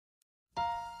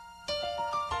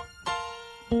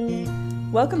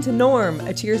Welcome to Norm,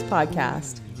 a Cheers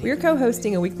podcast. We are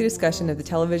co-hosting a weekly discussion of the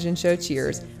television show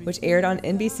Cheers, which aired on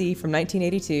NBC from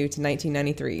 1982 to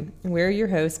 1993. And we're your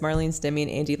hosts, Marlene Stimmey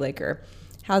and Angie Laker.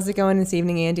 How's it going this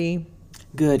evening, Andy?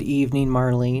 Good evening,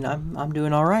 Marlene. I'm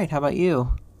doing all right. How about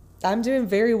you? I'm doing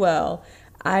very well.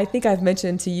 I think I've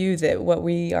mentioned to you that what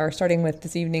we are starting with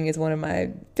this evening is one of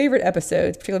my favorite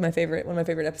episodes, particularly one of my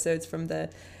favorite episodes from the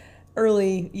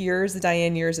early years, the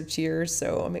Diane years of Cheers.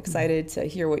 So I'm excited to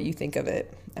hear what you think of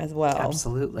it as well.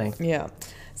 Absolutely. Yeah.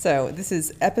 So this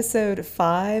is episode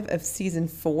 5 of season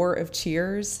 4 of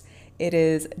Cheers. It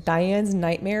is Diane's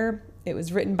Nightmare. It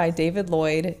was written by David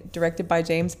Lloyd, directed by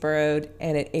James Burrows,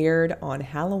 and it aired on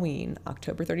Halloween,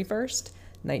 October 31st,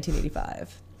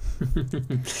 1985.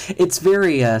 It's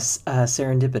very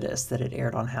serendipitous that it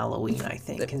aired on Halloween, I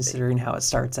think, considering how it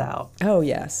starts out. Oh,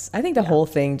 yes. I think the whole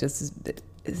thing just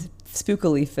is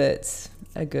spookily fits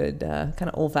a good kind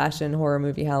of old-fashioned horror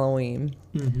movie Halloween.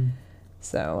 Mm-hmm.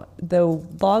 So the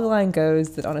log line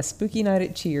goes that on a spooky night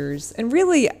at Cheers, and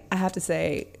really, I have to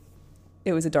say,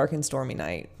 it was a dark and stormy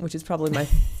night, which is probably my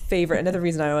favorite. Another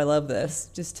reason I love this,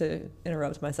 just to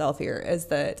interrupt myself here, is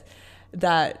that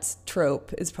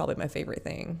trope is probably my favorite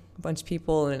thing. A bunch of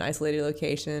people in an isolated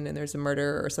location and there's a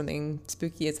murder or something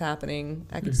spooky is happening.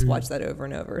 I could just watch that over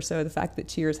and over. So the fact that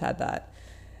Cheers had that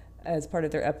as part of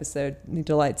their episode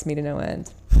delights me to no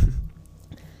end.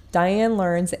 Diane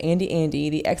learns that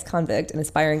Andy, the ex-convict and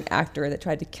aspiring actor that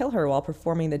tried to kill her while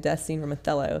performing the death scene from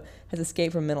Othello, has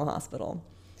escaped from a mental hospital.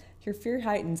 Her fear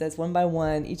heightens as one by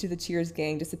one each of the Cheers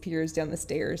gang disappears down the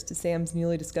stairs to Sam's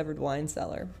newly discovered wine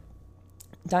cellar.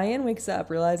 Diane wakes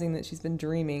up realizing that she's been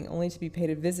dreaming, only to be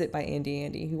paid a visit by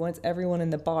Andy, who wants everyone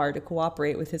in the bar to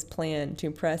cooperate with his plan to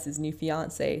impress his new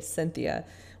fiancée, Cynthia,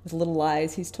 with little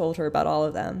lies he's told her about all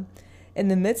of them. In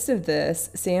the midst of this,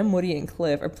 Sam, Woody, and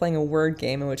Cliff are playing a word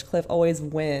game in which Cliff always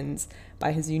wins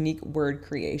by his unique word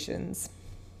creations.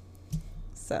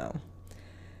 So,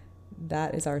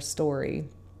 that is our story.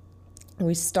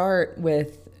 We start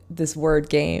with this word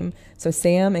game. So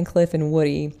Sam and Cliff and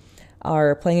Woody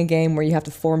are playing a game where you have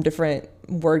to form different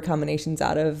word combinations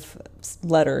out of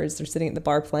letters. They're sitting at the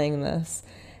bar playing this.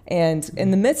 And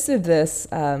in the midst of this,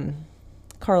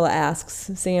 Carla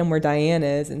asks Sam where Diane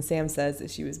is, and Sam says that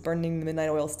she was burning the midnight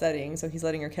oil studying, so he's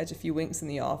letting her catch a few winks in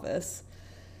the office.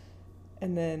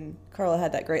 And then Carla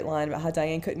had that great line about how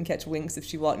Diane couldn't catch winks if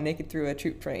she walked naked through a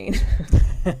troop train.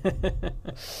 I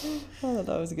thought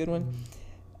that was a good one.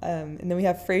 And then we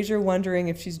have Frasier wondering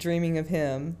if she's dreaming of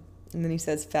him. And then he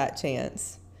says, fat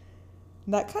chance.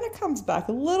 And that kind of comes back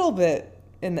a little bit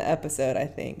in the episode, I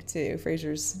think, too.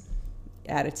 Frasier's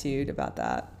attitude about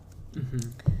that.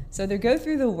 Mm-hmm. So they go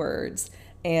through the words.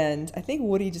 And I think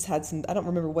Woody just had some, I don't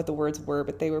remember what the words were,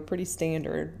 but they were pretty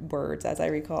standard words, as I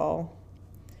recall.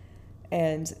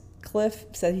 And Cliff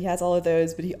said he has all of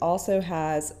those, but he also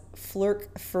has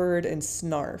flirk, furred, and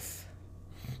snarf.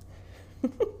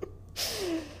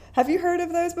 Have you heard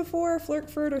of those before, flirk,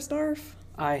 furred, or snarf?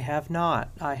 I have not.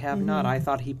 I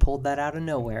thought he pulled that out of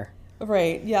nowhere.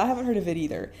 Right. Yeah, I haven't heard of it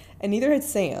either. And neither had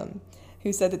Sam,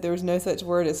 who said that there was no such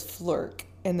word as flirk.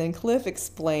 And then Cliff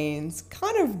explains,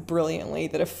 kind of brilliantly,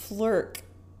 that a flirk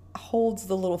holds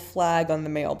the little flag on the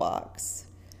mailbox.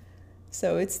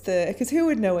 So it's because who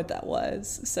would know what that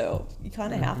was? So you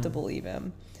kind of have to believe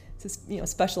him. It's just,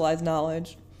 specialized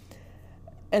knowledge.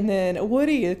 And then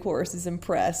Woody, of course, is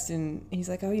impressed, and he's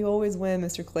like, oh, you always win,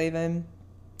 Mr. Clavin.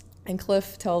 And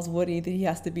Cliff tells Woody that he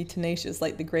has to be tenacious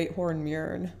like the great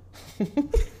Horn-Mjörn.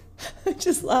 I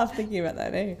just laugh thinking about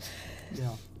that name.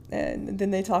 Yeah. And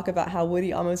then they talk about how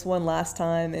Woody almost won last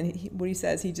time, and Woody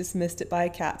says he just missed it by a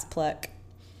cat's pleck.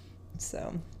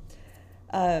 So,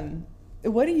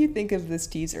 what do you think of this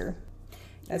teaser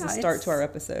as a start to our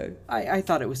episode? I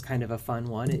thought it was kind of a fun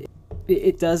one.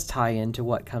 It does tie into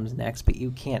what comes next, but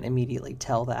you can't immediately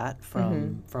tell that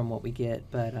from what we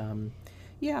get. But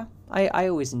yeah, I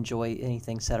always enjoy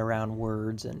anything set around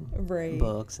words and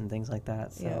books and things like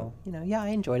that. So, I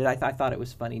enjoyed it. I thought it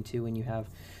was funny, too, when you have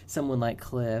someone like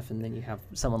Cliff and then you have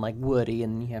someone like Woody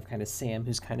and then you have kind of Sam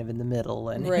who's kind of in the middle.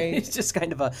 And it's just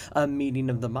kind of a meeting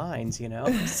of the minds,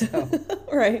 So.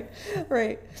 Right.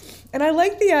 And I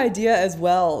like the idea as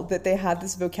well that they have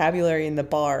this vocabulary in the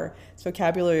bar, this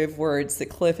vocabulary of words that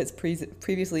Cliff has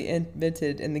previously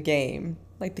invented in the game,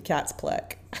 like the cat's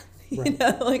pleck.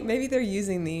 Right. Maybe they're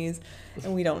using these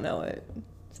and we don't know it.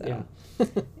 So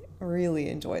really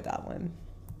enjoyed that one.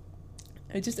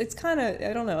 It's kind of,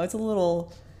 I don't know, it's a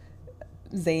little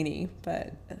zany,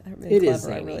 but really clever. Is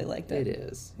zany. I really liked it. It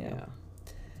is, yeah.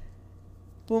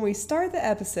 When we start the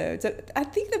episode, so I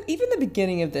think that even the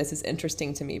beginning of this is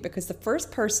interesting to me because the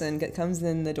first person that comes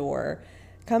in the door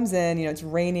comes in, it's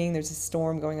raining, there's a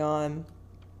storm going on.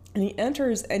 And he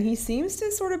enters, and he seems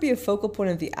to sort of be a focal point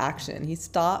of the action. He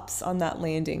stops on that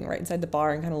landing right inside the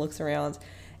bar and kind of looks around.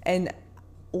 And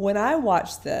when I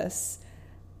watch this,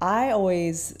 I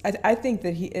think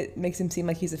that it makes him seem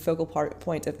like he's a focal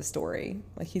point of the story.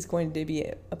 Like he's going to be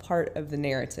a part of the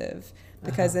narrative.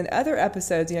 Because in other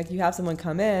episodes, you have someone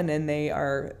come in and they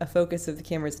are a focus of the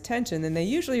camera's attention, then they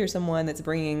usually are someone that's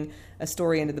bringing a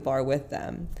story into the bar with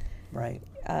them. Right.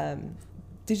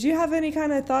 Did you have any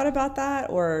kind of thought about that,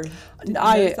 or?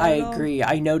 I agree.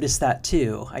 I noticed that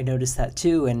too.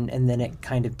 And then it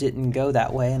kind of didn't go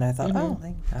that way, and I thought,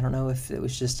 I don't know if it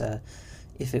was just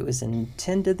if it was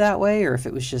intended that way, or if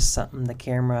it was just something the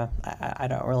camera. I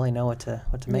don't really know what to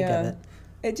make of it.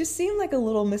 It just seemed like a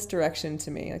little misdirection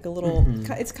to me, like a little.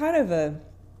 It's kind of a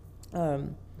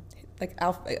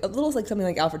little like something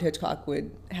like Alfred Hitchcock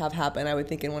would have happen, I would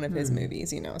think, in one of his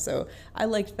movies, So I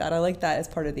liked that. I liked that as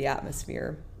part of the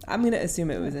atmosphere. I'm going to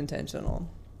assume it was intentional.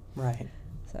 Right.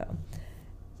 So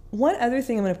one other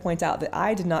thing I'm going to point out that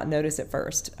I did not notice at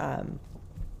first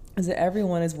is that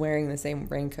everyone is wearing the same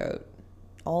raincoat.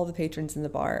 All the patrons in the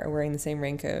bar are wearing the same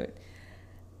raincoat.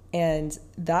 And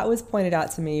that was pointed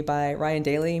out to me by Ryan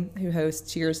Daly, who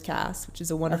hosts Cheers Cast, which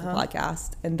is a wonderful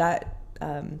podcast. And that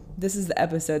this is the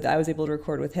episode that I was able to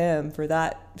record with him for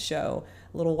that show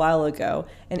a little while ago.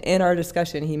 And in our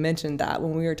discussion, he mentioned that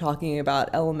when we were talking about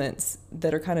elements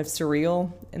that are kind of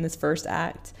surreal in this first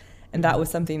act. And that was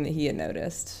something that he had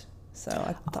noticed. So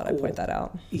I thought I'd point that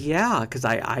out. Yeah, because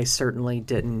I certainly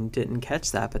didn't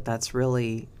catch that. But that's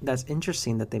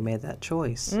interesting that they made that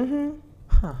choice. Mm-hmm.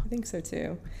 Huh. I think so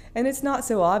too. And it's not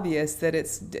so obvious that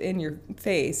it's in your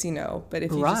face, but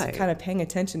if you just kind of paying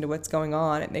attention to what's going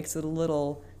on, it makes it a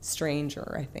little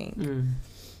stranger, I think.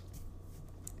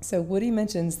 So Woody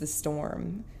mentions the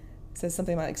storm. Says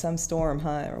something like some storm,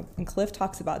 huh? And Cliff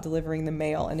talks about delivering the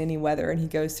mail in any weather, and he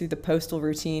goes through the postal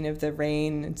routine of the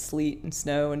rain and sleet and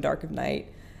snow and dark of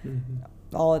night,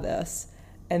 all of this.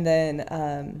 And then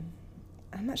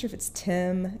I'm not sure if it's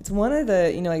Tim. It's one of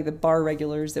the, like the bar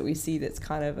regulars that we see that's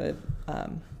kind of a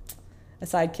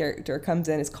side character, comes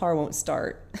in, his car won't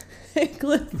start.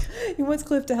 He wants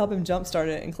Cliff to help him jump start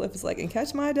it, and Cliff is like, and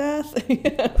catch my death?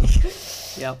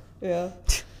 Yep. Yeah.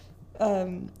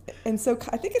 And so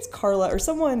I think it's Carla or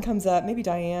someone comes up, maybe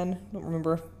Diane, I don't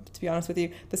remember, to be honest with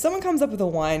you, but someone comes up with a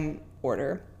wine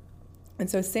order. And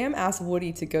so Sam asks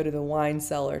Woody to go to the wine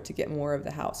cellar to get more of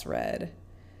the house red.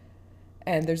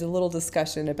 And there's a little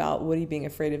discussion about Woody being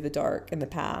afraid of the dark in the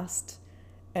past.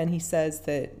 And he says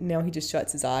that now he just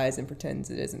shuts his eyes and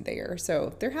pretends it isn't there.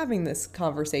 So they're having this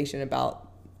conversation about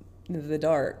the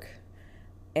dark.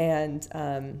 And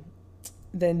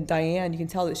then Diane, you can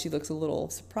tell that she looks a little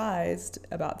surprised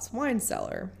about this wine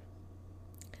cellar,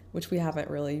 which we haven't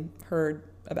really heard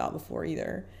about before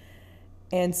either.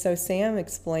 And so Sam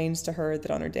explains to her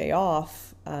that on her day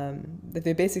off, that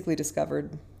they basically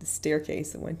discovered the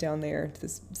staircase that went down there to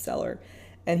this cellar.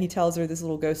 And he tells her this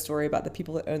little ghost story about the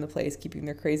people that own the place keeping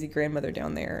their crazy grandmother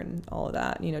down there and all of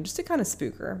that, just to kind of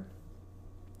spook her.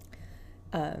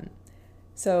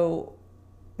 So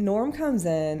Norm comes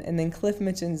in, and then Cliff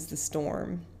mentions the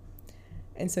storm.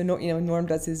 And so, Norm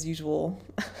does his usual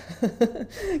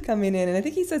coming in. And I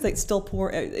think he says, like, still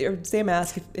pouring. Or Sam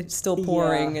asks if it's still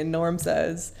pouring. Yeah. And Norm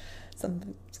says, I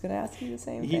was going to ask you the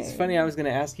same thing. It's funny, I was going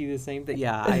to ask you the same thing.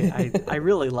 Yeah, I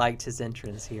really liked his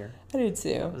entrance here. I did too.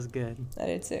 It was good. I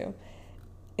did too.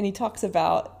 And he talks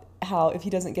about how if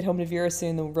he doesn't get home to Vera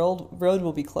soon, the road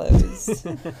will be closed.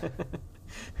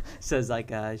 Says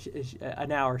like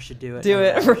an hour should do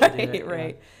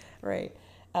it. Right.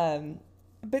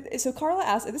 But so Carla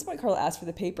asks, at this point, Carla asks for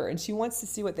the paper, and she wants to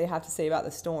see what they have to say about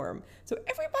the storm. So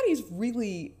everybody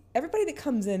that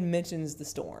comes in mentions the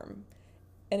storm.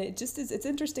 And it just is, it's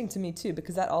interesting to me too,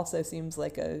 because that also seems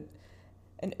like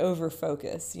an over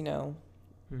focus,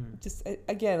 just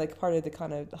again, like part of the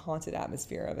kind of haunted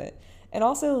atmosphere of it. And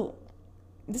also,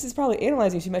 this is probably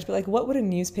analyzing too much, but like, what would a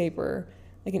newspaper,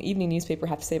 like an evening newspaper,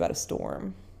 have to say about a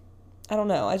storm? I don't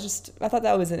know. I thought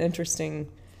that was an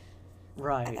interesting.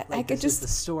 Right. Like this is the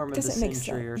storm of the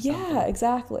century or something. Yeah,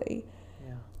 exactly.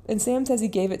 Yeah. And Sam says he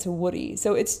gave it to Woody.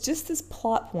 So it's just this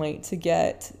plot point to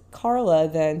get Carla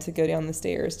then to go down the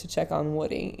stairs to check on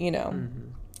Woody,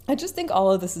 I just think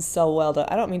all of this is so well done.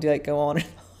 I don't mean to like go on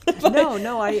and on.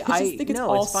 No, I just think it's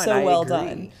all it's fine. So well agree.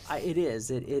 Done. It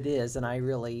is, and I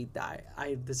really,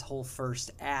 this whole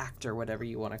first act or whatever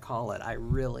you want to call it, I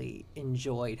really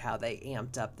enjoyed how they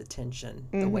amped up the tension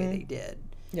the way they did.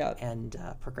 Yeah. And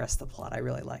progressed the plot. I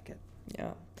really like it.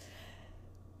 Yeah.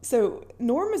 So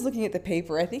Norm is looking at the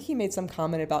paper. I think he made some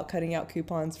comment about cutting out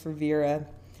coupons for Vera.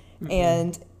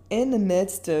 And in the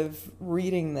midst of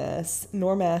reading this,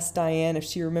 Norm asks Diane if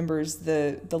she remembers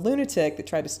the lunatic that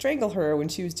tried to strangle her when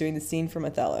she was doing the scene from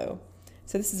Othello.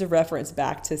 So this is a reference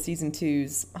back to season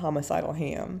 2's Homicidal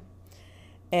Ham.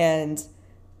 And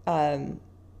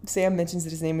Sam mentions that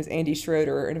his name was Andy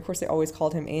Schroeder, and of course they always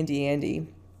called him Andy,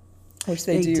 which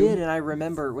they do. Did, and I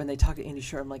remember when they talked to Andy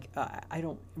Schroeder, I'm like, I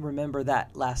don't remember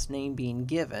that last name being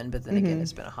given, but then again,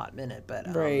 it's been a hot minute.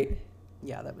 But right.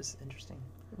 Yeah, that was interesting.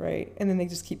 Right. And then they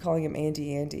just keep calling him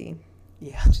Andy.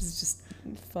 Yeah. Which is just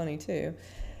funny, too.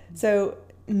 So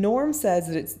Norm says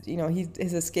that it's, he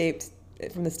has escaped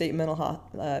from the state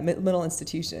mental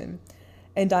institution.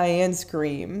 And Diane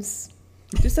screams.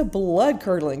 Just a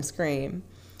blood-curdling scream.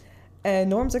 And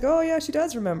Norm's like, oh, yeah, she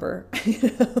does remember.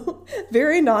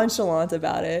 Very nonchalant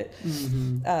about it.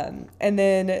 And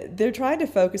then they're trying to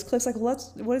focus. Cliff's like, well,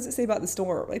 what does it say about the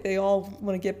storm? Like, they all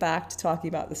want to get back to talking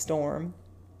about the storm.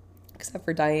 Except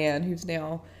for Diane, who's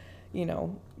now,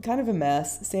 kind of a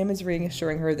mess. Sam is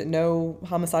reassuring her that no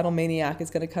homicidal maniac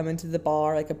is going to come into the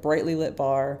bar, like a brightly lit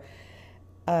bar.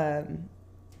 And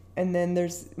then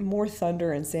there's more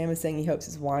thunder, and Sam is saying he hopes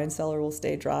his wine cellar will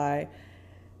stay dry.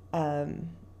 And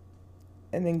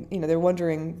then, they're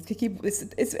wondering,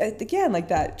 it's again like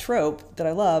that trope that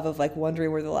I love of like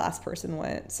wondering where the last person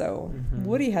went. So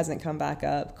Woody hasn't come back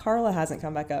up. Carla hasn't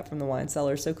come back up from the wine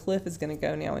cellar. So Cliff is going to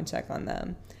go now and check on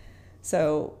them.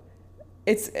 So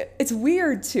it's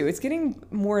weird too. It's getting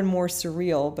more and more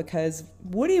surreal because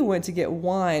Woody went to get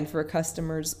wine for a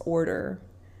customer's order.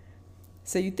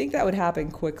 So you'd think that would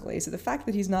happen quickly. So the fact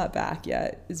that he's not back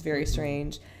yet is very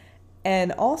strange.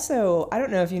 And also, I don't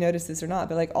know if you noticed this or not,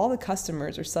 but like all the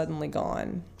customers are suddenly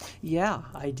gone. Yeah,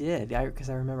 I did. Because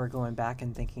I remember going back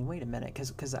and thinking, wait a minute,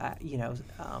 because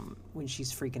when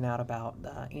she's freaking out about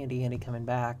Andy coming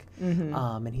back,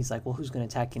 and he's like, well, who's going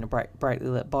to attack you in a brightly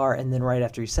lit bar? And then right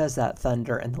after he says that,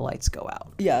 thunder and the lights go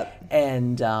out. Yep.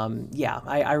 And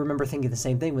I remember thinking the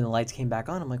same thing when the lights came back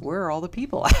on. I'm like, where are all the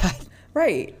people at?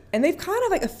 Right. And they've kind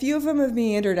of like a few of them have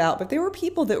meandered out, but there were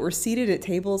people that were seated at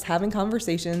tables having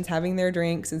conversations, having their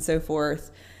drinks and so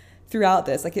forth throughout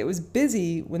this. Like it was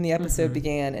busy when the episode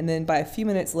began. And then by a few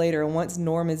minutes later, once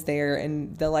Norm is there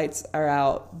and the lights are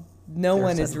out, no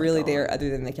one is really there other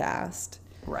than the cast.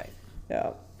 Right.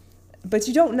 Yeah. But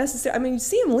you don't necessarily, you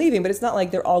see them leaving, but it's not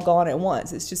like they're all gone at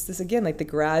once. It's just this, again, like the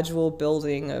gradual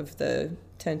building of the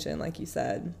tension, like you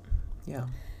said. Yeah.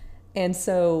 And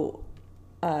so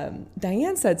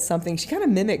Diane said something. She kind of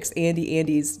mimics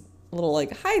Andy's little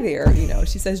like, hi there.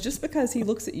 She says, just because he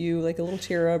looks at you like a little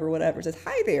cherub or whatever, says,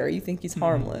 hi there, you think he's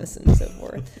harmless and so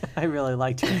forth. I really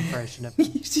liked her impression of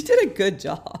him. She did a good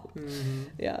job.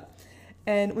 Yeah.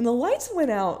 And when the lights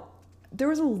went out, it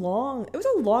was a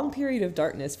long period of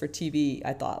darkness for TV,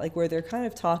 I thought, like where they're kind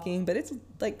of talking, but it's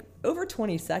like over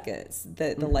 20 seconds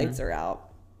that the lights are out.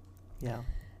 Yeah.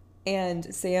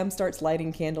 And Sam starts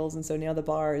lighting candles, and so now the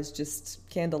bar is just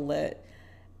candle lit.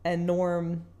 And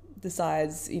Norm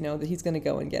decides, that he's going to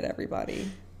go and get everybody.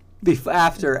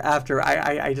 After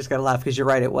I just got to laugh because you're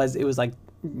right. It was like,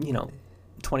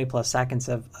 20 plus seconds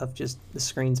of just the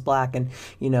screen's black, and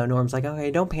Norm's like,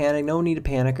 okay, don't panic, no need to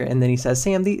panic, and then he says,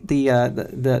 Sam,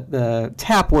 the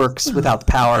tap works without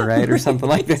the power, right, or something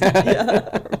like that.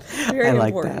 Yeah, very I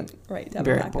important, like that. Right? To have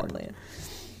very a backup important.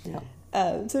 plan.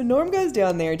 Yeah. So Norm goes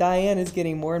down there. Diane is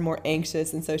getting more and more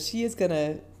anxious, and so she is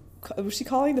gonna. Was she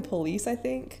calling the police? I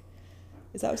think.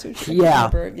 Is that what she was? Yeah.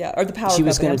 Yeah, or the power company. She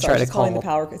was going to try to calling the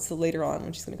power. It's later on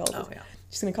when she's going to call. Yeah.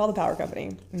 She's going to call the power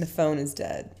company, and the phone is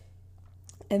dead.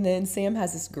 And then Sam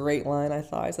has this great line, I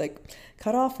thought. He's like,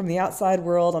 cut off from the outside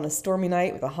world on a stormy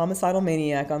night with a homicidal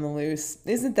maniac on the loose.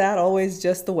 Isn't that always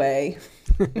just the way?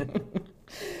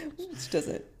 Which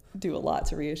doesn't do a lot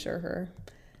to reassure her.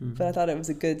 But I thought it was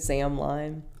a good Sam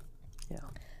line. Yeah.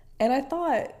 And I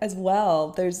thought as well,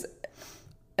 there's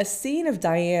a scene of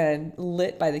Diane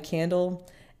lit by the candle.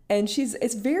 And she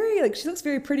looks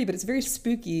very pretty, but it's very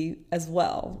spooky as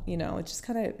well. It just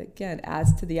kind of, again,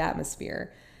 adds to the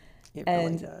atmosphere. It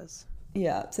really does.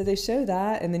 Yeah, so they show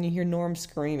that, and then you hear Norm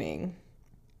screaming.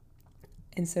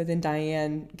 And so then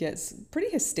Diane gets pretty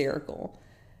hysterical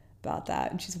about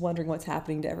that, and she's wondering what's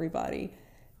happening to everybody.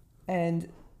 And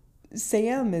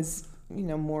Sam is,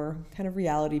 more kind of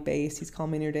reality-based. He's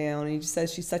calming her down, and he just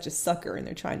says she's such a sucker, and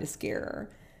they're trying to scare her.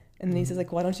 And then he says,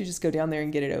 like, why don't you just go down there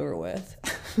and get it over with?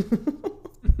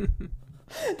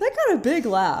 That got a big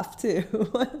laugh, too.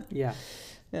 Yeah.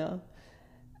 Yeah.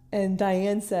 And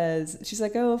Diane says, she's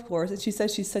like, oh, of course. And she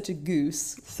says she's such a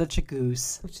goose. Such a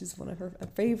goose. Which is one of her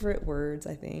favorite words,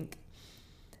 I think.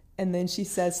 And then she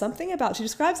says something about, she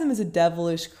describes them as a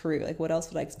devilish crew. Like, what else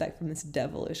would I expect from this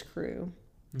devilish crew?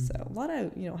 So a lot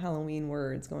of, Halloween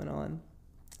words going on.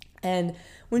 And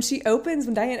when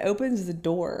Diane opens the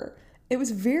door, it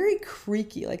was very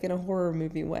creaky, like in a horror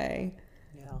movie way.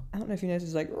 Yeah. I don't know if you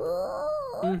noticed, it was like,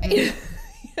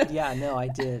 Yeah, no, I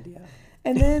did. Yeah.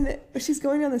 And then when she's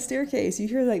going down the staircase, you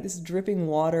hear like this dripping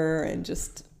water and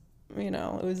just, it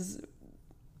was,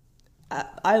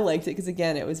 I liked it because,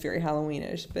 again, it was very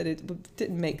Halloweenish, but it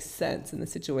didn't make sense in the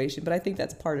situation. But I think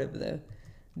that's part of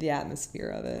the atmosphere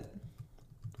of it.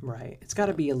 Right. It's got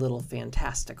to be a little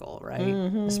fantastical, right?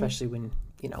 Especially when,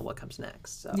 what comes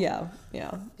next. So. Yeah.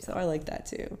 So I like that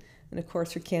too. And of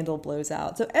course, her candle blows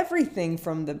out. So everything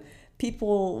from the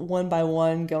people one by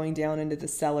one going down into the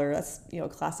cellar, that's, a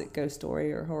classic ghost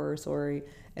story or horror story.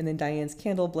 And then Diane's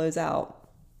candle blows out.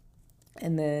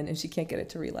 And she can't get it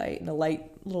to relight. And the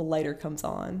little lighter comes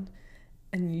on.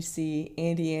 And you see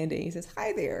Andy. He says,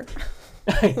 "Hi there."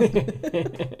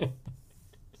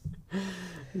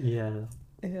 Yeah.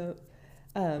 Yeah.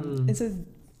 And so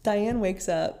Diane wakes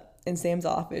up in Sam's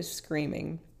office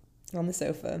screaming on the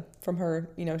sofa from her,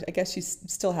 I guess she's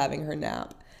still having her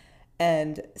nap.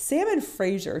 And Sam and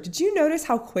Frasier, did you notice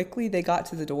how quickly they got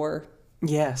to the door?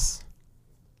 Yes.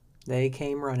 They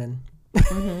came running.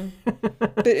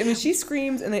 But, she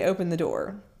screams and they open the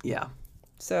door. Yeah.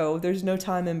 So there's no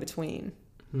time in between.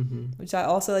 Which I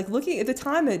also like looking at the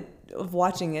time of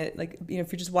watching it, like, if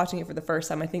you're just watching it for the first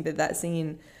time, I think that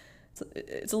scene,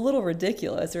 it's a little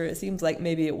ridiculous, or it seems like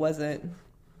maybe it wasn't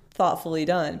thoughtfully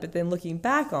done. But then looking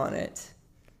back on it,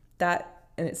 that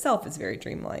in itself is very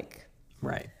dreamlike.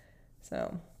 Right.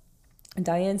 So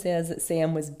Diane says that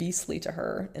Sam was beastly to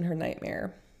her in her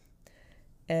nightmare.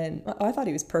 And I thought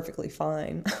he was perfectly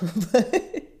fine.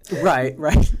 Right.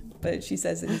 But she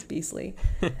says that he's beastly.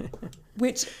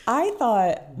 Which I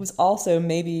thought was also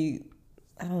maybe,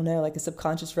 I don't know, like a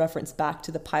subconscious reference back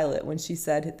to the pilot when she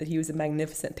said that he was a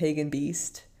magnificent pagan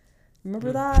beast.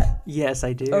 Remember that? Yes,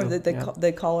 I do. Or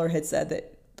the caller had said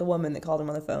that, the woman that called him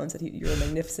on the phone said, "You're a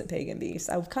magnificent pagan beast."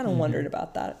 I kind of wondered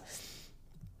about that.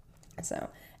 So,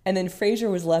 and then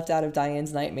Frasier was left out of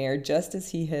Diane's nightmare just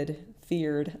as he had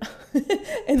feared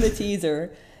in the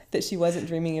teaser that she wasn't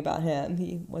dreaming about him.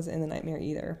 He wasn't in the nightmare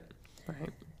either. Right.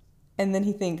 And then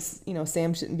he thinks,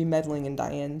 Sam shouldn't be meddling in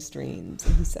Diane's dreams.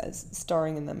 And he says,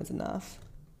 starring in them is enough.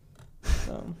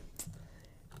 So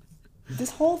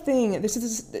this whole thing, there's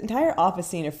this entire office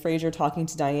scene of Frasier talking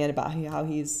to Diane about how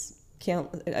he's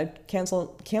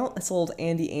counseled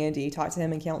Andy, talked to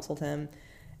him and counseled him,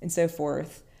 and so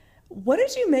forth. What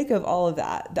did you make of all of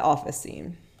that, the office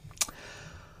scene?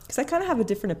 Because I kind of have a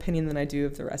different opinion than I do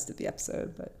of the rest of the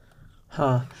episode. But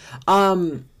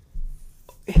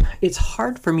it's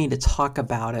hard for me to talk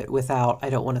about it without, I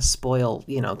don't want to spoil,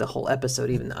 the whole episode,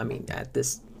 even, at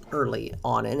this early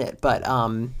on in it. But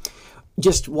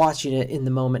just watching it in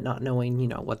the moment, not knowing,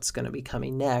 what's going to be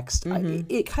coming next,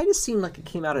 it kind of seemed like it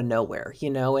came out of nowhere,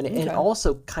 and it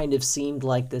also kind of seemed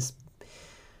like this,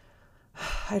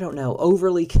 I don't know,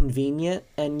 overly convenient,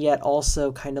 and yet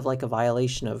also kind of like a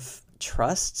violation of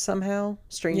trust somehow,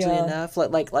 strangely enough.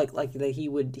 Like that he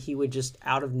would just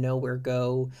out of nowhere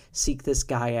go seek this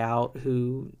guy out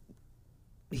who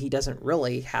he doesn't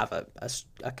really have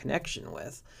a connection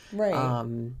with. Right.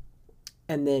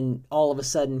 And then all of a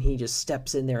sudden he just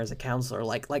steps in there as a counselor,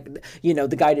 like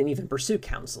the guy didn't even pursue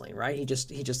counseling, right? He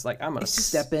just like, I'm gonna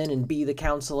step in and be the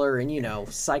counselor and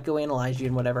psychoanalyze you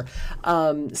and whatever.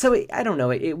 So I don't know.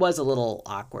 It was a little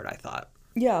awkward, I thought.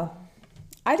 Yeah,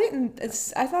 I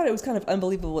thought it was kind of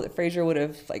unbelievable that Frasier would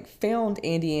have found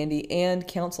Andy and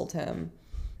counseled him,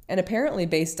 and apparently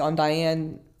based on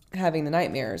Diane having the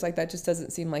nightmares, that just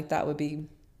doesn't seem like that would be,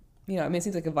 it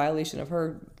seems like a violation of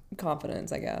her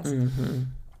confidence, I guess.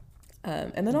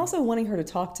 And then also wanting her to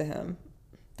talk to him,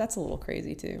 that's a little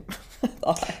crazy too. I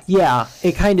thought. Yeah,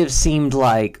 it kind of seemed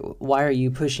like, why are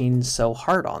you pushing so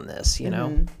hard on this,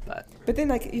 But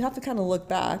then you have to kind of look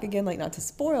back again, not to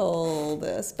spoil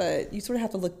this, but you sort of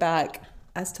have to look back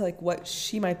as to what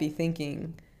she might be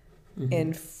thinking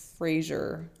in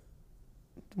Frasier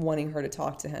wanting her to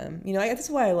talk to him. That's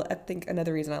why I think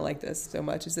another reason I like this so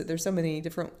much is that there's so many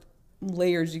different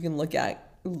layers you can look at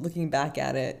looking back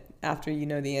at it after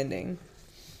the ending.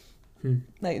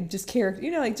 Just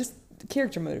character, just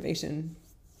character motivation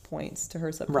points to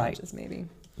her subconscious, maybe.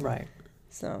 Right.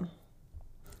 So,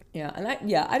 yeah, and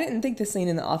I didn't think the scene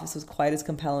in the office was quite as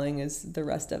compelling as the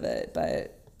rest of it,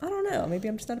 but I don't know, maybe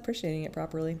I'm just not appreciating it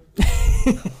properly.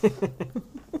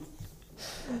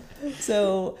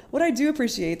 So, what I do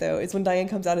appreciate though is when Diane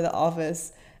comes out of the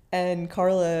office And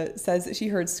Carla says that she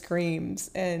heard screams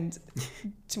and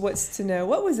wants to know,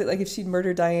 what was it, like if she'd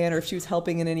murdered Diane or if she was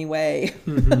helping in any way.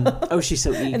 Mm-hmm. Oh, she's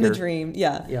so eager. In the dream,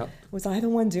 yeah. Yeah. Was I the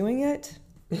one doing it?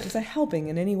 Was I helping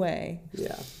in any way?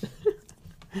 Yeah.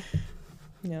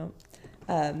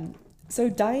 So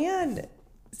Diane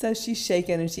says she's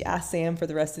shaken and she asks Sam for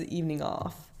the rest of the evening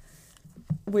off.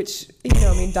 Which,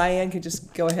 Diane could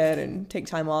just go ahead and take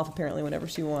time off apparently whenever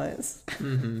she wants.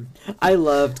 Mm-hmm. I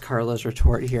loved Carla's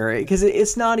retort here because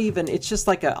it's not even, it's just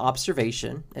like an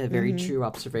observation, a very true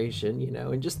observation,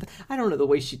 and just, I don't know, the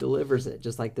way she delivers it,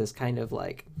 just like this kind of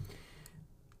like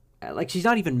she's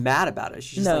not even mad about it.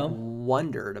 She's just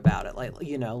wondered about it.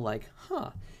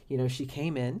 She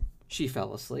came in, she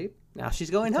fell asleep. Now she's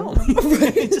going home.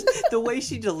 Just, the way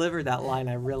she delivered that line,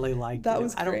 I really liked. That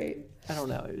was great. I don't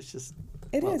know. It was just.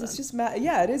 It is. It's just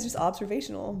it is just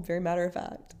observational, very matter of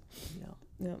fact.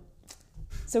 Yeah.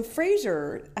 So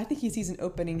Frasier, I think he sees an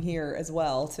opening here as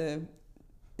well to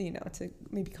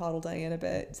maybe coddle Diane a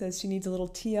bit. Says she needs a little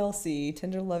TLC,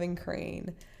 tender loving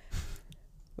crane,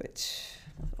 which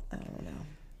I don't know.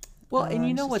 Well, and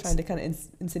what's trying to kind of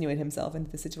insinuate himself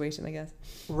into the situation, I guess.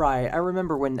 Right. I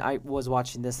remember when I was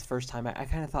watching this the first time, I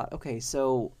kind of thought, okay,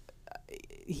 so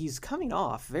he's coming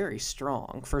off very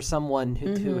strong for someone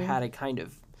who had a kind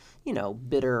of,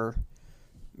 bitter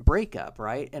breakup,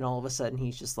 right? And all of a sudden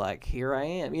he's just like, here I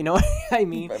am, you know what I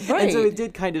mean? Right. And so it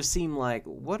did kind of seem like,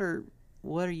 what are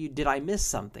you, did I miss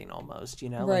something almost,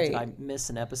 Right. Like, did I miss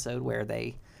an episode where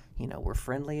they, were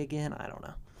friendly again? I don't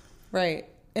know. Right.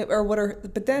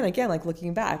 But then again, like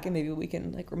looking back, and maybe we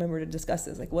can like remember to discuss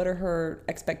this, like what are her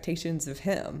expectations of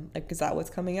him? Like, is that what's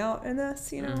coming out in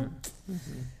this, Mm-hmm.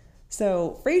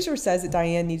 So Frasier says that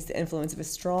Diane needs the influence of a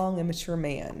strong and mature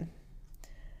man.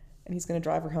 And he's going to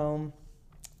drive her home.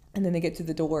 And then they get to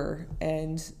the door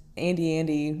and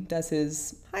Andy does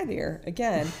his hi there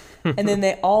again. And then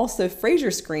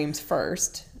Frasier screams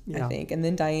first, I think, and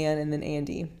then Diane and then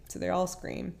Andy. So they all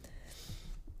scream.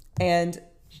 And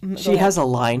she has a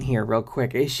line here real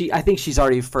quick. I think she's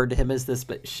already referred to him as this,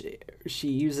 but she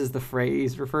uses the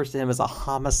phrase, refers to him as a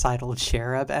homicidal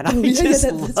cherub, and I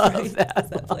love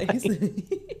that line.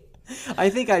 I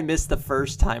think I missed the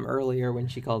first time earlier when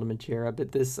she called him a cherub,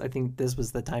 but I think this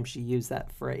was the time she used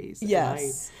that phrase.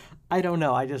 Yes. I don't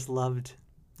know. I just loved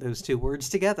those two words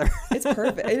together. It's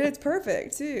perfect. It's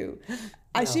perfect too.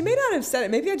 She may not have said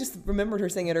it. Maybe I just remembered her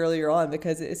saying it earlier on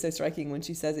because it is so striking when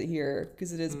she says it here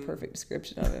because it is a perfect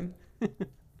description of him.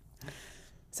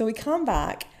 So we come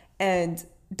back and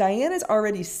Diana's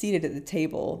already seated at the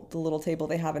table, the little table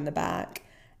they have in the back.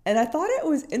 And I thought it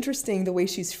was interesting the way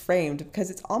she's framed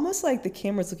because it's almost like the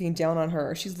camera's looking down on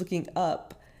her. Or she's looking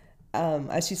up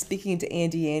as she's speaking to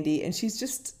Andy, and she's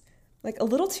just like a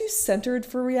little too centered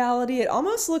for reality. It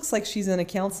almost looks like she's in a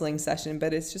counseling session,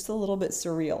 but it's just a little bit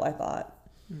surreal, I thought.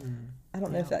 I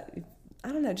don't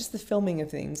know just the filming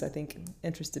of things, I think,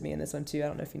 interested me in this one too. I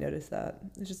don't know if you noticed that.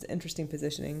 It's just interesting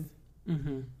positioning.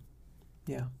 Mm-hmm.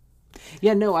 Yeah.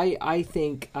 Yeah, no, I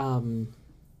think, the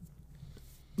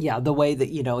way that,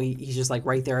 he's just like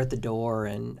right there at the door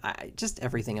and just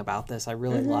everything about this I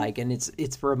really like. And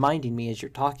it's reminding me as you're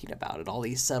talking about it, all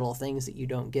these subtle things that you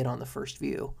don't get on the first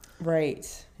view.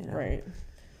 Right. Right.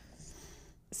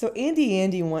 So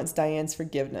Andy wants Diane's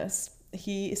forgiveness.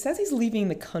 He says he's leaving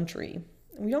the country.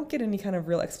 We don't get any kind of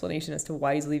real explanation as to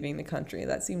why he's leaving the country.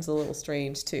 That seems a little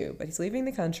strange too, but he's leaving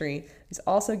the country. He's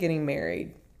also getting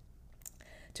married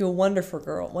to a wonderful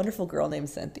girl named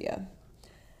Cynthia.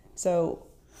 So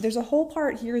there's a whole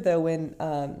part here though when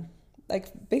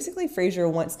basically Frasier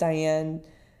wants Diane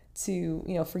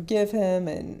to, forgive him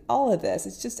and all of this.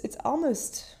 It's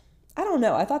almost, I don't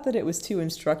know. I thought that it was too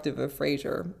instructive of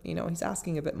Frasier. He's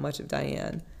asking a bit much of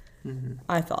Diane. Mm-hmm.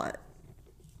 I thought.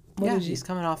 He's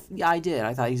coming off. Yeah, I did.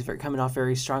 I thought he's coming off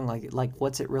very strong. Like,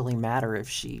 what's it really matter if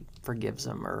she forgives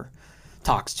him or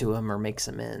talks to him or makes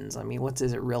amends? I mean, what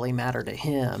does it really matter to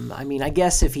him? I mean, I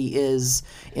guess if he is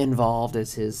involved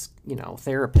as his,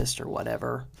 therapist or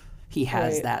whatever, he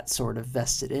has that sort of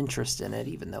vested interest in it,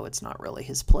 even though it's not really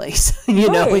his place,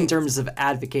 in terms of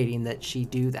advocating that she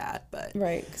do that. But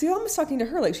right, because he's almost talking to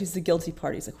her like she's the guilty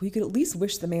party. He's like, we could at least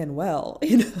wish the man well,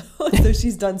 so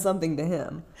she's done something to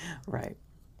him. Right.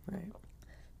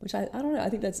 Which I don't know. I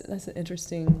think that's an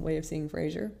interesting way of seeing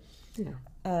Frasier. Yeah.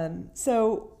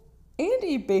 So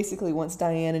Andy basically wants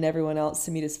Diane and everyone else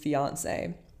to meet his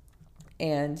fiance,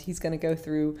 and he's going to go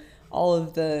through all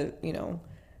of the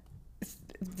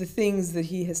the things that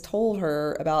he has told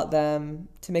her about them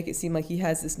to make it seem like he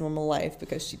has this normal life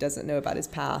because she doesn't know about his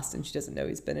past and she doesn't know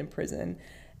he's been in prison.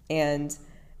 And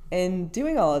in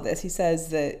doing all of this, he says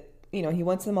that he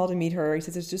wants them all to meet her. He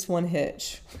says there's just one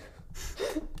hitch.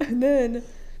 And then, do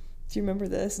you remember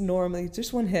this? Norm, like,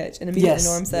 just one hitch. And immediately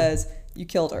Norm says, you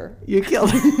killed her. You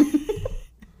killed her.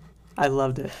 I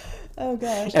loved it. Oh,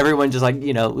 gosh. Everyone just like,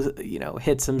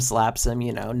 hits him, slaps him,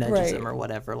 nudges him or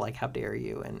whatever. Like, how dare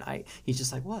you? And he's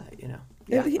just like, what?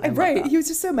 Yeah, right. He was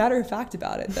just so matter of fact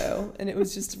about it, though. And it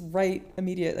was just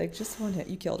immediate, like, just one hit.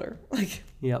 You killed her. Like,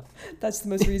 yep. That's the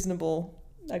most reasonable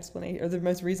explanation, or the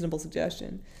most reasonable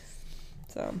suggestion.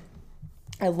 So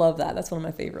I love that. That's one of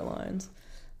my favorite lines,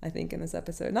 I think, in this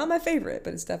episode. Not my favorite,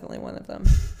 but it's definitely one of them.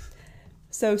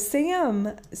 So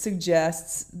Sam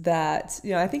suggests that,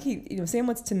 I think Sam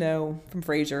wants to know from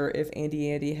Frasier if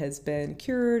Andy has been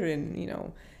cured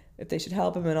and, if they should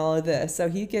help him and all of this. So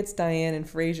he gets Diane and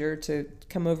Frasier to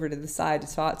come over to the side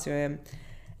to talk to him.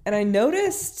 And I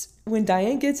noticed when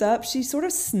Diane gets up, she sort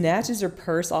of snatches her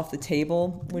purse off the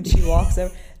table when she walks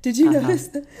over. Did you notice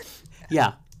that?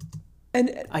 Yeah.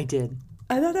 And I did.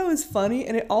 I thought that was funny.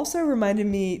 And it also reminded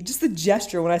me, just the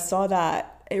gesture when I saw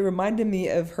that, it reminded me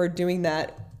of her doing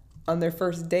that on their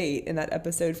first date in that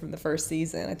episode from the first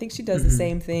season. I think she does the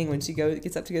same thing when she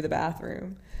gets up to go to the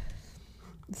bathroom.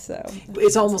 So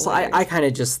it's almost like I kind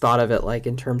of just thought of it like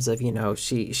in terms of,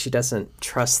 she doesn't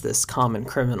trust this common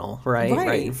criminal, right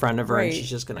in front of her, and she's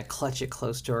just going to clutch it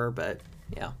close to her. But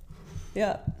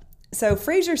yeah. So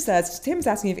Frasier says, Tim's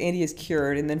asking if Andy is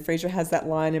cured, and then Frasier has that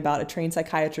line about a trained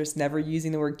psychiatrist never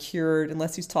using the word cured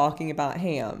unless he's talking about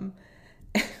ham.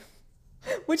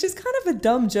 Which is kind of a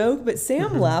dumb joke, but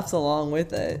Sam laughs along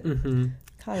with it. Mm-hmm.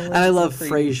 And I love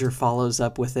Frasier follows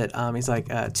up with it. He's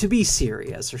like, to be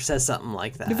serious, or says something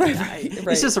like that. Right.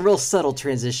 It's just a real subtle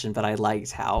transition, but I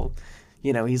liked how,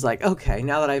 he's like, okay,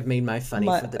 now that I've made my funny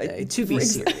for the day, to be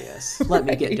serious, let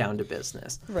me get down to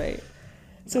business. Right.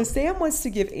 So Sam wants to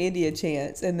give Andy a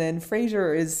chance, and then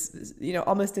Frasier is,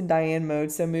 almost in Diane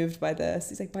mode, so moved by this.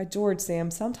 He's like, by George, Sam,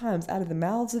 sometimes out of the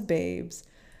mouths of babes.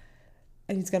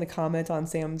 And he's going to comment on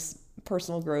Sam's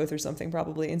personal growth or something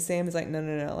probably. And Sam is like,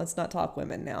 no, let's not talk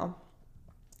women now.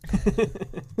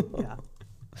 Yeah.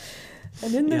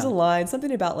 And then there's a line,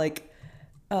 something about like,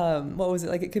 what was it?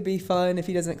 Like, it could be fun if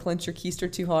he doesn't clench your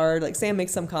keister too hard. Like, Sam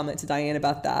makes some comment to Diane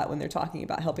about that when they're talking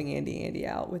about helping Andy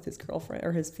out with his girlfriend,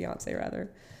 or his fiance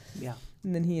rather. Yeah.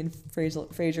 And then he and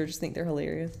Frasier just think they're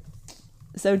hilarious.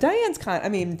 So Diane's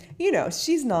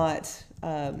she's not,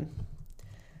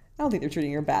 I don't think they're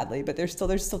treating her badly, but they're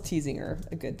still teasing her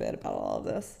a good bit about all of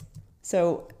this.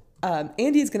 So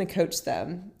Andy is going to coach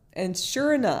them, and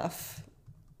sure enough,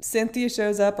 Cynthia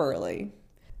shows up early.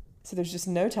 So there's just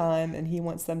no time, and he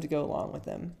wants them to go along with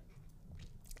him.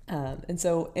 And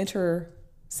so enter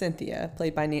Cynthia,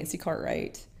 played by Nancy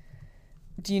Cartwright.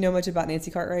 Do you know much about Nancy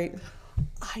Cartwright?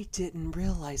 I didn't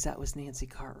realize that was Nancy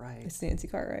Cartwright. It's Nancy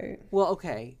Cartwright. Well,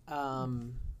 okay.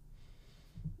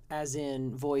 As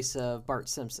in voice of Bart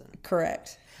Simpson.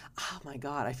 Correct. Oh my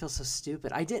God, I feel so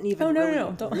stupid. I didn't even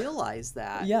realize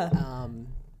that. Yeah.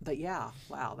 But yeah,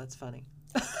 wow, that's funny.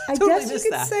 I guess you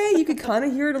could say you could kind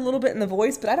of hear it a little bit in the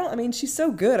voice, but she's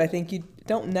so good. I think you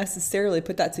don't necessarily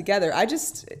put that together. I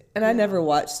never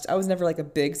watched, I was never like a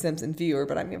big Simpson viewer,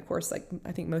 but of course, like,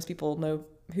 I think most people know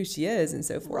who she is and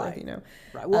so forth,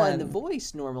 Right. Well, and the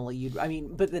voice normally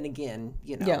but then again,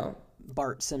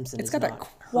 Bart Simpson it's is got not that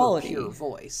quality. Her pure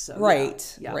voice. So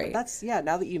right. Right. That's,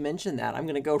 now that you mention that, I'm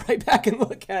going to go right back and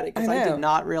look at it because I did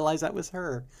not realize that was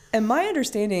her. And my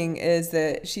understanding is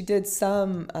that she did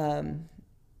some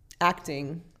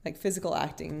acting, like physical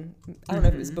acting. I don't know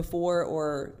if it was before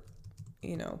or,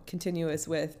 continuous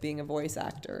with being a voice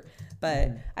actor.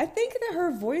 But I think that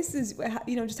her voice is,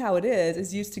 just how it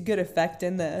is used to good effect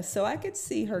in this. So I could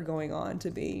see her going on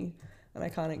to be an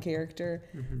iconic character.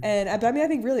 And I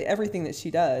think really everything that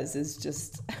she does is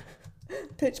just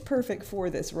pitch perfect for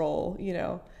this role,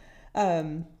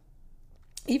 even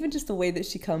just the way that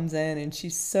she comes in and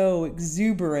she's so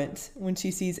exuberant when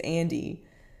she sees Andy,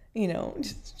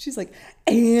 she's like,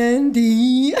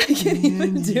 Andy, I can't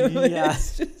even do it. Yeah.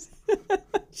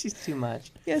 She's too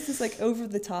much. Yes, this like over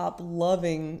the top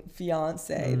loving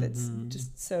fiance that's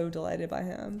just so delighted by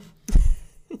him.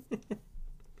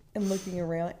 And looking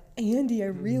around, Andy, I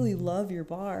really love your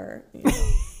bar.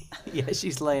 Yeah,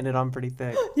 she's laying it on pretty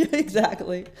thick. Yeah,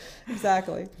 exactly.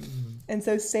 And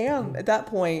so Sam, at that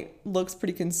point, looks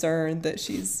pretty concerned that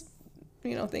she's,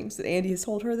 thinks that Andy has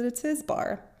told her that it's his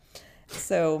bar.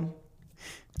 So,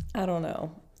 I don't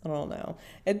know.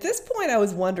 At this point, I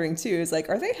was wondering, too, is like,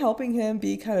 are they helping him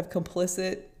be kind of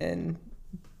complicit in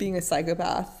being a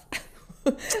psychopath?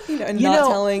 And not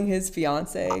telling his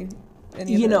fiance?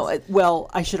 any of this? Well,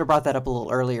 I should have brought that up a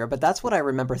little earlier, but that's what I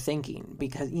remember thinking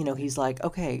because, he's like,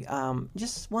 okay,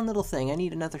 just one little thing. I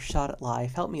need another shot at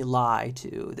life. Help me lie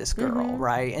to this girl,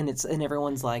 right? And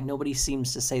everyone's like, nobody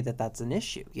seems to say that that's an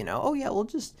issue, Oh, yeah, we'll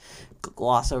just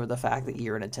gloss over the fact that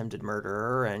you're an attempted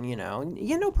murderer and,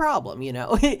 no problem,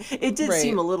 It did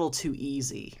seem a little too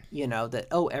easy, that,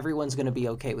 everyone's going to be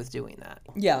okay with doing that.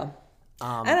 Yeah.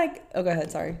 And go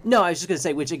ahead, sorry. No, I was just going to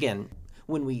say, which again,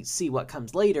 when we see what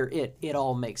comes later, it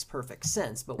all makes perfect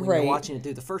sense. But when you're watching it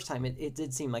through the first time, it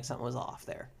did seem like something was off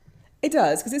there. It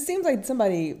does, because it seems like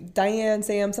Diane,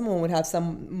 Sam, someone would have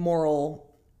some moral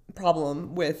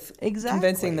problem with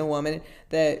convincing the woman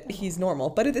that he's normal.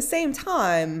 But at the same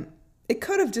time, it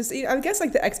could have just, I guess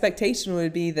like the expectation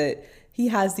would be that he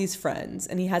has these friends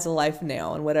and he has a life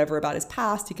now and whatever about his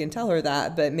past, he can tell her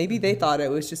that. But maybe they thought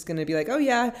it was just going to be like, oh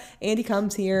yeah, Andy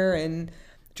comes here and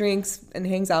drinks and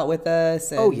hangs out with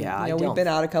us. And, we've been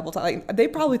out a couple times. Like, they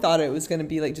probably thought it was going to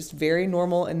be like just very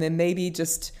normal. And then maybe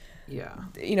just,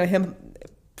 him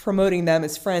promoting them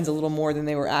as friends a little more than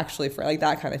they were actually friends, like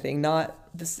that kind of thing. Not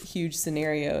this huge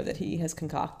scenario that he has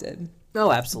concocted. Oh,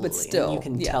 absolutely. But still, and you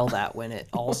can tell that when it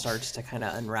all starts to kind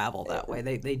of unravel that way.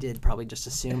 They did probably just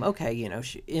assume, okay,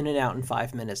 she, in and out in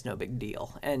 5 minutes, no big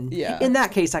deal. And in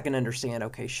that case, I can understand,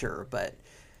 okay, sure. But,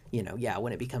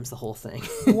 when it becomes the whole thing.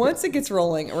 Once it gets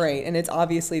rolling, right, and it's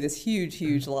obviously this huge,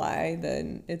 huge lie,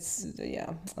 then it's,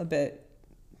 a bit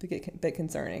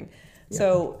concerning. Yeah.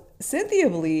 So Cynthia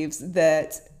believes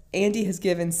that Andy has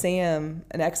given Sam,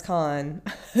 an ex-con,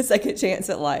 a second chance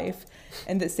at life,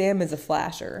 and that Sam is a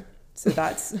flasher. So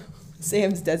that's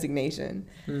Sam's designation.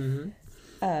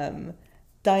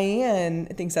 Diane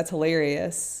thinks that's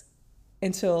hilarious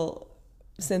until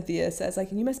Cynthia says,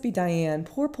 like, you must be Diane.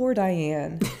 Poor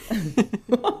Diane.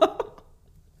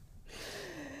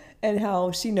 And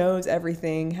how she knows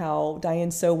everything, how Diane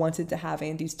so wanted to have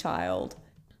Andy's child.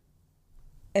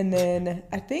 And then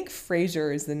I think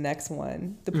Frasier is the next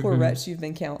one, the poor wretch you've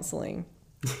been counseling.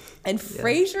 And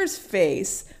Frasier's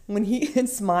face when he can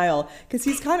smile, because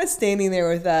he's kind of standing there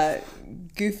with that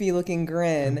goofy looking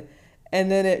grin,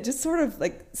 and then it just sort of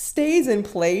like stays in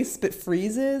place but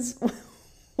freezes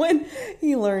when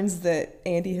he learns that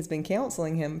Andy has been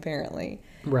counseling him, apparently.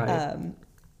 Right.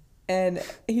 And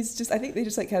he's just, I think they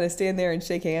just like kind of stand there and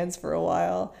shake hands for a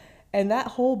while. And that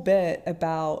whole bit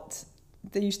about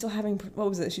that you're still having, what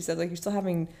was it? She said, like, you're still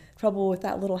having trouble with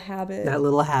that little habit. That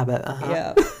little habit. Uh-huh.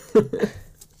 Yeah.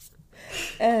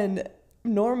 And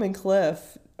Norm and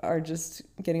Cliff are just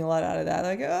getting a lot out of that.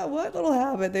 Like, oh, what little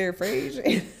habit there,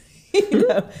 Frasier?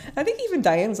 I think even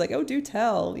Diane was like, oh, do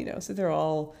tell,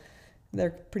 so they're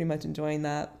pretty much enjoying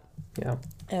that. Yeah.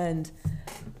 And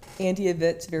Andy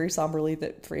admits very somberly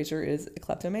that Frasier is a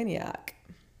kleptomaniac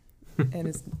and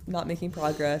is not making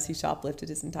progress. He shoplifted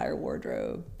his entire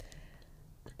wardrobe.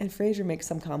 And Frasier makes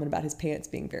some comment about his pants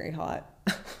being very hot.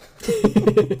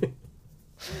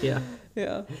 Yeah.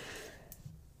 Yeah.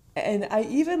 And I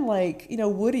even like,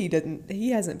 Woody he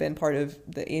hasn't been part of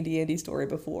the Andy story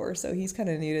before, so he's kind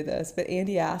of new to this. But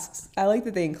Andy asks, I like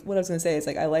that what I was going to say is,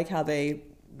 like, I like how they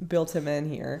built him in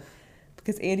here,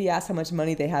 because Andy asks how much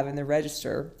money they have in the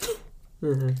register,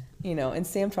 and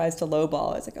Sam tries to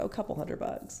lowball. It's like, oh, a couple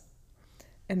 $100.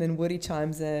 And then Woody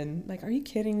chimes in, like, are you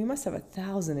kidding? We must have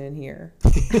 1,000 in here.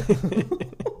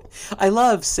 I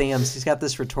love Sam's. He's got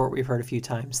this retort we've heard a few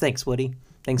times. Thanks, Woody.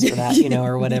 Thanks for that,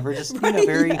 or whatever. Just,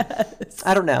 very, yes.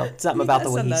 I don't know, something about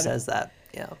the way he says that.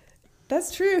 Yeah.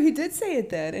 That's true. He did say it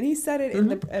then. And he said it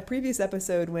in a previous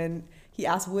episode when he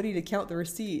asked Woody to count the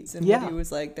receipts. And Woody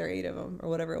was like, there are 8 of them, or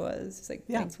whatever it was. He's like,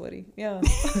 thanks, Woody. Yeah.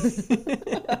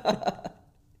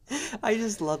 I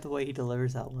just love the way he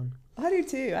delivers that one. I do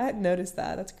too. I hadn't noticed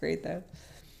that. That's great, though.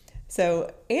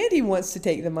 So Andy wants to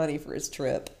take the money for his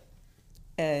trip.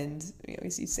 And, we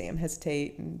see Sam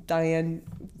hesitate, and Diane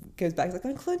goes back, like,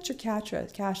 unclench your cash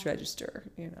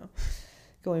register,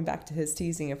 going back to his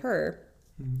teasing of her.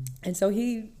 And so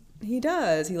he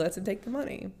does. He lets him take the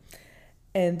money.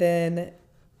 And then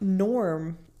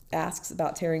Norm asks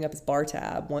about tearing up his bar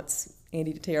tab, wants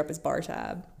Andy to tear up his bar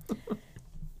tab.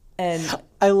 And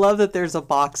I love that there's a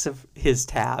box of his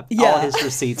tab. Yeah, all his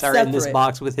receipts are in this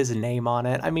box with his name on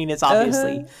it. I mean, it's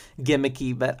obviously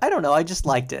gimmicky, but I don't know. I just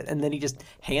liked it. And then he just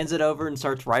hands it over and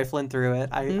starts rifling through it.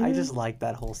 I just like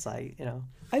that whole sight,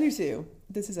 I do too.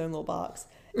 This is his own little box.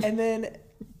 And then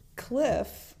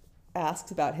Cliff asks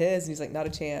about his, and he's like, not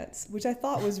a chance, which I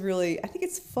thought was really, I think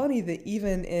it's funny that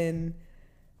even in,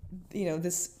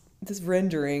 this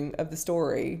rendering of the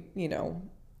story,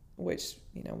 which,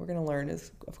 we're going to learn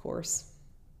is, of course,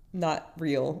 not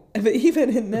real. But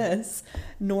even in this,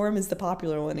 Norm is the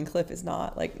popular one and Cliff is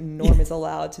not. Like, Norm is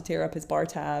allowed to tear up his bar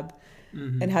tab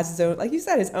and has his own, like you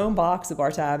said, his own box of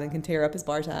bar tab and can tear up his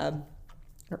bar tab.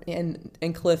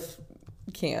 And Cliff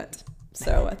can't.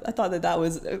 So I thought that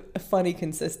was a funny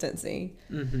consistency.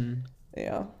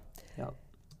 Yeah. Yep.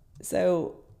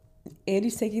 So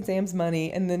Andy's taking Sam's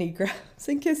money, and then he grabs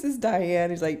and kisses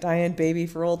Diane. He's like, Diane, baby,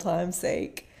 for old time's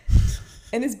sake.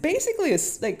 And is basically,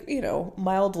 like, you know,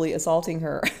 mildly assaulting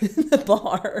her in the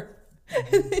bar.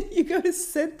 And then you go to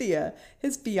Cynthia,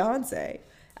 his fiance,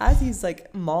 as he's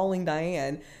like mauling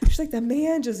Diane. She's like, the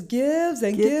man just gives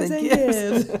and gives and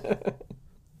gives.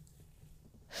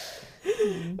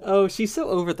 Oh, she's so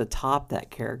over the top,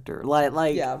 that character.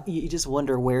 Like Yeah. you just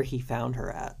wonder where he found her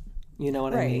at. You know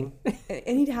what I mean?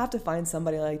 And he'd have to find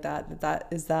somebody like that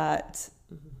is that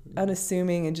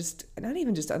unassuming and just not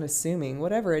even just unassuming,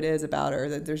 whatever it is about her,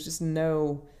 that there's just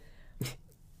no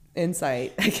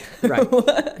insight. Right.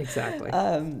 Exactly.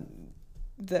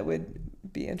 That would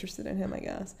be interested in him, I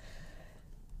guess.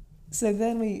 So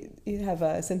then you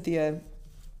have Cynthia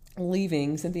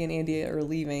leaving. Cynthia and Andy are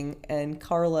leaving, and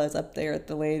Carla is up there at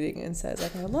the landing and says,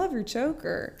 like, I love your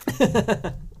choker.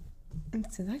 And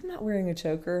says, I'm not wearing a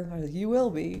choker. I was like, you will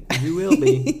be. You will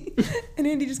be. And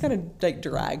Andy just kind of like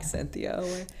drags Cynthia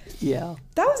away. Yeah.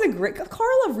 That was a great,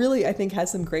 Carla really, I think,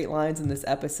 has some great lines in this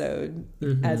episode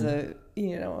as a,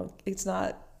 you know, it's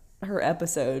not her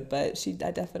episode, but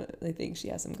I definitely think she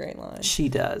has some great lines. She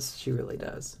does. She really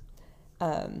does.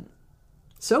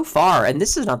 So far, and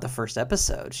this is not the first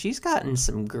episode, she's gotten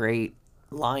some great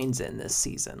lines in this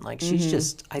season. Like, she's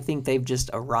just, I think they've just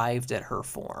arrived at her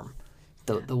form.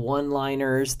 The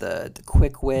one-liners, the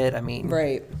quick wit. I mean,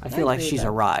 right. I feel like she's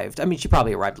arrived. I mean, she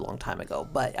probably arrived a long time ago,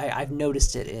 but I've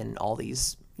noticed it in all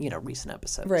these, you know, recent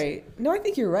episodes. Right. No, I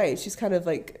think you're right. She's kind of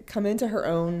like come into her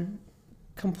own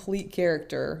complete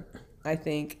character, I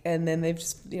think, and then they've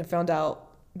just, you know, found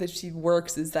out that she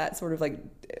works as that sort of like,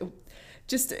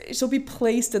 just she'll be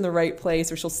placed in the right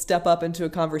place, or she'll step up into a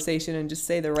conversation and just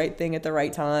say the right thing at the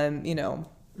right time. You know,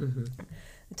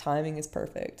 the timing is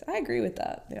perfect. I agree with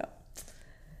that. Yeah.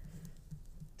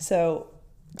 So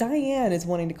Diane is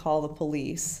wanting to call the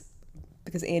police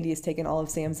because Andy has taken all of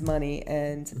Sam's money,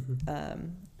 and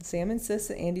Sam insists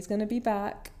that Andy's going to be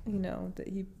back, you know, that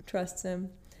he trusts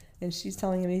him. And she's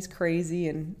telling him he's crazy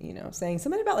and, you know, saying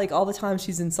something about like all the time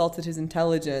she's insulted his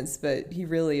intelligence, but he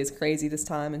really is crazy this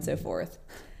time and so forth.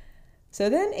 So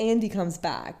then Andy comes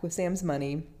back with Sam's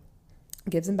money,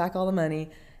 gives him back all the money,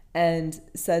 and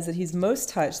says that he's most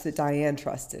touched that Diane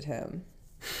trusted him.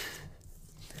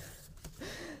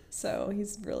 So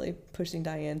he's really pushing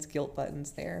Diane's guilt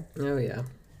buttons there. Oh, yeah.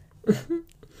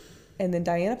 And then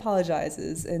Diane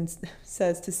apologizes and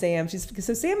says to Sam, so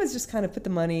Sam has just kind of put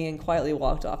the money and quietly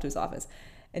walked off to his office.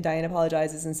 And Diane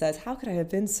apologizes and says, how could I have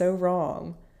been so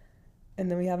wrong?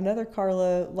 And then we have another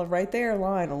Carla right there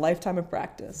line, a lifetime of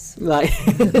practice. Like,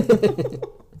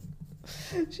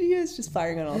 she is just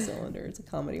firing on all cylinders. It's a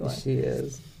comedy one. she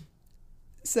is.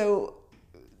 So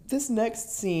this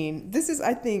next scene, this is,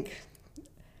 I think...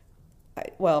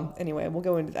 well, anyway, we'll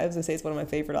go into, I was going to say it's one of my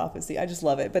favorite Office scenes. I just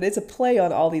love it. But it's a play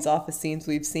on all these Office scenes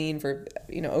we've seen for,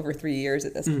 you know, over 3 years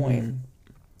at this point,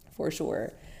 for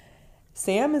sure.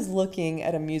 Sam is looking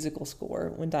at a musical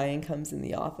score when Diane comes in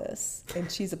the office, and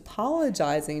she's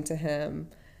apologizing to him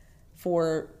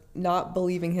for not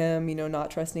believing him, you know,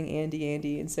 not trusting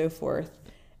Andy, and so forth.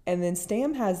 And then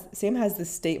Sam has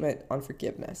this statement on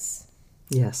forgiveness.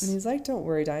 Yes. And he's like, don't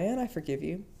worry, Diane, I forgive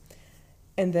you.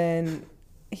 And then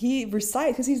he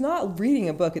recites, because he's not reading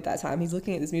a book at that time, he's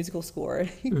looking at this musical score, and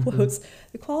he quotes,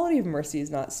 the quality of mercy is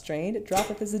not strained, it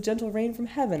droppeth as a gentle rain from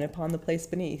heaven upon the place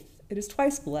beneath. It is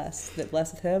twice blessed, that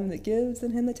blesseth him that gives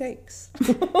and him that takes.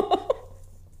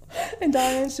 And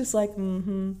Diane's just like,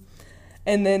 and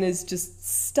then is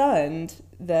just stunned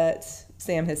that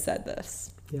Sam has said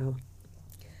this. Yeah.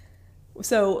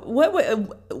 So what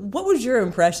was your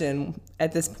impression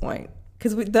at this point?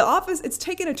 Because The Office, it's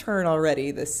taken a turn already,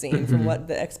 this scene, from what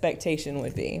the expectation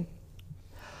would be.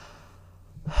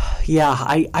 Yeah,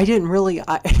 I didn't really...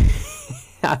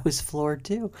 I was floored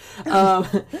too.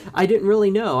 I didn't really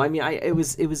know. I mean, it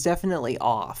was definitely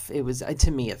off. It was,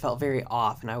 to me, it felt very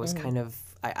off, and I was kind of...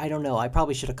 I don't know. I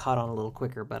probably should have caught on a little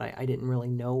quicker, but I didn't really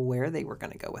know where they were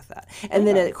going to go with that. And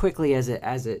then it quickly, as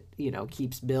it you know,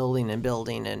 keeps building and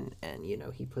building, and you know,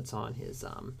 he puts on his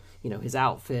you know, his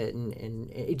outfit,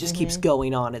 and it just keeps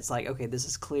going on. It's like, okay, this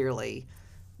is clearly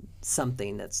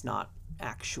something that's not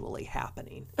actually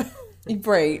happening.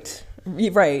 Right,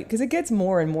 because it gets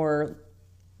more and more,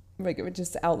 like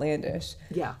just outlandish.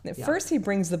 Yeah. And at first he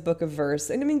brings the book of verse,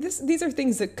 and I mean these are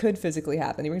things that could physically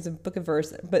happen. He brings a book of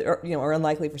verse, but are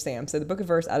unlikely for Sam. So the book of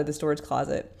verse out of the storage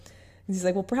closet. And he's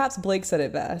like, well, perhaps Blake said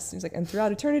it best. He's like, and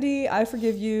throughout eternity, I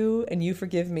forgive you and you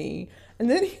forgive me. And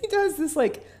then he does this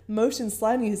like motion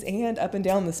sliding his hand up and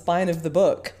down the spine of the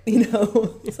book.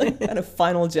 It's like kind of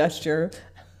final gesture.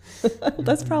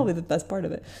 That's probably the best part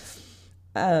of it.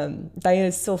 Diane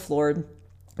is still floored,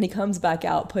 and he comes back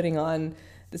out putting on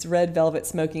this red velvet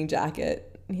smoking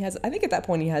jacket. And I think at that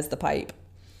point he has the pipe.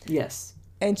 Yes.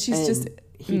 And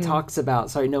he talks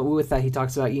about, with that he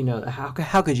talks about,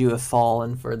 how could you have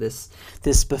fallen for this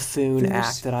buffoon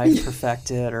act that I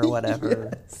perfected or whatever.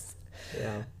 Yes.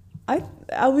 Yeah.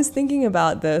 I was thinking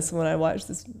about this when I watched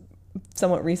this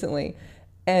somewhat recently,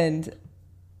 and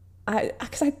I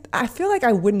feel like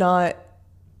I would not,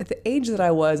 at the age that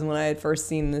I was when I had first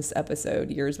seen this episode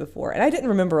years before, and I didn't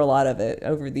remember a lot of it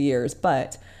over the years,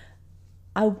 but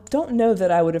I don't know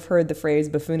that I would have heard the phrase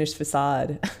buffoonish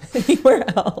facade anywhere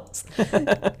else.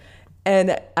 But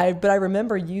I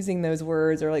remember using those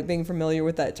words or like being familiar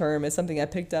with that term as something I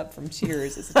picked up from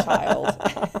Cheers as a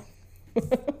child.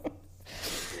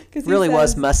 Really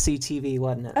was must-see TV,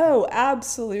 wasn't it? Oh,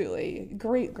 absolutely.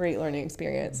 Great learning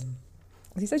experience.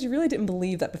 He says, you really didn't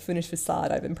believe that buffoonish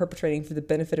facade I've been perpetrating for the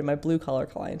benefit of my blue-collar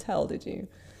clientele, did you?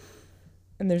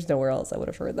 And there's nowhere else I would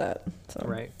have heard that. So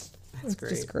right. That's great.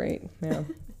 Just great, yeah.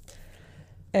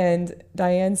 And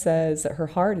Diane says that her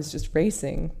heart is just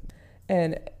racing.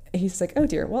 And he's like, oh,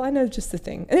 dear, well, I know just the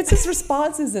thing. And it's his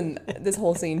responses in this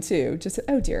whole scene, too. Just,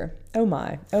 oh, dear, oh,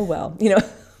 my, oh, well, Yeah.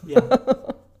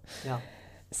 Yeah.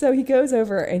 So he goes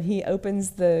over and he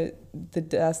opens the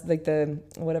desk, like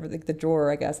the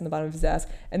drawer, I guess, in the bottom of his desk.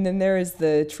 And then there is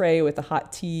the tray with the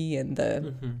hot tea and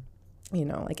the,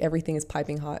 like everything is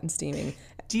piping hot and steaming.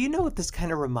 Do you know what this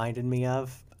kind of reminded me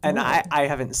of? And I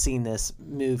haven't seen this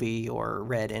movie or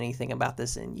read anything about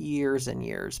this in years and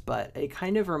years, but it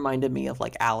kind of reminded me of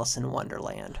like Alice in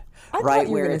Wonderland. I thought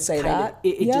you were going to say that.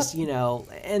 It just,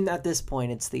 and at this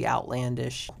point it's the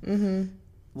outlandish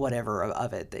whatever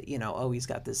of it that, he's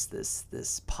got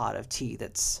this pot of tea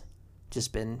that's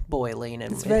just been boiling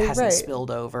and it hasn't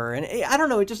spilled over. And I don't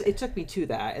know, it took me to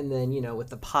that. And then, with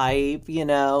the pipe, and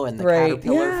the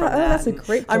caterpillar from that. That's a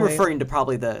great point. I'm referring to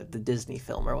probably the Disney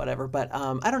film or whatever, but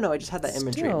I don't know, I just had that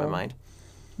imagery in my mind.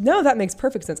 No, that makes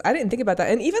perfect sense. I didn't think about that.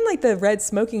 And even like the red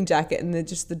smoking jacket and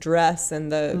the dress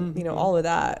and the, all of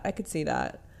that, I could see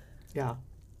that. Yeah.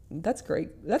 That's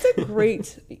great. That's a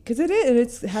great, because it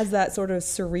has that sort of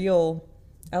surreal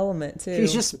element too.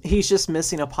 He's just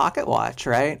missing a pocket watch,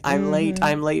 right? I'm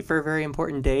late for a very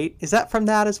important date. Is that from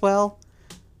that as well?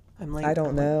 I'm late. I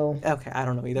don't know. Okay, I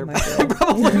don't know either. I'm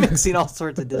probably mixing all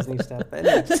sorts of Disney stuff. But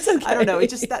anyway, that's okay. I don't know. It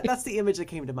just that's the image that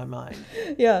came to my mind.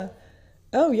 Yeah.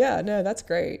 Oh yeah. No, that's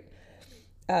great.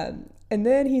 And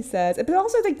then he says, but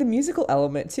also I think the musical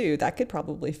element too, that could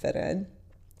probably fit in.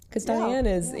 Because Diane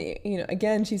is,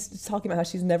 again, she's talking about how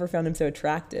she's never found him so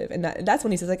attractive. And that's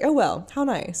when he says, like, oh, well, how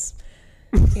nice.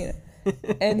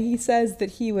 And he says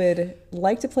that he would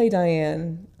like to play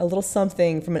Diane a little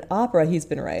something from an opera he's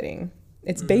been writing.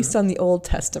 It's based on the Old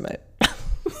Testament.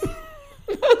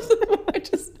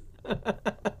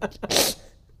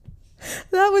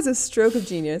 That was a stroke of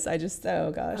genius. I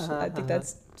think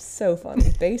that's so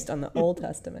funny. Based on the Old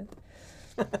Testament.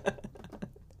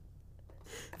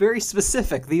 Very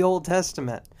specific, the Old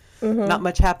Testament. Not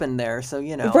much happened there, so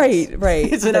Right.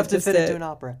 It's enough to fit into an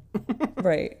opera.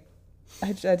 Right.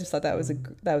 I just thought that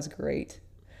was great.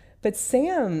 But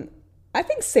I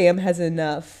think Sam has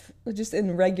enough, just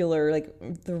in regular,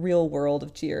 like the real world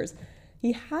of Cheers.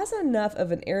 He has enough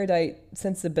of an erudite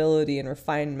sensibility and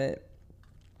refinement,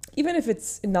 even if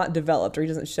it's not developed or he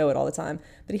doesn't show it all the time.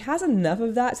 But he has enough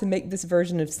of that to make this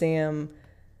version of Sam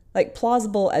like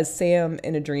plausible as Sam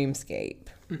in a dreamscape.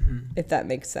 If that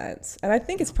makes sense. And I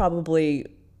think it's probably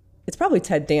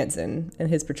Ted Danson and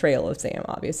his portrayal of Sam,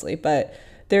 obviously, but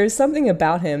there's something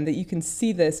about him that you can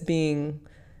see this being,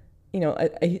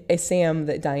 a Sam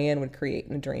that Diane would create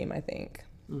in a dream, I think.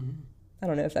 I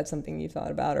don't know if that's something you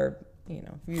thought about or, if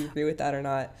you agree with that or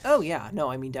not. Oh yeah,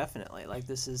 no, I mean, definitely. Like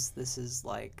this is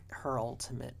like her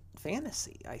ultimate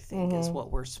fantasy, I think, is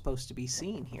what we're supposed to be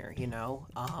seeing here,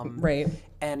 right.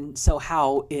 And so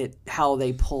how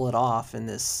they pull it off in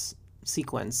this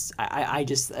sequence, I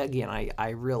just, again, I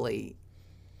really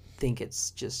think it's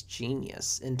just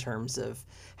genius in terms of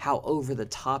how over the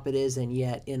top it is and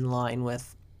yet in line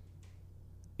with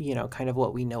kind of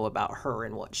what we know about her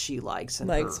and what she likes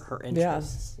and her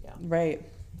interests. Yeah.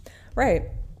 Right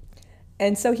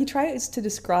And so he tries to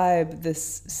describe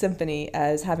this symphony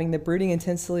as having the brooding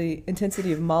intensity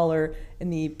of Mahler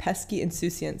and the pesky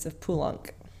insouciance of Poulenc.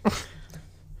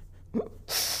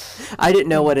 I didn't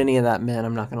know what any of that meant.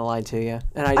 I'm not going to lie to you.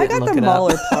 And I didn't got look the it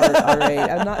Mahler up. part all right.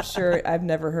 I'm not sure. I've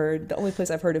never heard. The only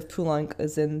place I've heard of Poulenc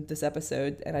is in this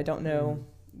episode, and I don't know.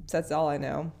 So that's all I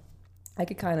know. I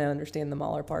could kind of understand the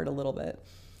Mahler part a little bit.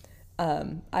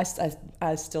 I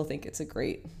still think it's a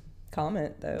great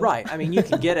comment, though. Right. I mean, you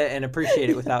can get it and appreciate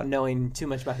it without knowing too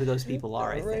much about who those people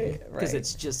are, I think. Right. Because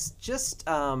it's just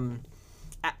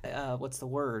what's the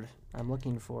word I'm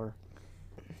looking for?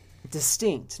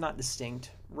 Distinct, not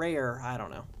distinct. Rare, I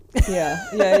don't know.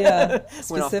 Yeah.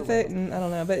 Specific, I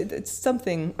don't know, but it's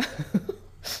something.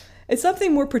 It's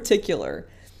something more particular.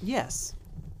 Yes.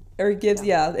 Or it gives,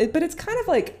 but it's kind of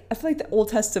like, I feel like the Old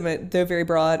Testament, though very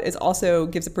broad, is also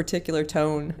gives a particular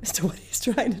tone as to what he's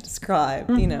trying to describe,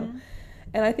 you know.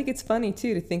 And I think it's funny,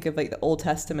 too, to think of like the Old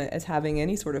Testament as having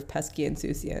any sort of pesky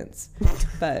insouciance.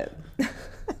 But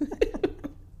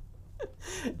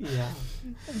yeah.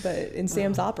 But in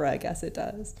Sam's opera, I guess it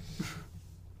does.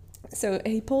 So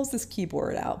he pulls this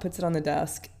keyboard out, puts it on the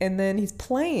desk, and then he's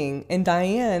playing, and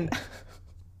Diane,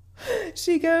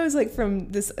 she goes like from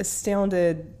this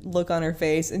astounded look on her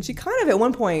face, and she kind of at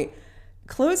one point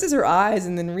closes her eyes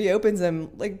and then reopens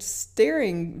them, like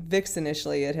staring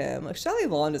vixenishly at him. Like Shelley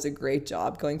Long does a great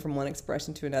job going from one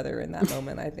expression to another in that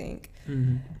moment, I think.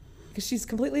 Because she's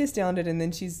completely astounded, and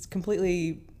then she's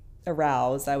completely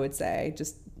aroused, I would say,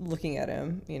 just looking at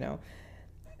him, you know.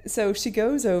 So she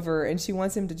goes over and she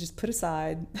wants him to just put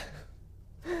aside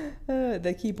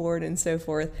the keyboard and so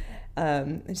forth.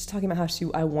 And she's talking about how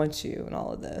I want you and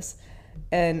all of this.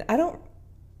 And I don't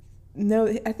know,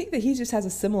 I think that he just has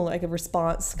a similar, like a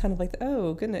response, kind of like,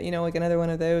 oh, goodness, you know, like another one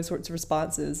of those sorts of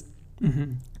responses.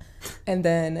 And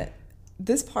then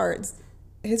this part,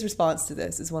 his response to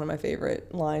this is one of my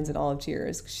favorite lines in all of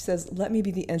Cheers. She says, "Let me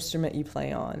be the instrument you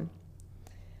play on."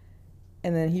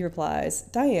 And then he replies,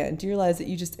 "Diane, do you realize that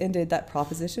you just ended that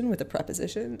proposition with a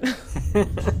preposition?"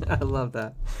 I love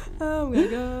that. Oh my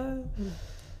God.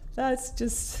 That's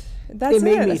it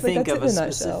made me That's think of a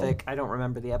nutshell. specific, I don't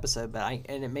remember the episode, but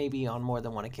and it may be on more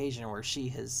than one occasion where she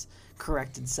has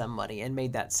corrected somebody and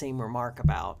made that same remark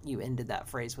about you ended that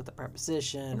phrase with a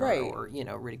preposition Right. or you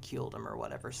know, ridiculed him or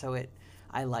whatever. So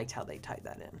I liked how they tied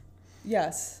that in.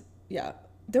 Yes. Yeah.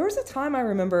 There was a time I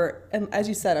remember, and as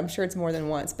you said, I'm sure it's more than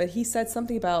once, but he said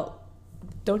something about,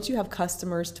 don't you have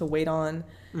customers to wait on?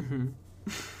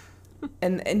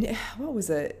 And what was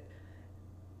it?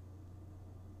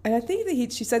 And I think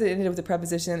that she said it ended with a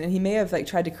preposition, and he may have like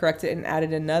tried to correct it and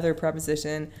added another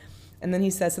preposition. And then he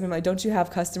said something like, don't you have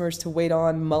customers to wait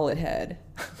on, mullet head?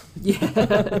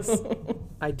 Yes.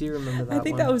 I do remember that I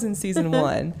think that was in season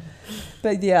 1.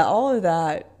 But yeah, all of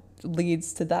that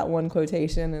leads to that one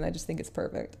quotation, and I just think it's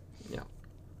perfect. Yeah.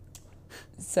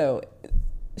 So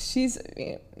she's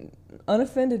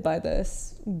unoffended by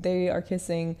this. They are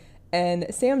kissing, and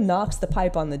Sam knocks the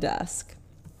pipe on the desk.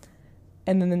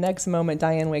 And then the next moment,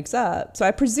 Diane wakes up. So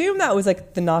I presume that was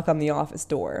like the knock on the office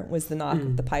door, was the knock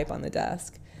of the pipe on the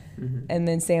desk. And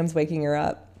then Sam's waking her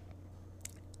up,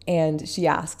 and she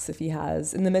asks if he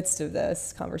has, in the midst of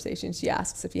this conversation, she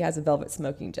asks if he has a velvet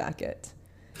smoking jacket.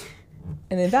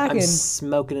 And then I'm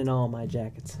smoking in all my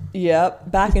jackets. Yep,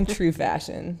 back in true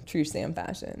fashion, true Sam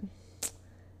fashion.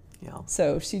 Yeah.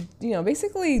 So she,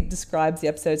 basically describes the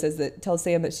episodes as that tells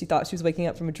Sam that she thought she was waking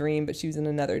up from a dream, but she was in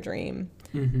another dream.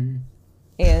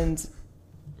 And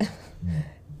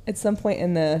at some point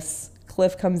in this,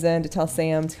 Cliff comes in to tell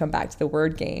Sam to come back to the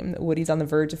word game, that Woody's on the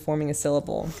verge of forming a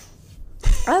syllable.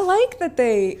 I like that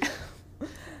they...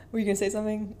 Were you going to say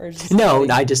something? Or just no,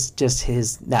 I just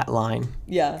that line.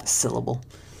 Yeah. Syllable.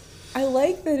 I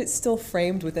like that it's still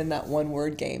framed within that one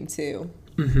word game, too.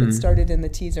 It started in the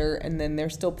teaser, and then they're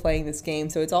still playing this game.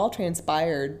 So it's all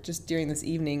transpired just during this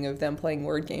evening of them playing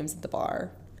word games at the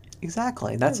bar.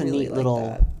 Exactly. That's a really neat like little...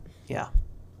 that. Yeah.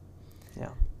 Yeah.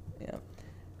 Yeah.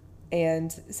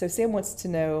 And so Sam wants to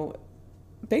know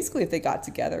basically if they got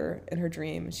together in her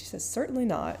dream. And she says, certainly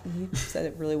not. And he said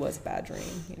it really was a bad dream,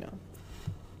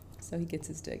 So he gets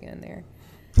his dig in there.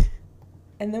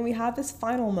 And then we have this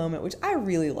final moment, which I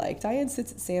really like. Diane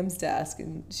sits at Sam's desk,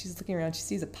 and she's looking around. She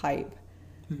sees a pipe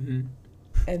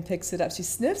and picks it up. She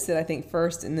sniffs it, I think,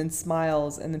 first, and then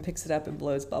smiles, and then picks it up and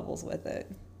blows bubbles with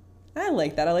it. I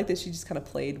like that. I like that she just kind of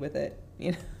played with it,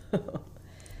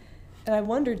 And I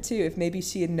wondered, too, if maybe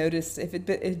she had noticed, if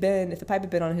the pipe had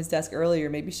been on his desk earlier,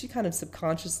 maybe she kind of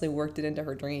subconsciously worked it into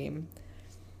her dream.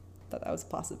 Thought that was a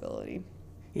possibility.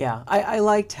 Yeah, I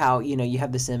liked how, you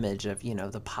have this image of,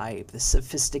 the pipe, the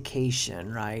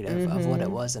sophistication, right, of what it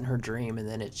was in her dream, and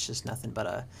then it's just nothing but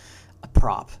a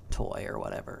prop toy or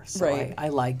whatever. So Right. I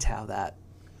liked how that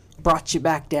brought you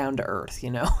back down to earth,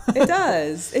 It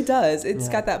does. It does. It's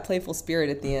Yeah. got that playful spirit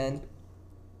at the end.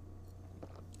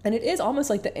 And it is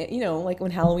almost like like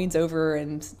when Halloween's over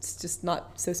and it's just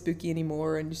not so spooky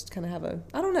anymore and you just kind of have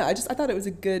I don't know. I thought it was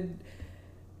a good,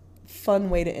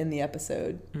 fun way to end the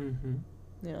episode. Mm-hmm.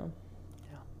 Yeah.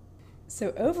 Yeah.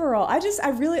 So overall, I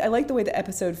like the way the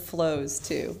episode flows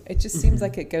too. It just seems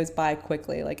like it goes by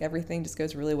quickly. Like everything just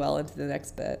goes really well into the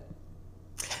next bit.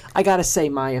 I gotta say,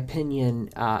 my opinion,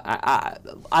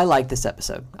 I like this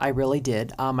episode. I really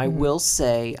did. I will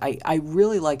say, I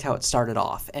really liked how it started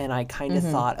off, and I kind of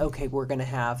thought, okay, we're gonna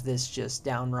have this just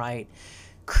downright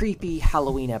creepy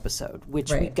Halloween episode,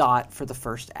 which we Right. got for the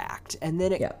first act, and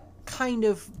then it Yeah. kind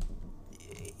of,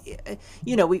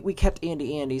 we kept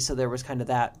Andy, so there was kind of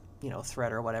that,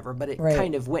 threat or whatever, but it Right.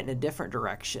 kind of went in a different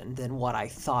direction than what I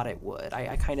thought it would.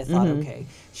 I kind of thought, okay,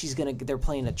 they're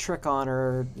playing a trick on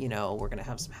her, we're going to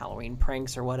have some Halloween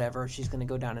pranks or whatever. She's going to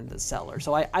go down into the cellar.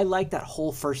 So I like that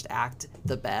whole first act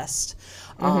the best.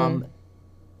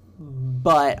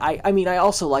 But I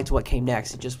also liked what came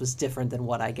next. It just was different than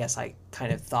what I guess I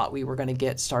kind of thought we were going to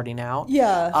get starting out.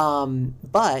 Yeah.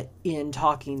 But in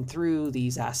talking through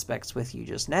these aspects with you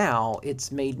just now,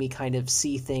 it's made me kind of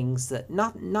see things that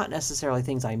not necessarily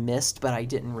things I missed, but I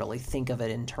didn't really think of it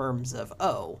in terms of,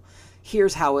 oh,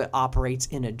 here's how it operates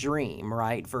in a dream,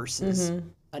 right? Versus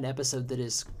an episode that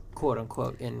is quote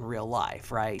unquote in real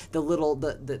life, right?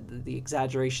 The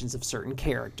exaggerations of certain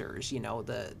characters,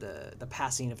 the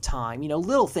passing of time,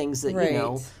 little things that,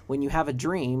 Right. when you have a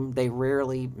dream, they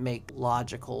rarely make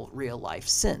logical real life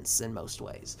sense in most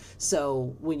ways.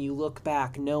 So when you look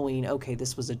back knowing, okay,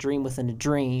 this was a dream within a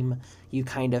dream, you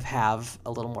kind of have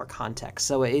a little more context.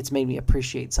 So it's made me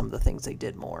appreciate some of the things they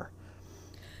did more.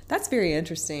 That's very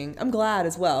interesting. I'm glad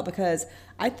as well because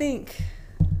I think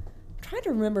I'm trying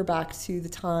to remember back to the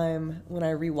time when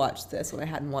I rewatched this when I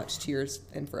hadn't watched Cheers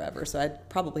in forever. So I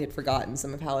probably had forgotten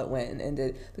some of how it went and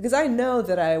ended because I know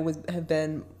that I would have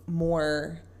been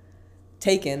more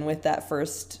taken with that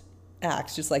first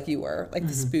act, just like you were, like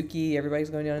the spooky, everybody's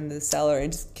going down into the cellar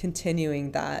and just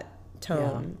continuing that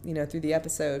tone, through the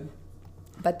episode.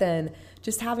 But then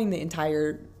just having the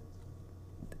entire,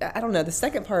 I don't know, the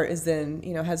second part is then,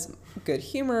 has good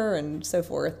humor and so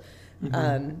forth.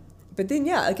 But then,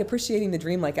 like appreciating the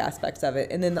dreamlike aspects of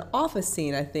it. And then the office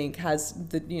scene, I think, has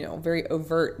the, very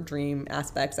overt dream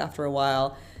aspects after a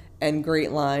while and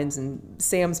great lines. And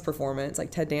Sam's performance,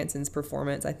 like Ted Danson's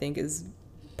performance, I think is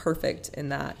perfect in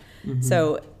that.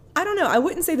 So I don't know. I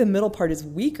wouldn't say the middle part is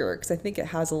weaker because I think it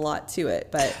has a lot to it.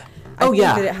 But I think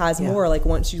that it has more like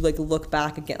once you like look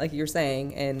back again, like you're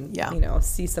saying, and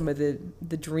see some of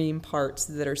the dream parts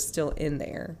that are still in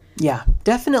there. Yeah,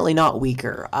 definitely not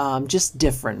weaker. Just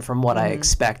different from what I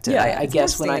expected. Yeah, I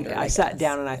guess when standard, I sat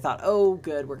down and I thought, oh,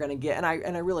 good, we're gonna get, and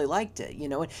I really liked it.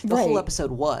 The whole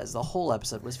episode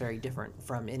was very different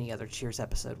from any other Cheers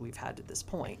episode we've had to this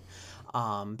point.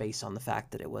 Based on the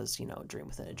fact that it was, a dream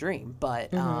within a dream.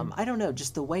 But I don't know,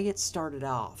 just the way it started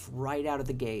off right out of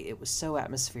the gate, it was so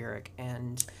atmospheric.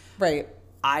 And Right.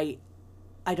 I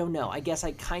don't know. I guess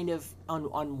I kind of,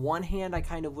 on one hand, I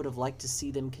kind of would have liked to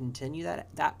see them continue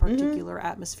that particular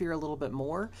atmosphere a little bit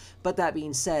more. But that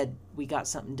being said, we got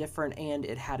something different, and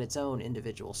it had its own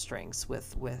individual strengths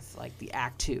with like the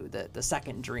act 2, the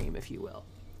second dream, if you will.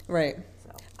 Right.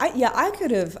 So.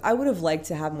 I would have liked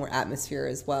to have more atmosphere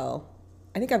as well.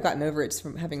 I think I've gotten over it just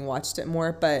from having watched it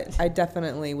more, but I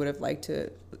definitely would have liked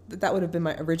to, that would have been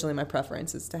originally my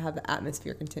preference, is to have the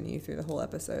atmosphere continue through the whole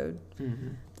episode.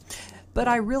 But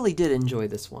I really did enjoy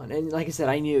this one. And like I said,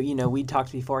 I knew, we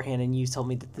talked beforehand and you told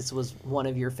me that this was one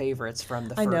of your favorites from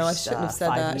the first I know, I shouldn't have said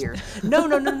 5 that. years. No.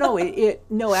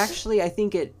 No, actually, I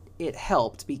think it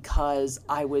helped because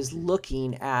I was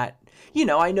looking at,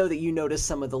 I know that you notice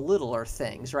some of the littler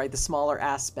things, right? The smaller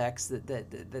aspects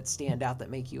that stand out that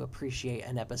make you appreciate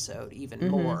an episode even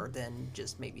more than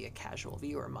just maybe a casual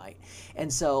viewer might.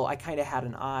 And so I kind of had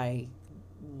an eye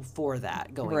for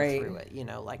that going through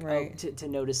it, to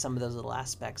notice some of those little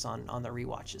aspects on the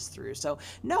rewatches through. So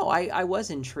no, I was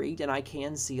intrigued, and I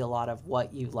can see a lot of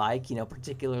what you like,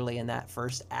 particularly in that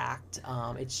first act.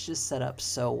 It's just set up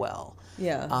so well.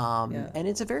 And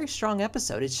it's a very strong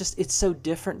episode. It's so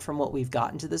different from what we've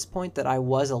gotten to this point that I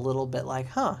was a little bit like,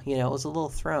 it was a little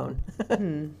thrown.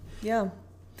 Yeah.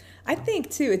 I think,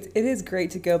 too, it is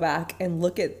great to go back and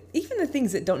look at even the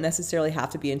things that don't necessarily have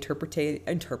to be interpreted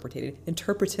in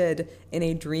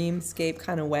a dreamscape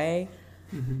kind of way.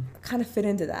 kind of fit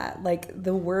into that. Like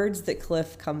the words that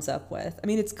Cliff comes up with. I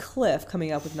mean, it's Cliff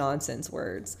coming up with nonsense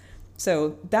words.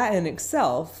 So that in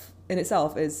itself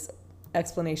is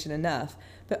explanation enough.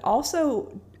 But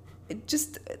also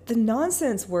just the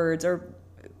nonsense words are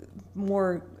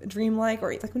more dreamlike,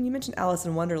 or like when you mentioned Alice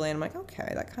in Wonderland, I'm like,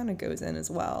 okay, that kind of goes in as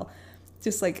well.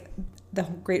 Just like the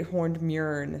great horned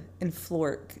Murn and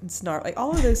Flork and Snark, like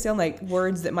all of those sound like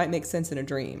words that might make sense in a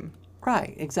dream.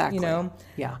 Right, exactly. You know?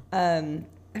 Yeah. And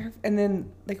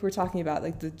then like we're talking about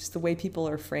like just the way people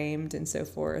are framed and so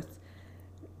forth.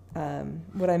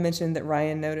 What I mentioned that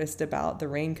Ryan noticed about the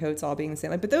raincoats all being the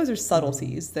same, like, but those are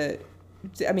subtleties that,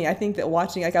 I mean, I think that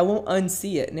watching, like, I won't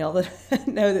unsee it now that I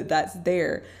know that that's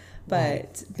there,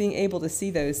 but being able to see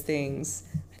those things,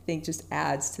 I think just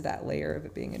adds to that layer of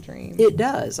it being a dream. It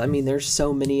does. I mean, there's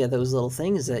so many of those little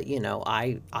things that, you know,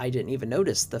 I didn't even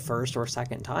notice the first or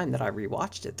second time that I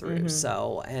rewatched it through.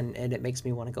 So, and it makes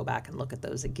me want to go back and look at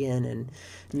those again and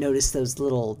notice those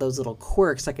little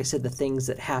quirks. Like I said, the things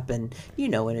that happen, you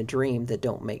know, in a dream that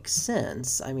don't make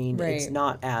sense. I mean, it's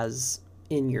not as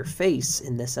in your face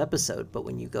in this episode, but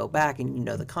when you go back and you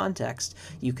know the context,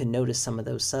 you can notice some of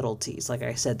those subtleties. Like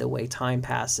I said, the way time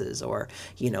passes, or,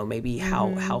 you know, maybe how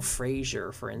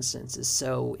Frasier, for instance, is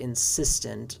so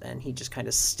insistent and he just kind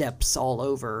of steps all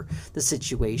over the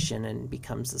situation and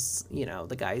becomes this, you know,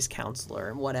 the guy's counselor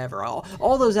and whatever.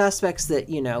 All those aspects that,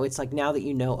 you know, it's like now that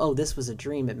you know, oh, this was a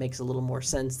dream, it makes a little more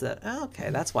sense that, oh, okay,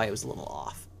 that's why it was a little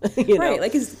off. You know? Right.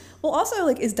 Like,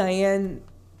 is Diane,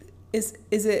 is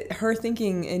it her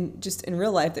thinking in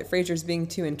real life that Frasier's being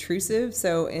too intrusive?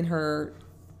 So in her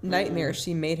nightmare,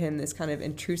 she made him this kind of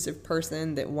intrusive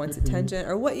person that wants attention,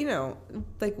 or what, you know,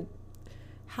 like,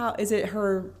 how is it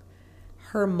her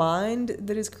mind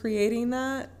that is creating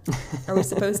that? Are we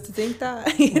supposed to think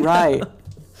that? You know? Right.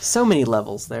 So many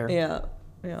levels there. Yeah.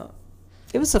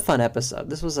 It was a fun episode.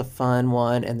 This was a fun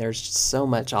one, and there's so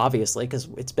much, obviously, because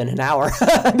it's been an hour.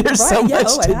 There's so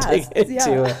much to dig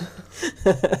into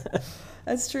it.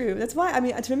 That's true. That's why, I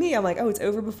mean, to me, I'm like, oh, it's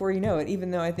over before you know it,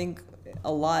 even though I think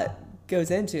a lot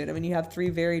goes into it. I mean, you have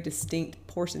 3 very distinct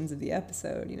portions of the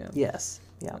episode, you know? Yes.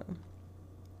 Yeah.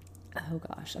 Oh,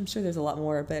 gosh. I'm sure there's a lot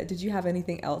more, but did you have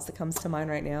anything else that comes to mind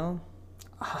right now?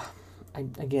 I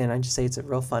just say it's a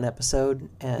real fun episode,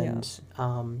 and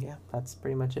that's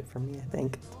pretty much it for me, I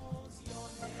think.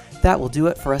 That will do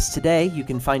it for us today. You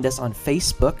can find us on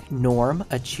Facebook, Norm,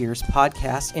 a Cheers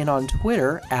podcast, and on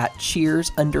Twitter at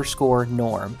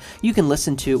Cheers_Norm. You can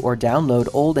listen to or download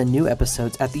old and new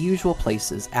episodes at the usual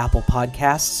places: Apple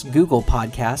Podcasts, Google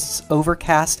Podcasts,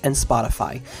 Overcast, and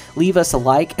Spotify. Leave us a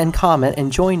like and comment and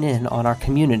join in on our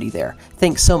community there.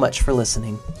 Thanks so much for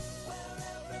listening.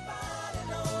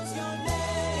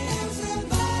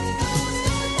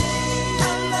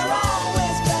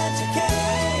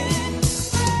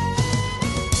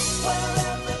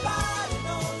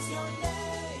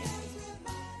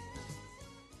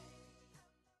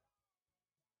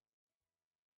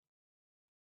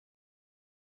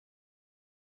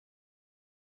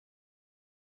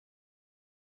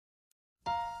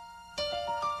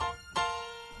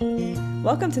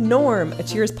 Welcome to Norm, a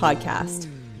Cheers podcast.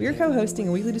 We are co-hosting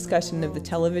a weekly discussion of the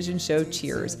television show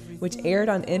Cheers, which aired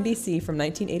on NBC from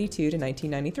 1982 to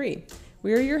 1993.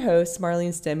 We are your hosts, Marlene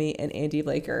Stemme and Andy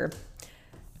Blaker.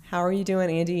 How are you doing,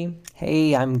 Andy?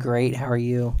 Hey, I'm great. How are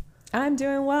you? I'm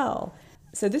doing well.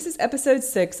 So this is episode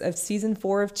 6 of season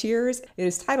 4 of Cheers. It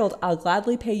is titled I'll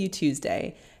Gladly Pay You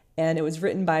Tuesday, and it was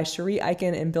written by Cherie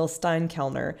Eichen and Bill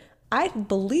Steinkellner. I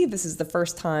believe this is the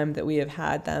first time that we have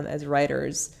had them as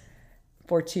writers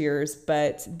for Cheers,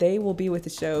 but they will be with the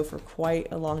show for quite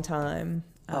a long time.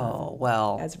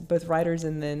 As both writers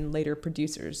and then later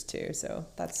producers too. So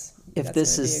that's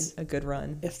a good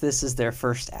run. If this is their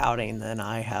first outing, then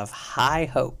I have high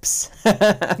hopes.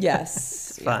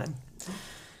 Yes. It's fun.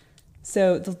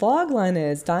 So the log line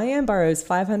is Diane borrows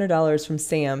 $500 from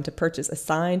Sam to purchase a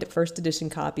signed first edition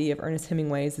copy of Ernest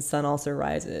Hemingway's The Sun Also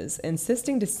Rises,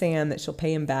 insisting to Sam that she'll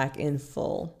pay him back in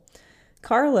full.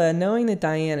 Carla, knowing that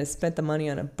Diane has spent the money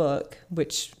on a book,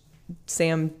 which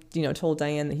Sam, told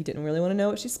Diane that he didn't really want to know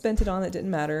what she spent it on, that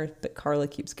didn't matter, but Carla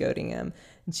keeps goading him.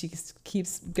 And she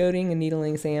keeps goading and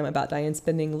needling Sam about Diane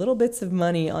spending little bits of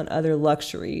money on other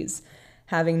luxuries,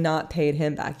 having not paid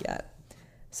him back yet.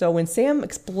 So when Sam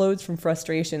explodes from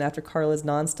frustration after Carla's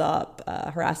nonstop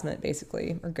harassment,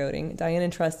 basically, or goading, Diane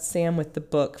entrusts Sam with the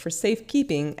book for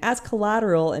safekeeping as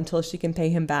collateral until she can pay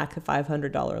him back the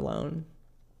 $500 loan.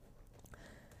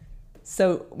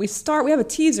 So we have a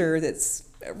teaser that's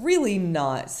really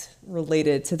not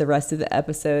related to the rest of the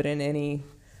episode in any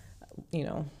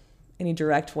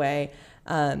direct way.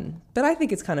 But I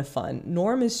think it's kind of fun.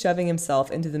 Norm is shoving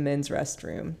himself into the men's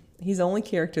restroom. He's the only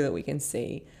character that we can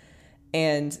see.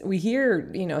 And we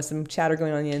hear, some chatter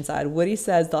going on the inside. Woody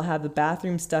says they'll have the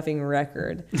bathroom stuffing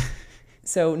record.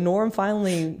 So Norm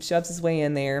finally shoves his way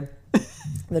in there.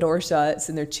 The door shuts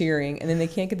and they're cheering. And then they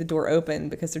can't get the door open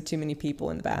because there are too many people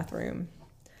in the bathroom.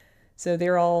 So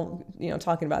they're all,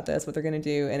 talking about this, what they're going to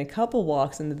do. And a couple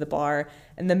walks into the bar.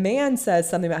 And the man says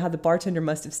something about how the bartender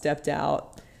must have stepped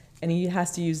out. And he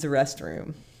has to use the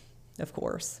restroom, of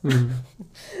course.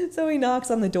 Mm-hmm. So he knocks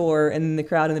on the door, and the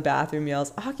crowd in the bathroom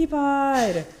yells,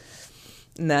 "Occupied!"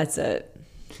 And that's it.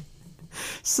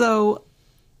 So,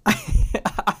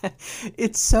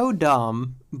 it's so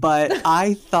dumb, but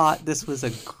I thought this was a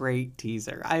great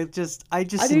teaser. I just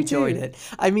enjoyed it.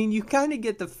 I mean, you kind of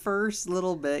get the first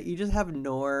little bit. You just have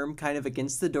Norm kind of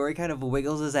against the door. He kind of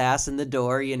wiggles his ass in the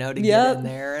door, to get in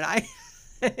there. And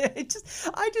I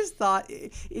just thought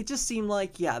it just seemed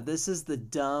like, this is the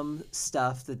dumb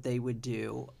stuff that they would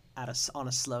do on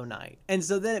a slow night. And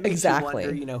so then it makes you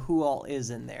wonder, who all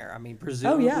is in there. I mean,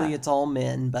 presumably it's all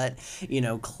men, but,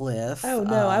 Cliff. Oh,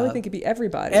 no, I would think it'd be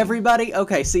everybody. Everybody?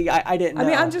 Okay, see, I didn't know. I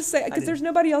mean, I'm just saying, because there's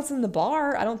nobody else in the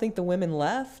bar. I don't think the women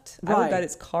left. Right. I would bet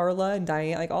it's Carla and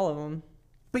Diane, like all of them.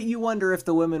 But you wonder if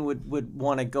the women would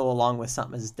want to go along with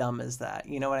something as dumb as that.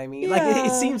 You know what I mean? Yeah. Like,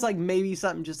 it seems like maybe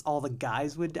something just all the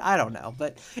guys would do. I don't know.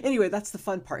 But anyway, that's the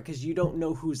fun part, because you don't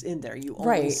know who's in there. You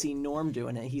only see Norm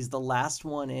doing it. He's the last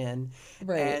one in.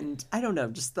 Right. And I don't know,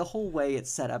 just the whole way it's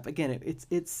set up. Again,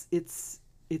 it's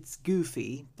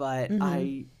goofy, but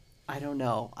I don't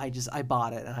know. I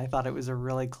bought it, and I thought it was a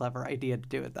really clever idea to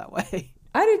do it that way.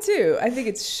 I do too. I think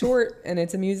it's short and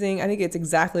it's amusing. I think it's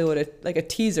exactly what a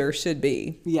teaser should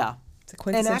be. Yeah. It's a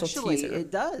quintessential teaser. And actually,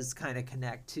 it does kind of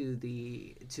connect to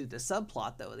the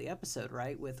subplot though of the episode,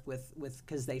 right? With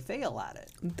because they fail at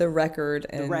it. The record.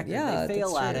 They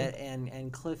fail at it,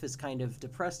 and Cliff is kind of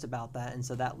depressed about that, and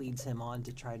so that leads him on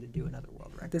to try to do another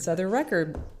world record. This other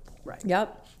record. Right.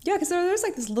 Yep. Yeah, because there's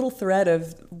like this little thread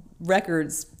of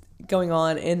records going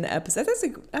on in the episode.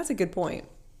 That's a good point.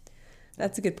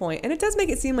 That's a good point. And it does make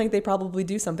it seem like they probably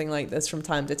do something like this from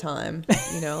time to time.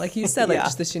 Like you said,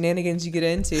 just the shenanigans you get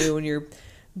into when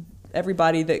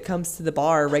everybody that comes to the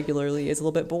bar regularly is a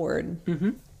little bit bored.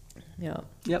 Mm-hmm. Yeah.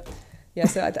 Yep. Yeah,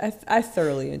 so I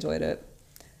thoroughly enjoyed it.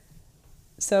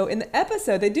 So in the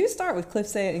episode, they do start with Cliff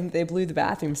saying they blew the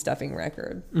bathroom stuffing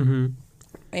record. Mm-hmm.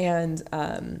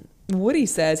 And Woody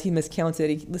says he miscounted.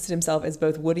 He listed himself as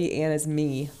both Woody and as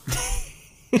me.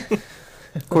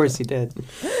 Of course he did.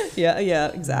 Yeah,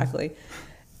 exactly.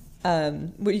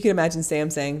 But you can imagine Sam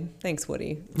saying, "Thanks,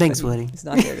 Woody." Thanks, Woody. He's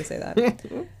not here to say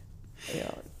that.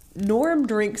 Norm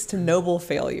drinks to noble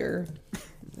failure.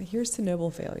 Here's to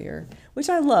noble failure, which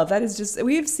I love. That is just,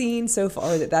 we've seen so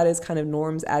far that is kind of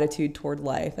Norm's attitude toward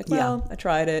life. Like, I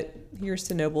tried it. Here's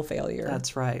to noble failure.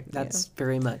 That's right. That's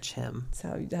very much him.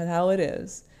 That's how it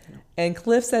is. Yeah. And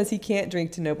Cliff says he can't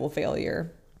drink to noble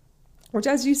failure, which,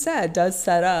 as you said, does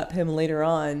set up him later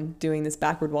on doing this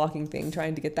backward walking thing,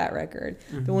 trying to get that record.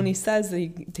 Mm-hmm. But when he says that he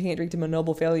can't drink to a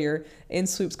noble failure, in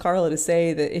swoops Carla to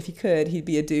say that if he could, he'd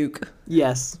be a duke.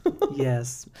 Yes.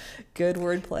 Yes. Good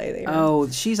wordplay there. Oh,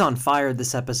 she's on fire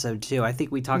this episode, too. I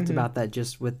think we talked about that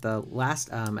just with the last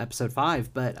episode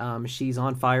 5, but she's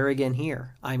on fire again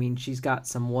here. I mean, she's got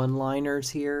some one-liners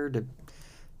here to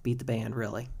beat the band,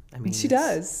 really. I mean, she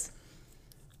does.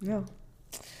 Yeah.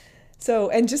 So,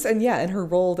 and her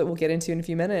role that we'll get into in a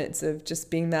few minutes of just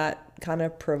being that kind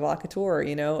of provocateur,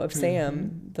 of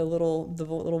Sam, the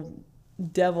little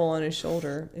devil on his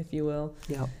shoulder, if you will.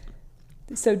 Yeah.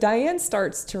 So Diane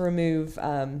starts to remove,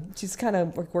 she's kind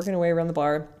of working her way around the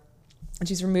bar, and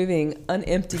she's removing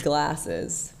unempty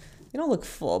glasses. They don't look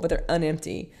full, but they're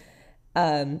unempty.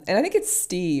 And I think it's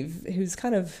Steve, who's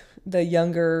kind of the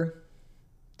younger,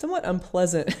 somewhat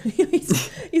unpleasant.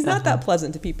 He's not that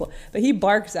pleasant to people, but he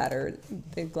barks at her.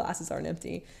 The glasses aren't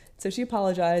empty. So she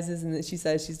apologizes, and then she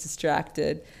says she's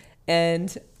distracted.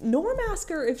 And Norm asks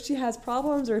her if she has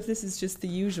problems or if this is just the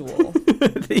usual.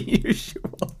 The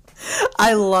usual.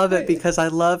 I love it because I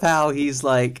love how he's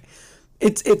like,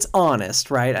 it's honest,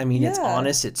 right? I mean, it's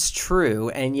honest, it's true,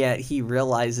 and yet he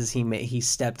realizes he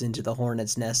stepped into the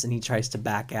hornet's nest and he tries to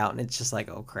back out, and it's just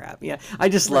like, oh crap. Yeah, I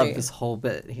just love this whole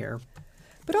bit here.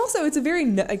 But also, it's a very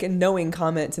a knowing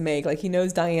comment to make. Like, he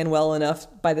knows Diane well enough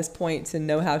by this point to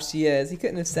know how she is. He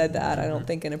couldn't have said that, I don't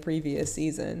think, in a previous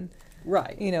season.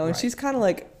 Right. And she's kind of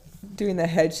like doing the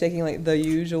head shaking like the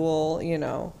usual,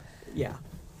 Yeah.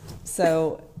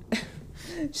 So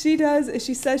she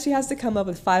says she has to come up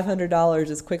with $500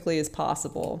 as quickly as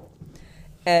possible.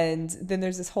 And then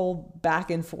there's this whole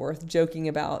back and forth joking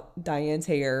about Diane's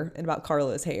hair and about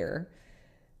Carla's hair.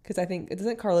 Because I think,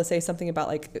 doesn't Carla say something about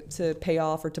like to pay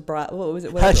off or to what was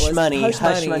it? Hush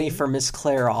money for Miss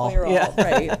Clairol. Yeah.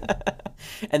 Right.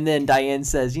 And then Diane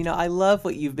says, I love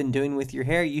what you've been doing with your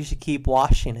hair. You should keep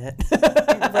washing it.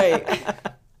 Right.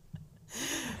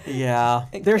 Yeah,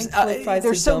 And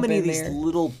there's so many of these there.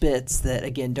 little bits that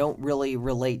again don't really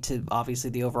relate to obviously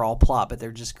the overall plot, but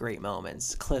they're just great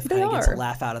moments. Cliff kind of gets a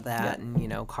laugh out of that,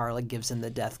 and Carla gives him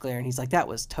the death glare, and he's like, "That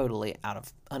was totally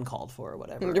uncalled for, or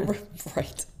whatever."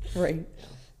 Right.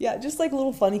 Yeah, just like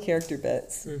little funny character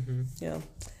bits. Mm-hmm. Yeah.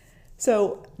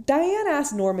 So Diane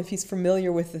asked Norm if he's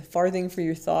familiar with the Farthing for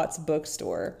Your Thoughts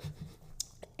bookstore,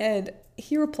 and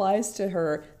he replies to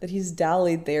her that he's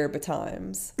dallied there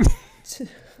betimes.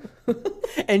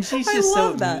 And she's just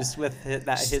so amused with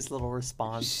his little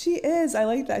response. She is. I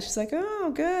like that. She's like,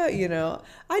 oh, good.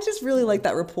 I just really like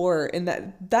that rapport and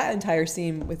that entire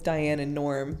scene with Diane and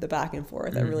Norm, the back and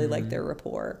forth. I really like their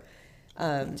rapport.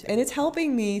 And it's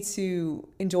helping me to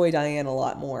enjoy Diane a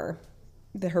lot more.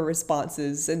 Her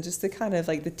responses and just the kind of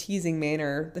like the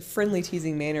friendly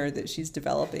teasing manner that she's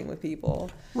developing with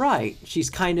people. Right. She's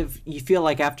you feel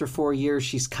like after 4 years,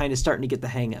 she's kind of starting to get the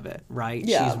hang of it, right?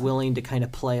 Yeah. She's willing to kind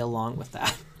of play along with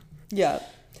that. Yeah.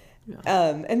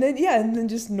 And then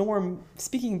just Norm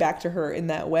speaking back to her in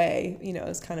that way,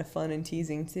 is kind of fun and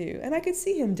teasing too. And I could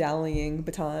see him dallying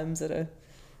betimes at a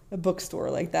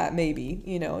bookstore like that, maybe,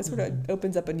 it sort of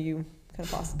opens up a new kind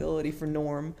of possibility for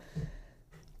Norm.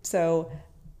 So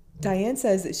Diane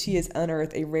says that she has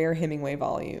unearthed a rare Hemingway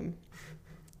volume.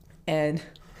 And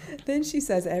then she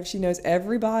says that she knows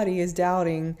everybody is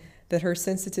doubting that her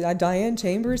Diane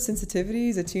Chambers' sensitivity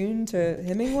is attuned to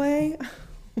Hemingway.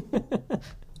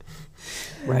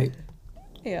 Right.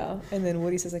 Yeah. And then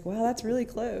Woody says, like, wow, that's really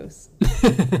close.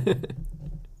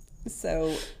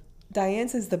 So Diane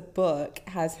says the book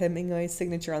has Hemingway's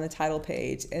signature on the title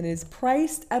page and is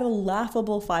priced at a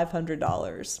laughable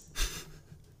 $500.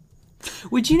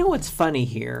 Would you know what's funny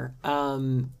here?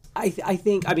 I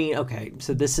think, okay,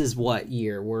 so this is what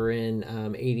year? We're in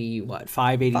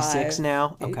 86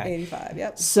 now? Okay. 85,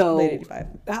 yep. So late 85.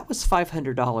 That was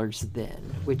 $500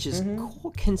 then, which is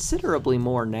considerably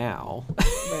more now.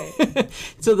 Right.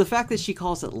 So the fact that she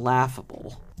calls it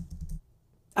laughable,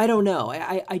 I don't know.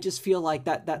 I just feel like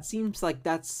that seems like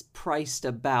that's priced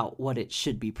about what it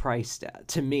should be priced at,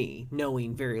 to me,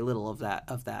 knowing very little of that,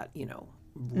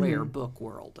 rare book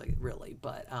world, really.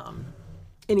 But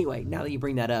anyway, now that you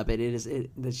bring that up,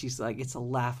 that she's like, it's a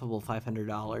laughable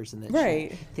 $500, and that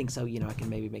she thinks, I can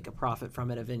maybe make a profit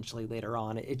from it eventually later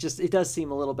on. It does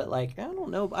seem a little bit like, I don't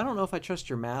know if I trust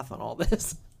your math on all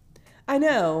this. I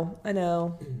know.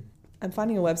 I'm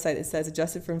finding a website that says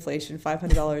adjusted for inflation,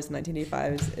 $500 in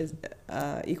 1985 is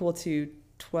equal to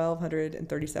 $1,237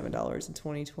 in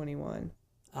 2021.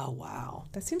 Oh, wow.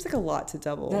 That seems like a lot to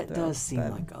double. That does seem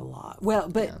like a lot. Well,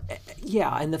 but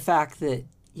and the fact that,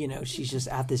 she's just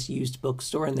at this used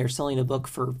bookstore and they're selling a book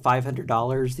for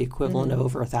 $500, the equivalent of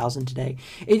over $1,000 today.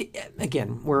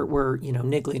 Again, we're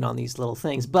niggling on these little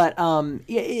things, but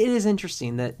it is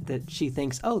interesting that she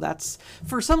thinks, oh, that's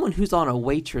for someone who's on a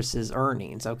waitress's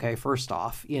earnings. Okay, first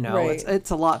off, it's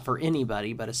a lot for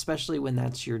anybody, but especially when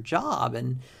that's your job,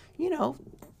 and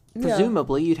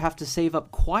presumably you'd have to save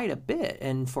up quite a bit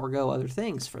and forego other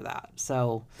things for that.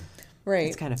 So right,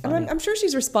 it's kind of funny. I'm sure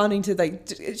she's responding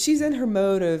to she's in her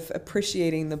mode of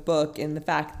appreciating the book and the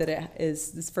fact that it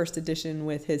is this first edition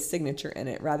with his signature in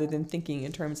it, rather than thinking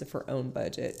in terms of her own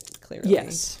budget. Clearly,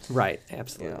 yes, right,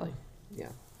 absolutely, yeah.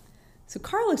 So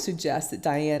Carla suggests that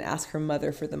Diane ask her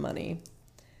mother for the money,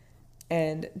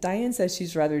 and Diane says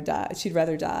she'd rather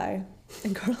die.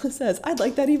 And Carla says, I'd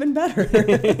like that even better.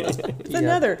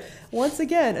 Once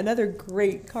again, another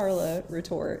great Carla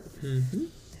retort. Mm-hmm.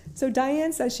 So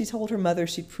Diane says she told her mother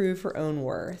she'd prove her own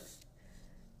worth.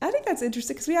 I think that's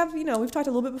interesting because we've talked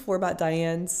a little bit before about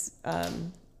Diane's,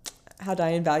 how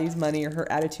Diane values money, or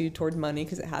her attitude toward money,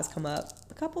 because it has come up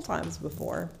a couple times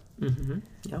before. Mm-hmm.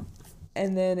 Yeah.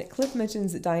 And then Cliff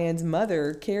mentions that Diane's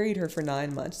mother carried her for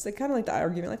 9 months. It's like kind of like the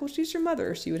argument, like, well, she's your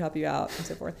mother, she would help you out, and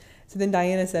so forth. So then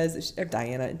Diane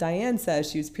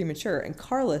says she was premature, and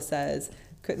Carla says,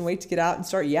 couldn't wait to get out and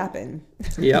start yapping.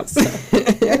 Yep. So,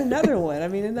 yet another one. I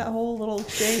mean, in that whole little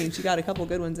exchange, she got a couple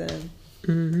good ones in.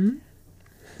 Mm-hmm.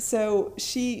 So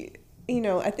she,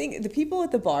 I think the people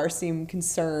at the bar seem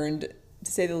concerned,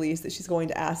 to say the least, that she's going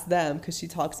to ask them, because she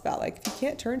talks about, like, if you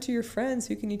can't turn to your friends,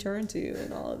 who can you turn to,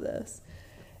 and all of this.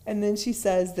 And then she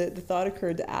says that the thought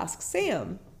occurred to ask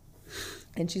Sam,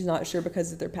 and she's not sure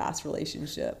because of their past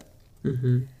relationship.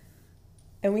 Mm-hmm.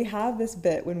 And we have this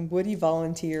bit when Woody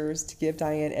volunteers to give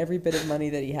Diane every bit of money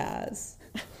that he has,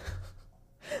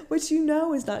 which you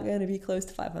know is not going to be close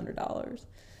to $500.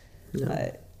 No.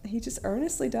 But he just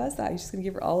earnestly does that. He's just going to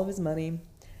give her all of his money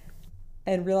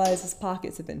and realize his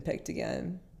pockets have been picked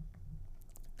again.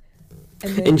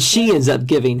 And she ends up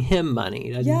giving him money,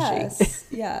 doesn't she? Yes.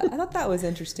 Yeah. I thought that was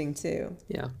interesting too.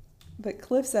 Yeah. But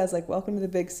Cliff says, like, welcome to the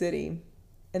big city.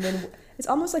 And then it's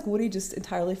almost like Woody just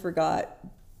entirely forgot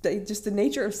just the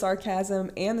nature of sarcasm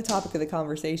and the topic of the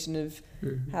conversation of,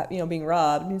 being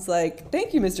robbed. And he's like,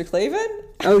 thank you, Mr. Clavin.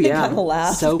 Oh, yeah. Kind of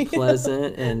laugh. So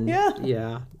pleasant. And yeah,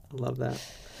 I love that.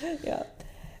 Yeah.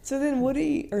 So then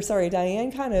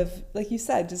Diane kind of, like you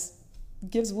said, just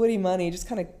gives Woody money, just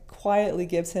kind of quietly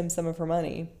gives him some of her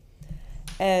money.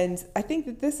 And I think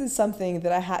that this is something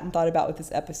that I hadn't thought about with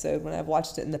this episode when I've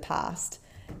watched it in the past,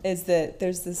 is that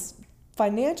there's this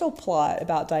financial plot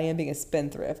about Diane being a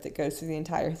spendthrift that goes through the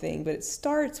entire thing, but it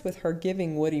starts with her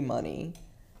giving Woody money,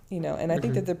 and I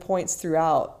think that there are points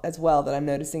throughout as well that I'm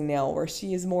noticing now where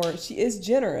she is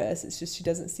generous. It's just she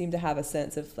doesn't seem to have a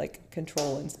sense of like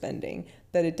control in spending,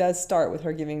 but it does start with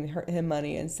her giving him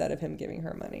money instead of him giving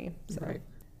her money. So, right.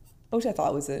 Which I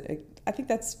thought was I think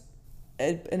that's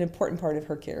an important part of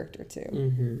her character too.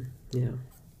 Mm-hmm. Yeah.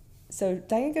 So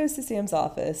Diane goes to Sam's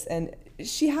office and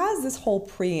she has this whole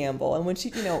preamble, and when she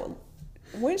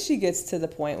gets to the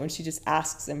point when she just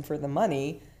asks him for the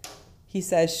money, he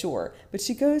says sure, but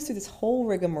she goes through this whole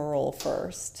rigmarole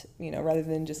first, rather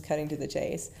than just cutting to the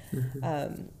chase.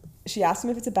 Mm-hmm. She asks him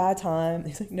if it's a bad time.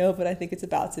 He's like, no, but I think it's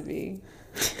about to be.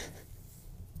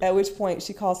 At which point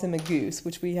she calls him a goose,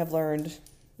 which we have learned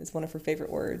is one of her favorite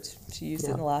words. She used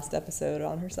it in the last episode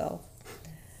on herself.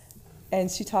 And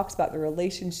she talks about the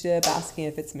relationship, asking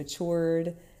if it's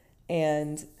matured.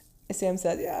 And Sam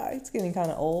said, yeah, it's getting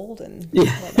kind of old. And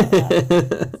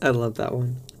I love that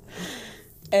one.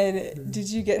 And did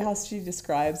you get how she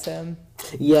describes him?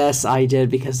 Yes, I did,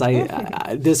 because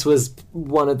this was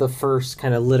one of the first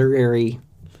kind of literary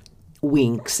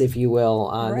winks, if you will,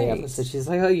 on the episode. She's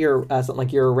like, oh, you're something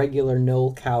like you're a regular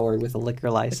Noel Coward with a liquor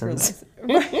license.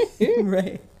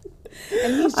 Right.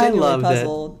 And he's genuinely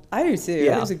puzzled. I do too.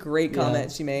 Yeah. It was a great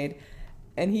comment she made.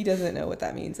 And he doesn't know what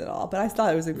that means at all. But I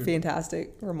thought it was a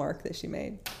fantastic remark that she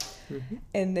made. Mm-hmm.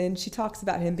 And then she talks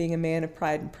about him being a man of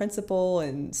pride and principle,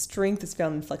 and strength is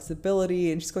found in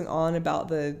flexibility. And she's going on about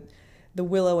the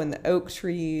willow and the oak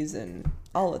trees and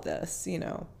all of this,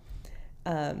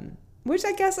 which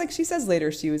I guess, like she says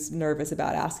later, she was nervous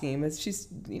about asking him as she's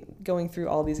going through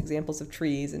all these examples of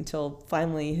trees until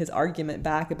finally his argument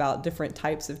back about different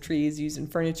types of trees used in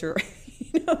furniture,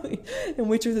 and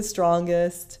which are the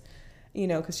strongest,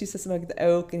 because she says something like the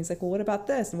oak, and he's like, well, what about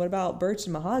this? And what about birch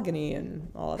and mahogany and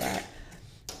all of that?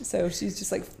 So she's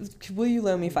just like, will you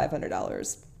loan me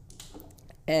 $500?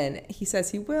 And he says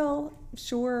he will,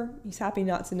 sure. He's happy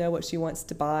not to know what she wants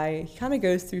to buy. He kind of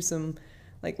goes through some,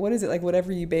 like, what is it, like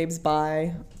whatever you babes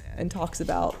buy, and talks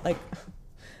about, like,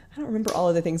 I don't remember all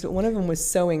of the things, but one of them was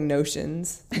sewing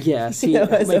notions. Yes, he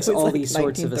makes all like these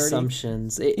sorts of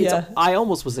assumptions. I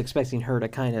almost was expecting her to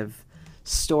kind of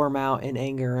storm out in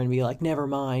anger and be like, never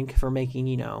mind, for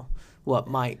making, what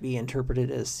might be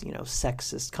interpreted as,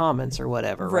 sexist comments or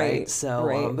whatever, right?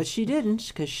 So, but she didn't,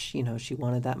 because, she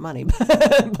wanted that money.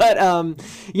 But,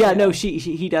 no,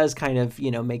 he does kind of,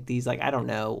 make these, like, I don't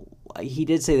know, he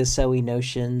did say the sewing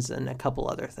notions and a couple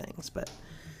other things, but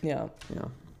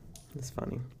it's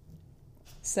funny.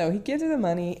 So he gives her the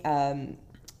money.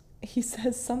 He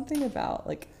says something about,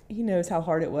 like, he knows how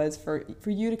hard it was for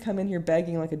you to come in here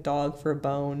begging like a dog for a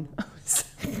bone.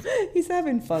 He's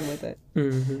having fun with it.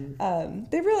 Mm-hmm.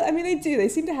 They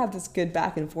seem to have this good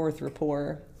back and forth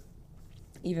rapport,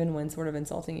 even when sort of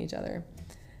insulting each other.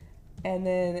 And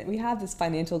then we have this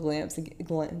financial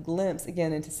glimpse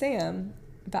again into Sam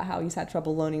about how he's had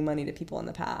trouble loaning money to people in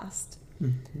the past.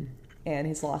 Mm-hmm. And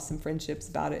he's lost some friendships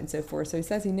about it and so forth. So he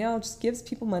says he now just gives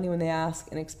people money when they ask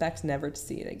and expects never to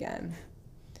see it again.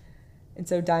 And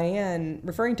so Diane,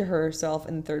 referring to herself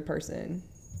in the third person,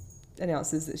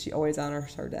 announces that she always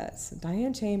honors her debts.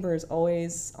 Diane Chambers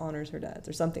always honors her debts,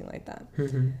 or something like that.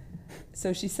 Mm-hmm.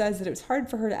 So she says that it was hard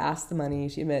for her to ask the money.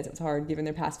 She admits it was hard given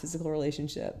their past physical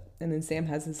relationship. And then Sam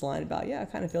has this line about,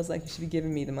 it kind of feels like you should be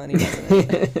giving me the money, doesn't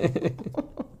it?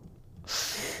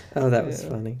 Oh, that was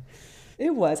funny.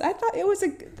 It was. I thought it was,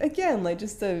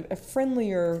 just a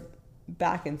friendlier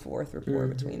back and forth rapport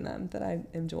between them that I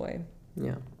enjoy.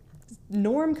 Yeah.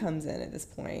 Norm comes in at this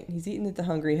point. He's eating at the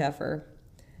Hungry Heifer,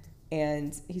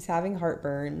 and he's having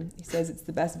heartburn. He says it's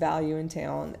the best value in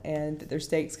town and that their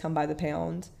steaks come by the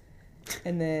pound.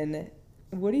 And then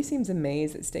Woody seems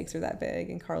amazed that steaks are that big,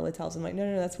 and Carla tells him, like,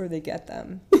 no, that's where they get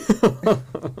them.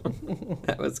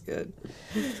 That was good.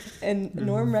 And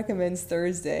Norm recommends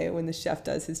Thursday when the chef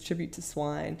does his tribute to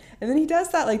swine. And then he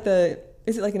does that, like,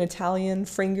 is it like an Italian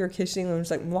finger kissing? Or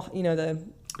it's like, you know, the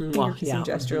finger kissing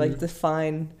gesture, like the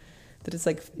fine, that it's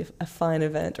like a fine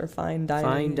event or fine dining.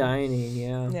 Fine dining,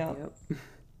 yeah. Yep.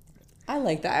 I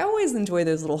like that. I always enjoy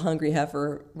those little Hungry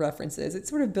Heifer references. It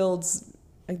sort of builds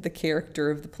like the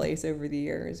character of the place over the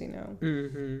years, you know.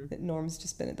 Mm-hmm. That Norm's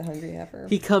just been at the Hungry Heifer.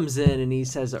 He comes in and he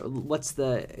says,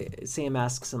 Sam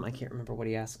asks him, I can't remember what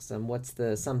he asks him, what's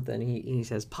the something? He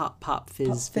says, pop,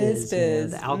 fizz. You know,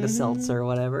 the Alka-Seltzer or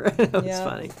whatever. It was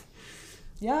funny.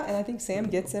 Yeah, and I think Sam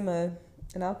gets him an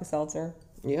Alka-Seltzer.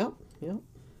 Yep.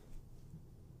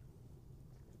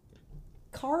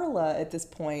 Carla, at this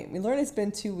point, we learn it's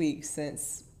been 2 weeks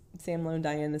since Sam loaned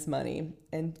Diane this money,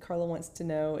 and Carla wants to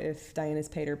know if Diane has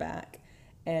paid her back.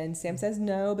 And Sam says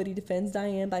no, but he defends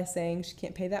Diane by saying she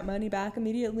can't pay that money back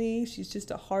immediately. She's just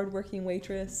a hardworking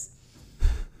waitress.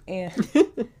 And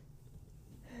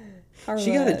Carla,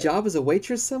 she got a job as a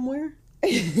waitress somewhere?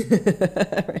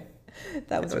 Right.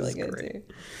 That was really good, great. too.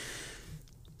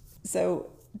 So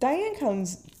Diane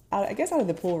comes out, I guess, out of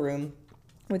the pool room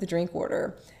with a drink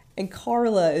order, and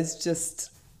Carla is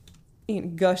just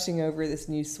gushing over this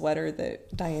new sweater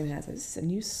that Diane has. Is this a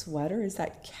new sweater? Is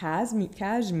that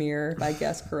cashmere, if I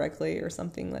guessed correctly, or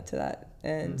something to that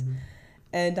end? Mm-hmm.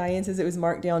 And Diane says it was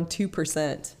marked down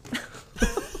 2%.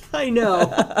 I know.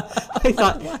 I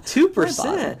thought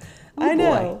 2%. I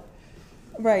know.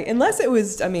 Right. Unless it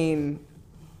was, I mean,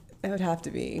 it would have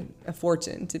to be a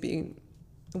fortune to be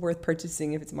worth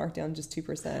purchasing if it's marked down just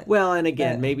 2%. Well, and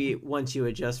again, maybe once you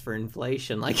adjust for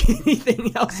inflation, like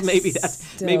anything else, maybe that's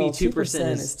still, maybe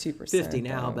 2% is 2% 50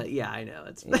 now. though. But yeah, I know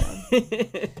it's.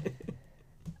 Yeah.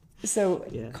 So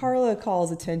Carla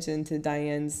calls attention to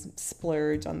Diane's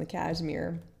splurge on the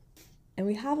cashmere, and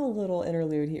we have a little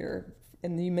interlude here.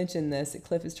 And you mentioned this, that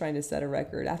Cliff is trying to set a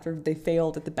record after they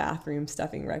failed at the bathroom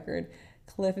stuffing record.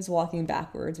 Cliff is walking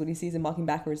backwards. When he sees him walking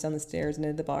backwards down the stairs and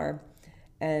into the bar,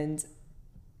 and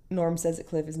Norm says that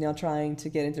Cliff is now trying to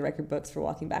get into record books for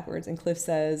walking backwards. And Cliff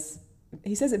says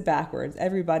it backwards.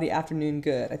 Everybody afternoon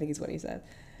good, I think is what he said.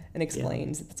 And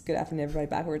explains that it's good afternoon, everybody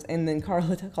backwards. And then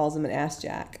Carla calls him an ass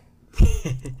jack.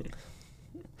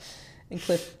 And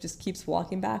Cliff just keeps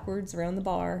walking backwards around the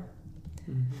bar.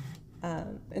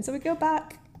 Mm-hmm. And so we go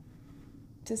back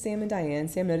to Sam and Diane.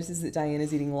 Sam notices that Diane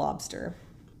is eating lobster.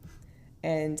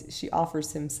 And she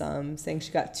offers him some, saying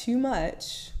she got too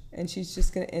much, and she's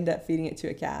just going to end up feeding it to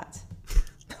a cat.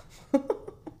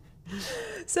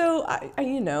 So, I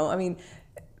mean,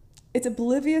 it's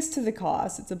oblivious to the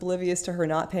cost. It's oblivious to her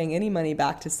not paying any money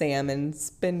back to Sam and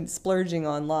splurging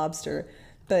on lobster.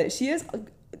 But she is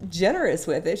generous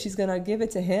with it. She's going to give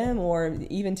it to him or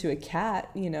even to a cat,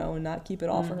 and not keep it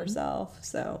all for herself.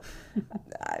 So,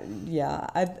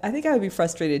 I think I would be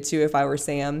frustrated, too, if I were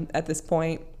Sam at this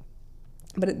point.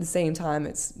 But at the same time,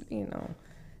 it's,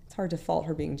 it's hard to fault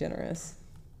her being generous.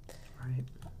 Right.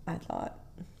 I thought.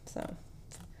 So.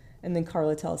 And then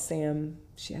Carla tells Sam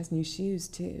she has new shoes,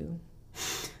 too.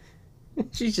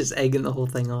 She's just egging the whole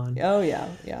thing on. Oh, yeah.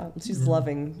 She's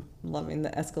loving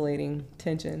the escalating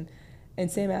tension.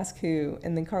 And Sam asks who,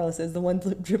 and then Carla says the one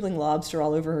dribbling lobster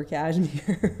all over her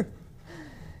cashmere.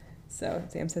 So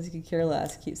Sam says he could care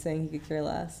less, keeps saying he could care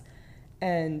less.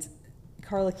 And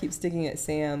Carla keeps digging at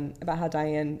Sam about how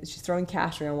she's throwing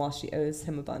cash around while she owes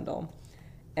him a bundle,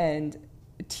 and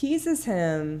teases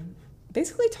him,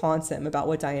 basically taunts him about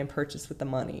what Diane purchased with the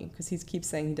money, because he keeps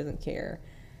saying he doesn't care.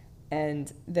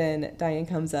 And then Diane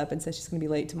comes up and says she's going to be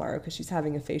late tomorrow because she's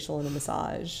having a facial and a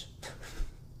massage.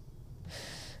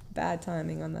 Bad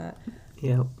timing on that.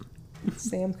 Yep.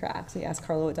 Sam cracks. He asks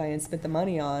Carla what Diane spent the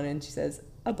money on, and she says,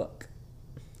 a book.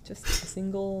 Just a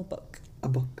single book. A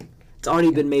book. It's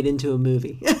already been made into a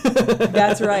movie.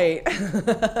 That's right.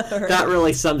 That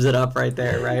really sums it up right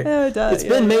there, right? Yeah, it does. It's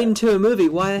been made into a movie.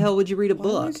 Why the hell would you read a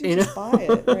book? Why would you just buy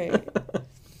it?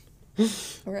 Right.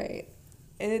 Right.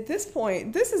 And at this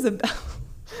point, this is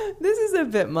a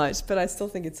bit much, but I still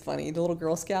think it's funny. The little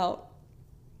Girl Scout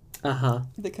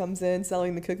that comes in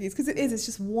selling the cookies, because it's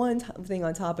just one thing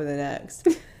on top of the next,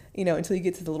 until you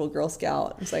get to the little Girl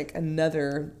Scout. It's like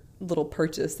another little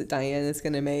purchase that Diane is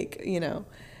going to make,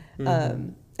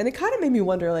 And it kind of made me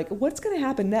wonder, like, what's going to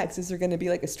happen next? Is there going to be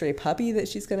like a stray puppy that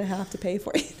she's going to have to pay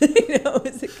for? Is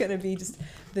it going to be just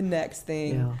the next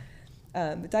thing?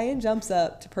 Yeah. But Diane jumps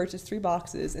up to purchase 3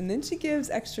 boxes, and then she gives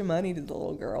extra money to the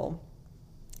little girl.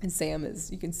 And Sam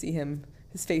you can see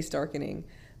his face darkening.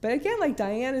 But again, like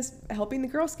Diane is helping the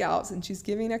Girl Scouts and she's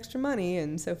giving extra money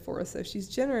and so forth. So she's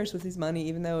generous with his money,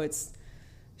 even though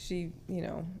she, you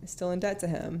know, is still in debt to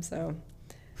him. So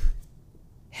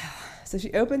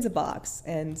she opens a box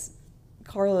and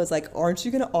Carla is like, aren't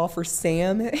you going to offer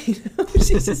Sam? You know,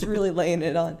 she's just really laying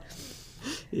it on.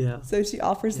 Yeah. So she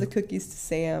offers the cookies to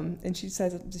Sam and she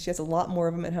says she has a lot more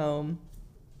of them at home.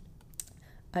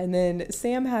 And then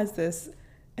Sam has this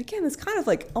kind of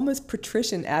like almost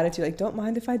patrician attitude, like, don't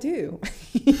mind if I do.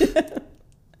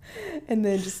 And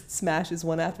then just smashes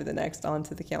one after the next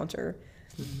onto the counter.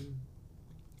 Mm-hmm.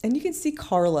 And you can see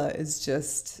Carla is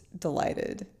just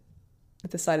delighted at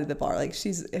the side of the bar. Like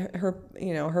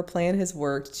her plan has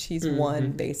worked. She's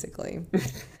won, basically.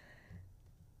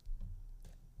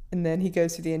 And then he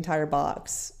goes through the entire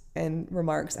box and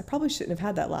remarks, I probably shouldn't have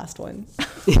had that last one.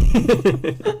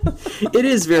 It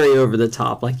is very over the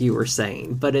top, like you were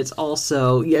saying, but it's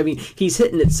also, I mean, he's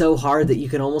hitting it so hard that you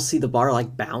can almost see the bar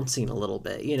like bouncing a little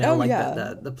bit, you know,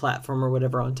 the platform or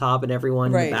whatever on top, and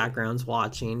everyone in the background's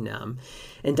watching.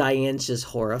 And Diane's just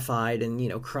horrified, and, you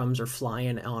know, crumbs are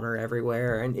flying on her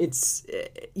everywhere. And it's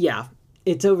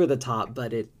over the top,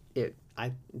 but it's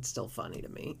still funny to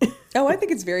me. Oh, I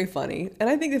think it's very funny. And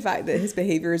I think the fact that his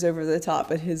behavior is over the top,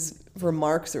 but his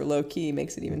remarks are low key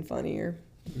makes it even funnier.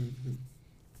 Mm-hmm.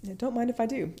 Yeah, don't mind if I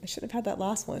do. I shouldn't have had that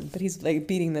last one. But he's like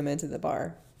beating them into the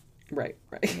bar. Right.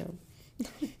 You know.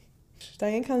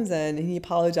 Diane comes in and he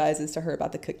apologizes to her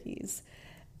about the cookies.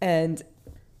 And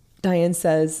Diane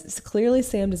says, clearly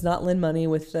Sam does not lend money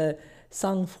with the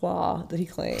sang-froid that he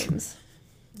claims.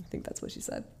 I think that's what she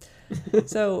said.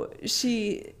 So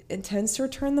she intends to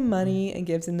return the money and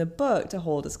gives him the book to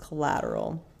hold as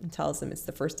collateral and tells him it's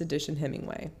the first edition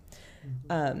Hemingway.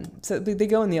 So they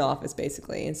go in the office,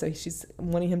 basically, and so she's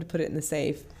wanting him to put it in the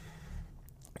safe.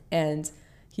 And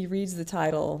he reads the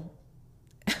title.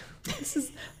 I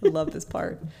love this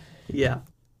part. Yeah.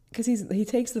 Because he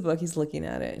takes the book, he's looking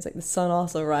at it. It's like, the sun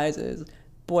also rises.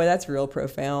 Boy, that's real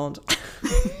profound.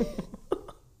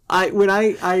 When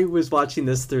I was watching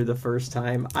this through the first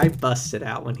time, I busted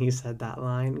out when he said that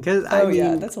line.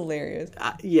 Yeah, that's hilarious.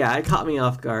 It caught me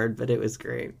off guard, but it was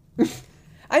great.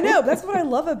 I know, that's what I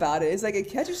love about it. It's like it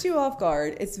catches you off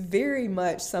guard. It's very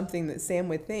much something that Sam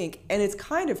would think, and it's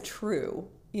kind of true,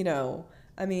 you know.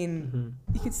 I mean,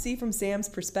 you could see from Sam's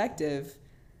perspective,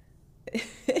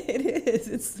 it is.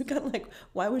 It's kind of like,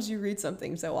 why would you read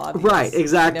something so obvious? Right,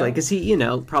 exactly. Because he, you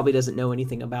know, probably doesn't know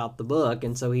anything about the book,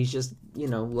 and so he's just, you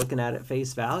know, looking at it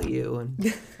face value.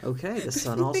 And okay, the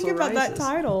sun also rises. Think about that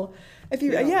title. If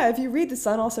you read "The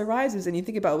Sun Also Rises" and you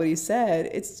think about what he said,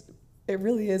 it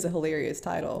really is a hilarious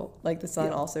title. Like, the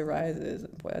sun also rises.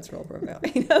 Boy, that's real profound.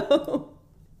 You know,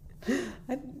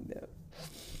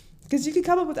 because you could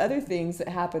come up with other things that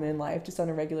happen in life just on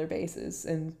a regular basis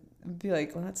and be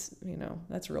like, well,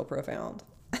 that's real profound.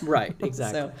 Right,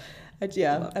 exactly. So,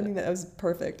 I think that was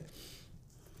perfect.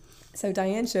 So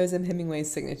Diane shows him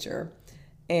Hemingway's signature,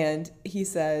 and he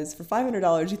says, for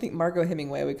 $500, you think Margot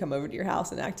Hemingway would come over to your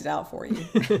house and act it out for you?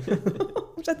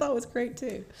 Which I thought was great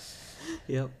too.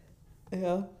 Yep.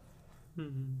 Yeah.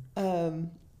 Mm-hmm.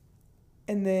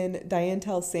 And then Diane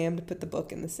tells Sam to put the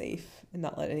book in the safe and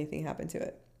not let anything happen to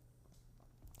it.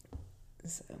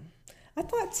 So I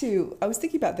thought too, I was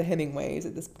thinking about the Hemingways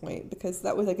at this point, because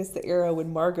that was, I guess, the era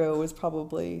when Margot was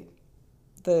probably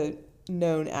the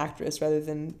known actress rather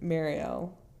than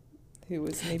Marielle, who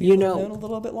was maybe known a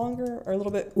little bit longer or a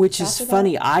little bit. Which is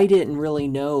funny. I didn't really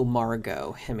know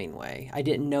Margot Hemingway. I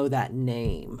didn't know that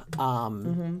name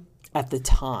at the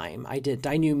time. I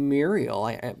knew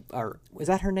Muriel. Or was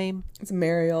that her name? It's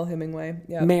Marielle Hemingway.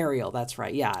 Yeah. Mariel. That's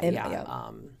right. Yeah.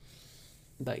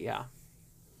 But yeah.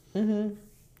 Mm-hmm.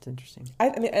 It's interesting.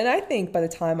 I mean, and I think by the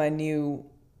time I knew,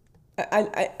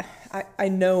 I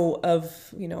know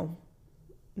of, you know,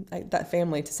 that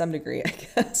family to some degree, I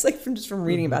guess, like from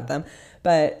reading about them.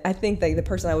 But I think like the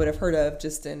person I would have heard of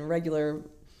just in regular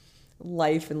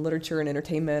life and literature and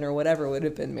entertainment or whatever would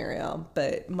have been Marielle.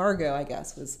 But Margot, I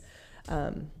guess, was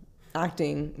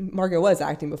acting. Margot was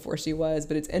acting before she was,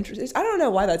 but it's interesting. I don't know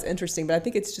why that's interesting, but I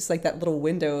think it's just like that little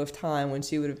window of time when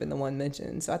she would have been the one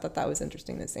mentioned. So I thought that was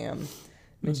interesting that Sam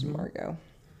mentioned Margot.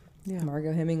 Yeah,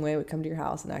 Margot Hemingway would come to your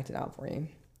house and act it out for you.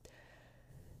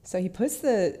 So he's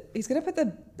going to put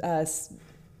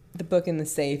the book in the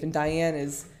safe, and Diane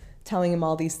is telling him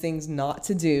all these things not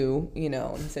to do, you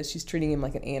know, and he says she's treating him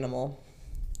like an animal.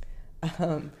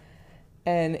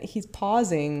 And he's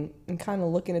pausing and kind of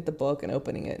looking at the book and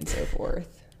opening it and so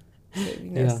forth. So he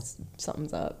knows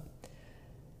something's up.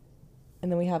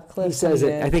 And then we have Cliff. He says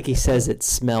it. I think he says it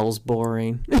smells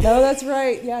boring. No, that's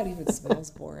right. Yeah, it even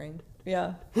smells boring.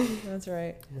 Yeah, that's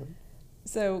right.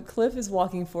 So Cliff is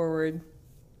walking forward.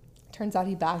 Turns out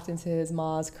he backed into his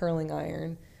ma's curling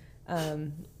iron.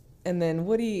 And then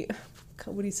Woody's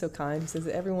so kind. He says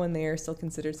that everyone there still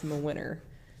considers him a winner.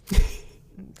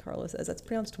 Carla says that's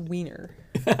pronounced wiener.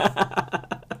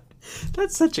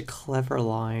 That's such a clever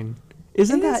line.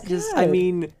 Isn't that just, I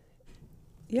mean,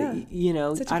 yeah, you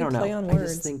know, such a I don't good know. play on I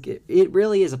words. just think it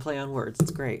really is a play on words.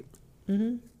 It's great.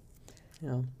 Mm-hmm.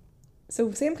 Yeah.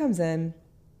 So Sam comes in,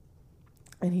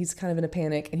 and he's kind of in a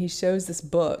panic, and he shows this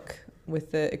book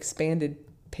with the expanded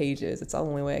pages. It's the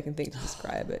only way I can think to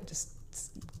describe it. Just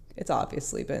it's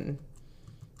obviously been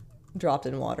dropped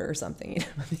in water or something. You know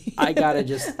what I mean? I gotta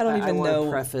just. I don't even know.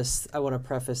 I want to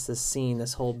preface this scene,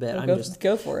 this whole bit.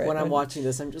 Go for it. When I'm watching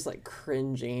this, I'm just like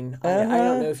cringing. I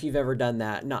don't know if you've ever done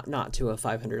that. Not to a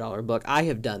 $500 book. I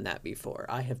have done that before.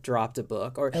 I have dropped a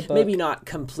book, or maybe not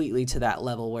completely to that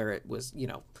level where it was, you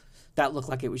know, that looked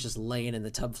like it was just laying in the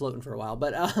tub floating for a while.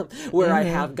 But where I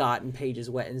have gotten pages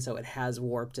wet, and so it has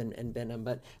warped and bent them.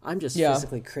 But I'm just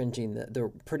physically cringing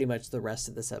the pretty much the rest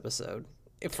of this episode.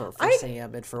 For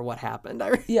Sam and for what happened. I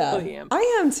really am.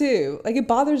 I am too. Like, it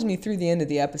bothers me through the end of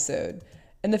the episode.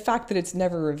 And the fact that it's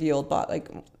never revealed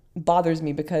bothers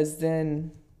me, because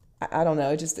then, I don't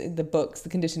know, just the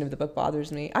condition of the book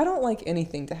bothers me. I don't like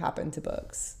anything to happen to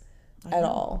books at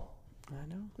all. I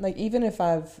know. Like, even if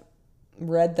I've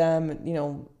read them, you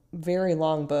know, very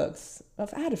long books.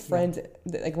 I've had a friend,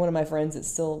 like one of my friends that's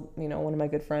still, you know, one of my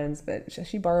good friends, but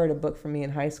she borrowed a book from me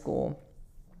in high school.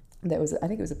 That was, I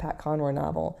think it was a Pat Conroy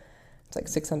novel. It's like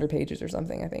 600 pages or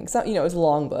something, I think. So, you know, it was a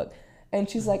long book. And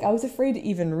she's like, I was afraid to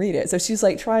even read it. So she's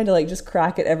like trying to like just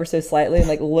crack it ever so slightly and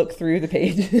like look through the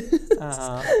pages.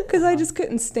 Because I just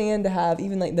couldn't stand to have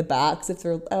even like the backs.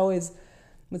 I always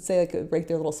would say like break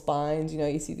their little spines. You know,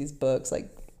 you see these books like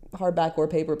hardback or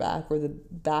paperback where the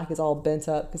back is all bent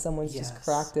up because someone's just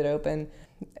cracked it open.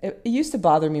 It used to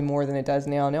bother me more than it does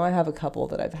now. Now I have a couple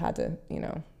that I've had to, you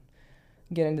know,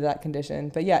 get into that condition.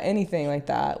 But yeah, anything like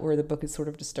that where the book is sort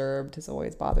of disturbed has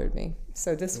always bothered me.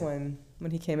 So this one,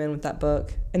 when he came in with that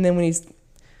book, and then when he's,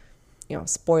 you know,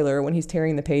 spoiler, when he's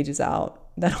tearing the pages out,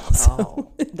 that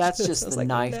also that's just the like,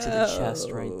 knife to the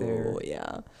chest right there.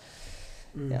 Yeah.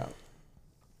 Yeah.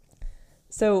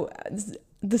 So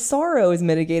the sorrow is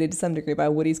mitigated to some degree by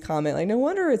Woody's comment, like, no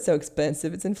wonder it's so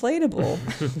expensive, it's inflatable.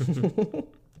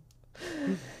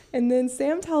 And then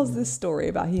Sam tells this story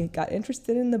about he got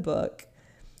interested in the book.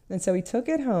 And so he took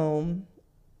it home.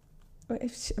 I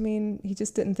mean, he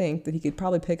just didn't think that he could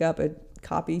probably pick up a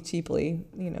copy cheaply,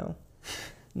 you know,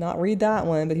 not read that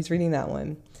one, but he's reading that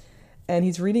one. And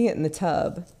he's reading it in the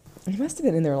tub. He must have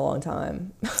been in there a long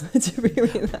time to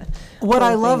reread that. What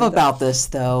I love about this,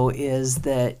 though, is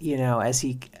that, you know, as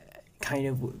he kind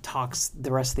of talks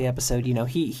the rest of the episode, you know,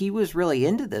 he was really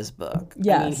into this book.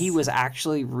 Yes. I mean, he was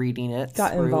actually reading it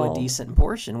through involved. a decent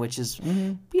portion, which is,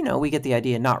 you know, we get the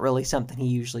idea, not really something he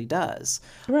usually does.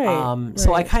 Right.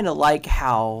 So I kind of like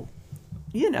how,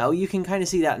 you know, you can kind of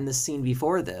see that in the scene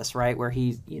before this, right? Where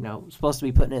he's, you know, supposed to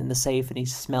be putting it in the safe and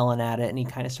he's smelling at it and he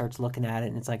kind of starts looking at it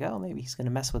and it's like, oh, maybe he's going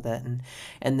to mess with it.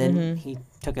 And then he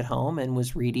took it home and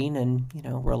was reading and, you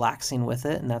know, relaxing with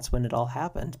it. And that's when it all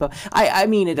happened. But I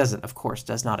mean, it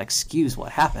does not excuse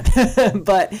what happened,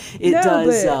 but it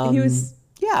does. But he was.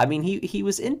 Yeah, I mean, he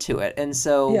was into it. And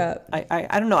so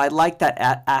I don't know. I like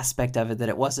that aspect of it, that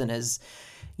it wasn't as,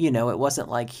 you know, it wasn't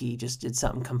like he just did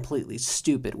something completely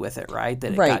stupid with it, right?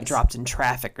 That it got dropped in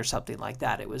traffic or something like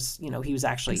that. It was, you know, he was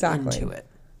actually into it.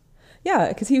 Yeah,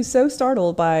 because he was so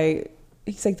startled by,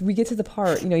 he's like, we get to the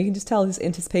part, you know, you can just tell his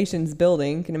anticipation's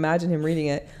building. You can imagine him reading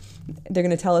it. They're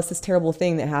going to tell us this terrible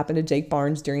thing that happened to Jake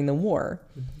Barnes during the war.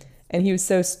 And he was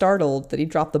so startled that he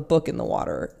dropped the book in the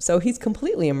water. So he's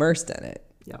completely immersed in it.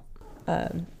 Yeah.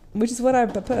 Which is what I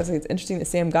put. I was like, it's interesting that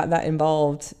Sam got that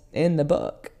involved in the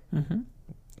book. Mm-hmm.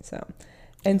 So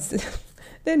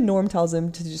then Norm tells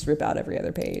him to just rip out every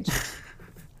other page.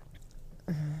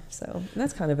 So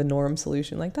that's kind of a Norm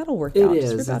solution. Like, that'll work out. It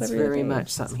just is. rip out It's every very other much page.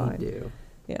 something he'd do.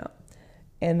 Yeah.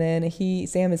 And then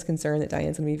Sam is concerned that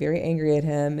Diane's going to be very angry at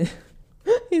him.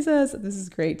 He says, this is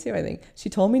great too, I think. She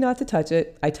told me not to touch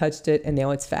it. I touched it and now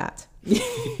it's fat.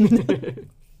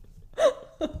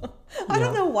 I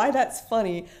don't know why that's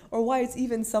funny or why it's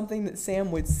even something that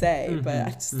Sam would say, but I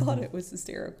just thought it was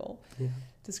hysterical. Yeah.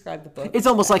 Describe the book. It's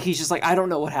almost like he's just like, I don't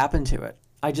know what happened to it.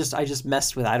 I just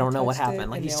messed with it. I don't know what happened.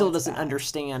 Like, he still doesn't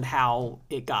understand how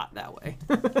it got that way.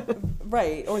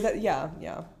 Right. Or that, yeah.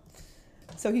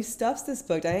 So he stuffs this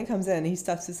book. Diane comes in and he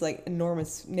stuffs this like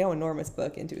enormous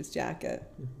book into his jacket.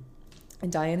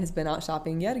 And Diane has been out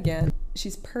shopping yet again.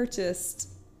 She's purchased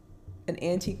an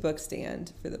antique book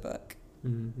stand for the book.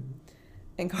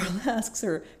 And Carla asks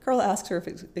her if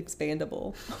it's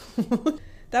expandable.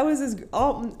 That was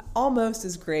almost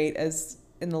as great as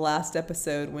in the last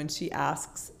episode when she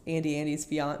asks Andy's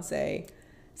fiance,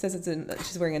 says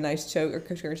she's wearing a nice choker.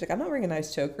 She's like, I'm not wearing a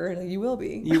nice choker. Like, you will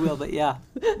be. You will, but yeah.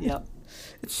 Yep.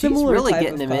 She's really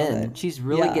getting him in. She's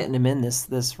really getting him in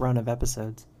this run of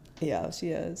episodes. Yeah, she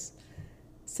is.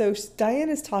 So Diane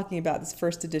is talking about this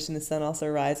first edition, The Sun Also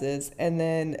Rises, and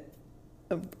then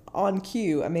on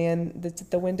cue, a man that's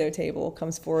at the window table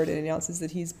comes forward and announces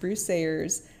that he's Bruce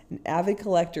Sayers, an avid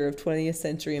collector of 20th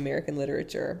century American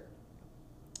literature.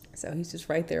 So he's just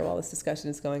right there while this discussion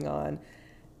is going on.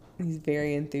 He's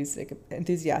very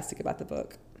enthusiastic about the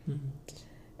book,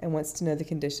 and wants to know the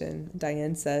condition.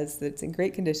 Diane says that it's in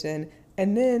great condition,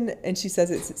 and she says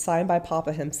it's signed by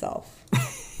Papa himself.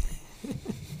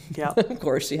 Yeah, of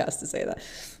course she has to say that,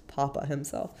 Papa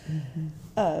himself.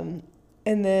 And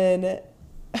then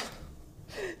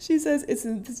she says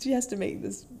she has to make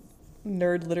this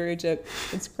nerd literary joke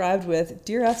inscribed with,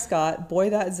 "Dear F. Scott, boy,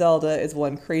 that Zelda is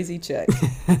one crazy chick."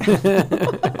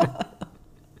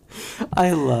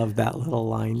 I love that little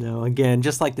line, though. Again,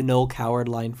 just like the Noel Coward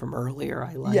line from earlier.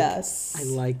 I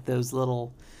like those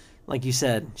little, like you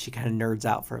said, she kind of nerds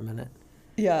out for a minute.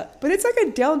 Yeah, but it's like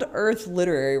a down-to-earth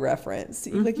literary reference.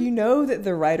 Like, you know that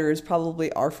the writers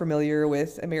probably are familiar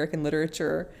with American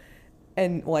literature,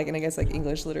 and I guess like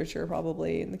English literature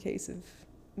probably in the case of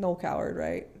Noel Coward,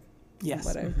 right?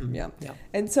 Yes. Yeah.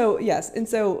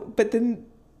 But then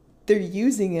they're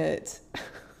using it,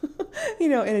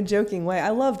 in a joking way. I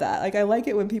love that. Like, I like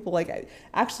it when people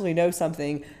actually know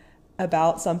something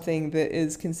about something that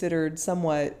is considered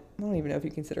somewhat, I don't even know if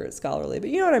you consider it scholarly, but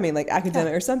you know what I mean, like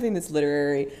academic or something that's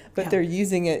literary, but they're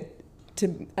using it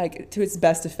to its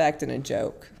best effect in a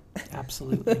joke.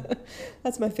 Absolutely.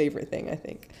 That's my favorite thing, I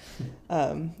think.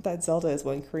 That Zelda is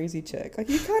one crazy chick. Like,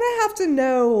 you kind of have to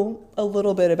know a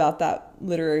little bit about that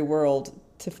literary world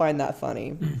to find that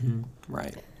funny. Mm-hmm.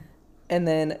 Right. And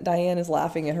then Diane is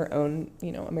laughing at her own,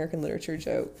 American literature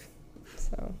joke.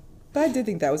 So, but I did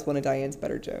think that was one of Diane's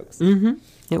better jokes. Mm-hmm.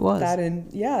 It was. That and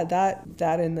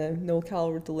the Noel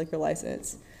Coward with the liquor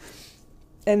license.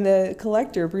 And the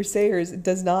collector, Bruce Sayers,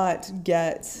 does not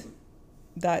get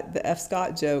the F.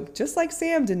 Scott joke, just like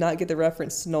Sam did not get the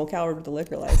reference to Noel Coward with the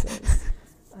liquor license.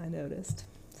 I noticed.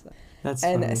 So. That's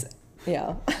funny.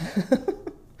 Yeah.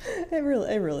 It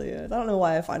really is. I don't know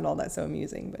why I find all that so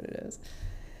amusing, but it is.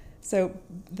 So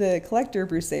the collector,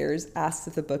 Bruce Sayers, asks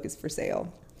if the book is for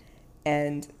sale.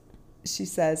 And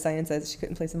Diane says she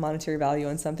couldn't place a monetary value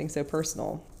on something so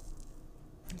personal.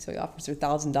 So he offers her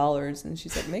 $1,000, and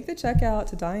she's like, make the check out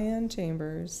to Diane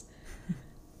Chambers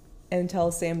and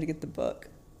tells Sam to get the book.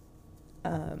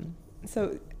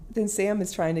 So then Sam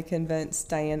is trying to convince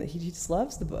Diane that he just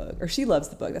loves the book, or she loves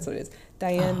the book. That's what it is.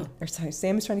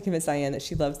 Sam is trying to convince Diane that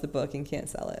she loves the book and can't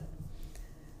sell it.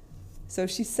 So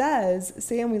she says,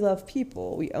 "Sam, we love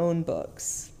people. We own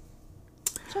books,"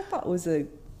 which I thought was a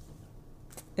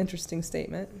interesting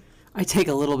statement. I take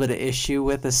a little bit of issue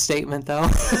with the statement, though.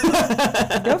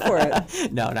 Go for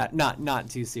it. No, not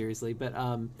too seriously, but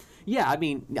yeah. I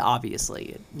mean,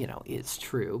 obviously, it's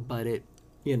true, but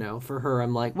for her,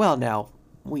 I'm like, well, now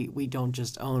we don't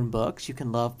just own books; you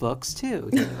can love books too.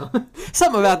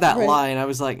 Something about that line. I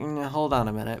was like, hold on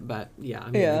a minute, but yeah,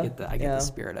 I mean, I get the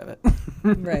spirit of it.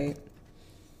 Right.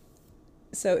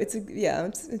 So it's an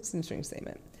interesting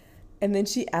statement. And then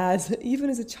she adds, even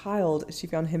as a child, she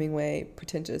found Hemingway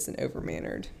pretentious and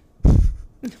overmannered.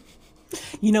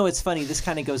 It's funny. This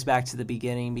kind of goes back to the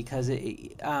beginning because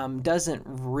it doesn't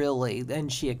really,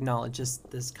 and she acknowledges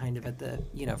this kind of at the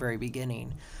very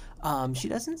beginning. She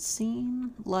doesn't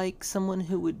seem like someone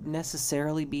who would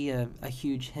necessarily be a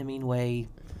huge Hemingway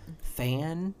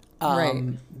fan.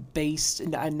 Based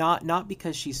not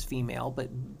because she's female, but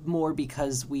more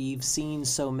because we've seen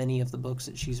so many of the books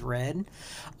that she's read.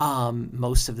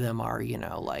 Most of them are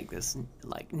like this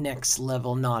next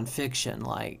level nonfiction,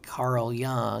 like Carl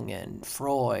Jung and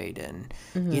Freud and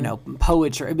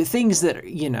poetry, but things that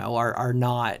are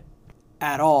not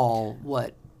at all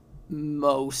what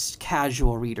most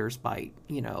casual readers might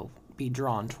be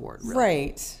drawn toward. Really.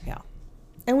 Right. Yeah.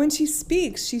 And when she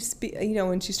speaks,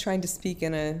 when she's trying to speak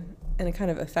in a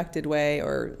kind of affected way,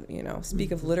 or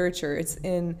speak of literature, it's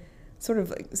in sort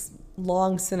of like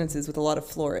long sentences with a lot of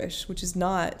flourish, which is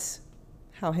not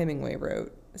how Hemingway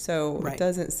wrote. So It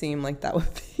doesn't seem like that would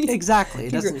be exactly.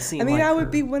 It doesn't seem. I mean, like I would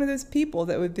be one of those people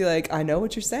that would be like, I know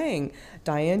what you're saying.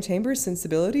 Diane Chambers'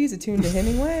 sensibilities attuned to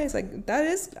Hemingway. It's like,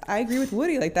 I agree with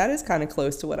Woody. Like, that is kind of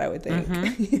close to what I would think.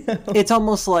 Mm-hmm. It's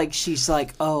almost like she's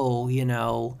like, oh,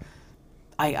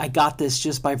 I got this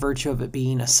just by virtue of it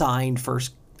being a signed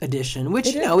first edition,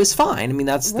 which is fine. I mean,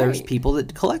 there's Right. people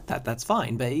that collect that. That's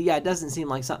fine. But yeah, it doesn't seem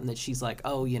like something that she's like,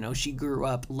 oh, she grew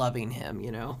up loving him.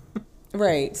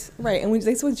 Right.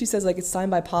 That's when she says, like, it's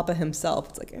signed by Papa himself.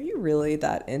 It's like, are you really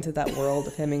that into that world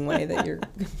of Hemingway that you're...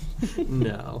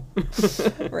 No.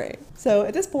 Right. So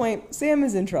at this point, Sam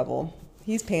is in trouble.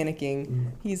 He's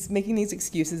panicking. He's making these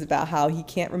excuses about how he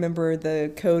can't remember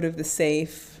the code of the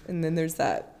safe. And then there's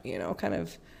that, kind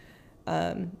of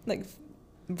like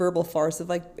verbal farce of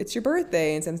like, it's your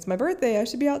birthday. And since it's my birthday, I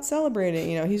should be out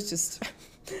celebrating. He's just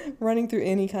running through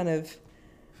any kind of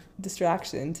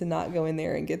distraction to not go in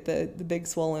there and get the big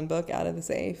swollen book out of the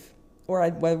safe. Or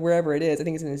wherever it is. I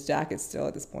think it's in his jacket still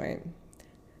at this point.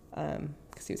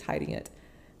 Because he was hiding it.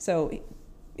 So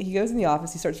he goes in the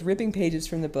office. He starts ripping pages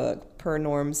from the book per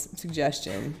Norm's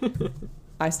suggestion.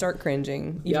 I start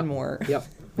cringing even more. Yep,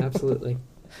 absolutely.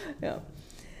 Yeah.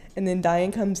 And then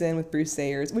Diane comes in with Bruce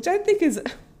Sayers, which I think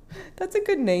that's a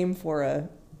good name for a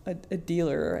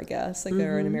dealer, I guess. Like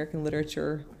they're an American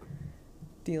literature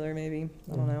dealer, maybe.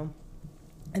 I don't know.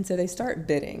 And so they start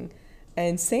bidding.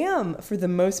 And Sam, for the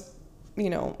most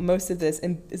of this,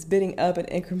 is bidding up in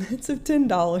increments of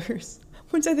 $10,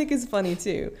 which I think is funny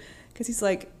too. Because he's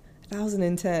like,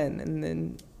 1,010, and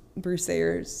then Bruce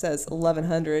Sayers says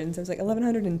 1,100, and so it's like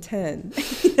 1,110.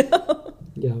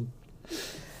 Yeah.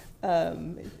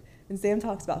 And Sam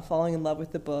talks about falling in love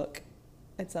with the book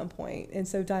at some point. And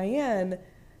so Diane,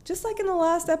 just like in the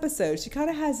last episode, she kind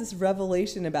of has this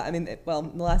revelation about, in the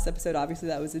last episode, obviously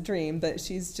that was a dream, but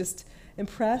she's just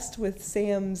impressed with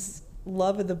Sam's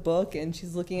love of the book, and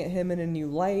she's looking at him in a new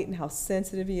light and how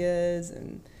sensitive he is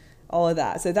and all of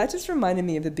that. So that just reminded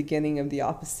me of the beginning of the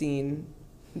office scene,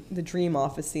 the dream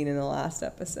office scene in the last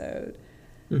episode.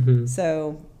 Mm-hmm.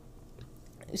 So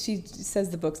she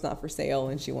says the book's not for sale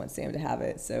and she wants Sam to have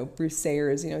it. So Bruce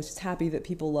Sayers, is just happy that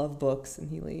people love books, and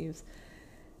he leaves.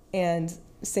 And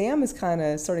Sam is kind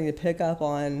of starting to pick up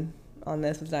on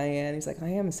this with Diane. He's like, I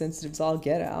am sensitive, so I'll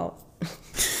get out.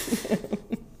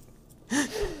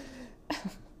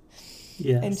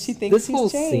 Yeah. And she thinks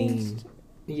he's changed. Scene.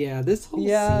 Yeah, this whole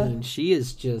scene, she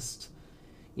is just,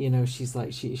 she's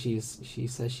like, she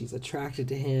says she's attracted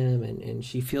to him, and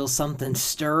she feels something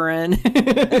stirring.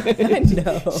 I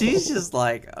know. She's just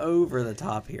like over the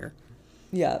top here.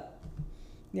 Yep.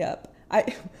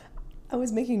 I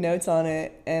was making notes on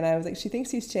it, and I was like, she thinks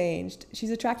he's changed.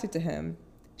 She's attracted to him.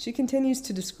 She continues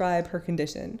to describe her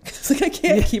condition. It's like, I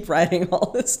can't keep writing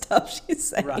all this stuff she's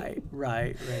saying.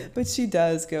 Right. But she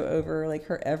does go over like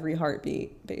her every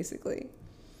heartbeat, basically.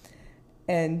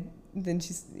 And then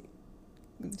she's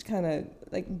kind of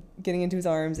like getting into his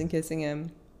arms and kissing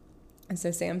him. And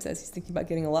so Sam says he's thinking about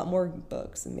getting a lot more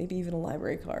books and maybe even a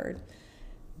library card.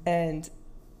 And,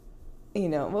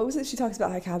 what was it? She talks about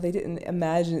like how they didn't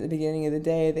imagine at the beginning of the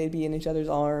day they'd be in each other's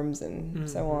arms and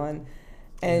so on.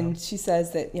 And she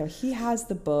says that, he has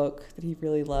the book that he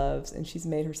really loves, and she's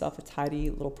made herself a tidy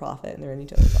little prophet, and they're in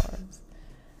each other's arms.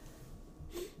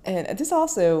 And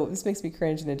this makes me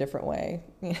cringe in a different way.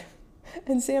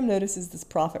 And Sam notices this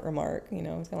prophet remark, it's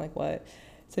kind of like, what?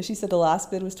 So she said the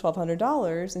last bid was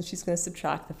 $1,200, and she's going to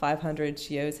subtract the $500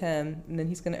 she owes him, and then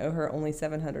he's going to owe her only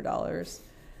 $700.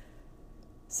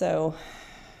 So,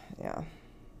 yeah.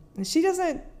 And she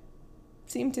doesn't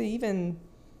seem to even...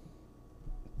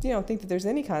 think that there's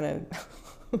any kind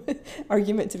of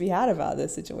argument to be had about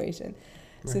this situation.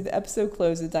 Right. So the episode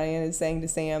closes, Diane is saying to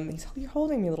Sam, you're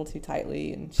holding me a little too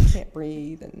tightly, and she can't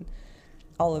breathe, and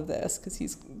all of this, because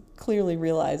he's clearly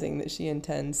realizing that she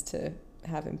intends to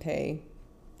have him pay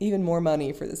even more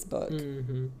money for this book,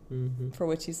 for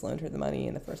which he's loaned her the money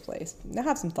in the first place. I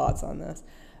have some thoughts on this,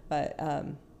 but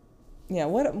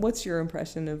what's your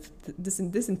impression of this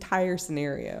entire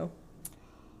scenario?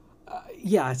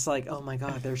 Yeah, it's like, oh my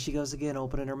God, there she goes again,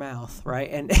 opening her mouth, right?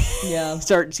 And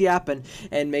starts yapping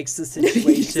and makes the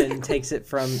situation, takes it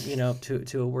from,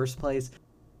 to a worse place.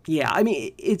 Yeah, I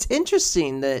mean, it's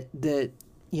interesting that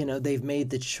they've made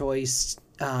the choice,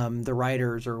 the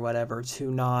writers or whatever,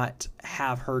 to not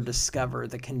have her discover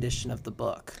the condition of the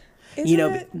book.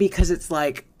 Because it's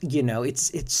like,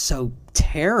 it's so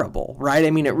terrible, right?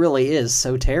 I mean, it really is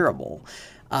so terrible.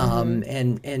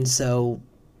 And so...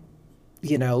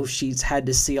 she's had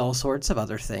to see all sorts of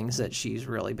other things that she's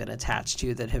really been attached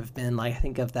to that have been like, I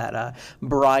think of that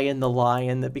Brian the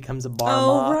lion that becomes a bar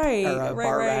mop or a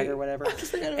bar rag or whatever.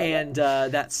 And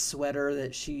that sweater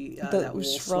that that wool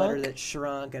sweater that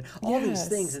shrunk and all these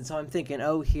things. And so I'm thinking,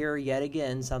 here yet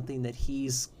again, something that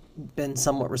he's been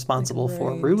somewhat responsible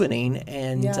for ruining.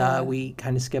 And we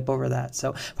kind of skip over that.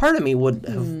 So part of me would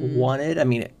have wanted,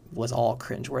 it was all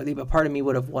cringeworthy, but part of me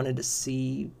would have wanted to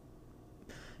see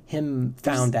him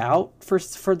found out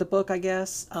for the book, I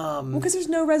guess. Well, because there's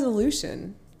no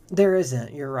resolution. There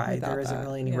isn't. You're right. Without There isn't that,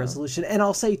 really any yeah. resolution. And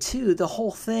I'll say too, the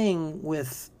whole thing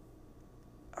with,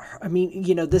 I mean,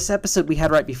 you know, this episode we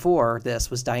had right before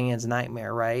this was Diane's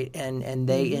nightmare, right? And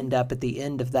they end up at the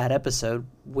end of that episode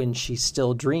when she's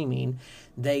still dreaming.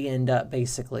 They end up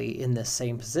basically in the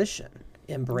same position,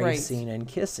 embracing and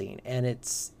kissing. And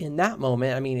it's in that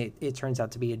moment. I mean, it turns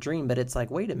out to be a dream, but it's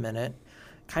like, wait a minute.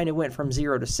 Kind of went from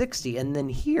 0 to 60, and then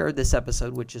here, this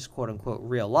episode, which is quote unquote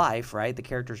real life, right? The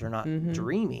characters are not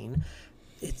dreaming.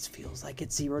 It feels like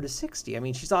it's 0 to 60. I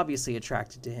mean, she's obviously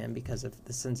attracted to him because of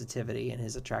the sensitivity and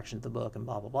his attraction to the book and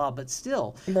blah blah blah. But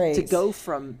still, to go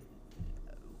from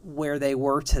where they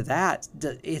were to that,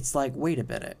 it's like, wait a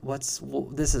minute,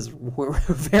 this is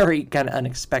very kind of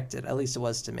unexpected. At least it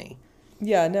was to me.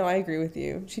 Yeah, no, I agree with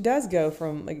you. She does go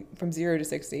from 0 to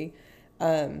 60.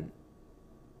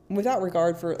 Without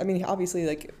regard for, I mean, obviously,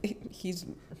 like, he's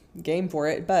game for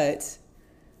it, but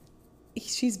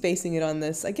she's basing it on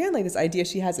this, again, like this idea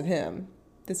she has of him,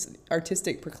 this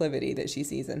artistic proclivity that she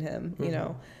sees in him, you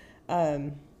know.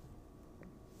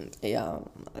 Yeah,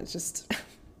 it's just,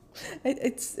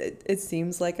 it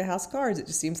seems like a house of cards. It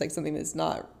just seems like something that's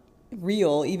not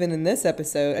real, even in this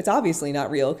episode. It's obviously not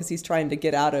real because he's trying to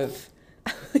get out of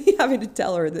having to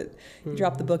tell her that he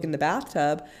dropped the book in the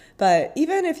bathtub. But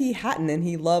even if he hadn't and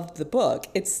he loved the book,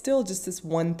 it's still just this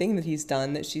one thing that he's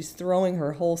done that she's throwing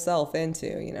her whole self into,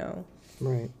 you know?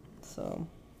 Right. So.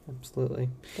 Absolutely.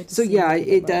 So yeah,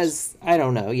 it does. I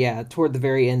don't know. Yeah, toward the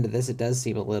very end of this, it does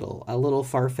seem a little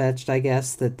far-fetched, I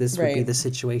guess, that this would be the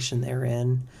situation they're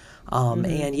in.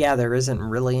 And yeah, there isn't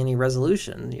really any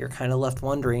resolution. You're kind of left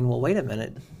wondering, well, wait a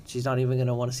minute, she's not even going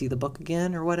to want to see the book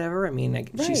again or whatever. I mean,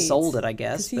 she sold it, I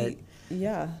guess, but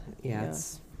yeah.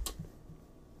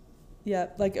 Yeah,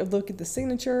 like a look at the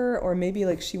signature, or maybe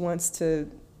like she wants to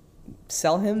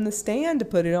sell him the stand to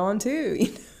put it on too.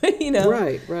 You know.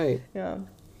 Right. Yeah.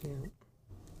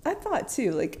 I thought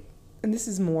too, like, and this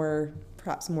is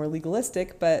perhaps more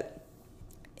legalistic, but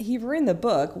he ran the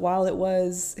book while it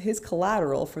was his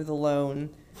collateral for the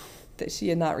loan that she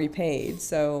had not repaid.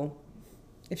 So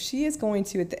if she is going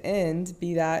to, at the end,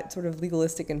 be that sort of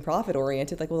legalistic and profit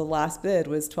oriented, like, well, the last bid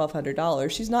was $1,200,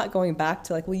 she's not going back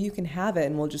to like, well, you can have it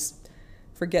and we'll just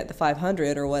forget the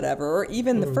 500 or whatever, or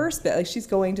even the first bid. Like, she's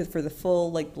going for the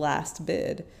full, like, last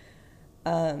bid.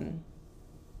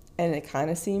 And it kind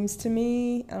of seems to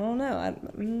me, I don't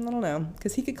know,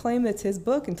 because he could claim that it's his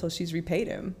book until she's repaid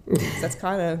him. That's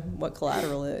kind of what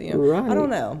collateral is, you know. Right. I don't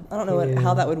know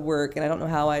how that would work, and I don't know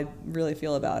how I really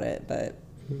feel about it, but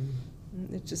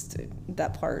it just,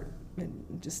 that part,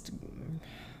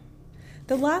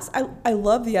 the last, I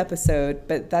love the episode,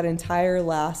 but that entire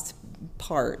last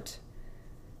part,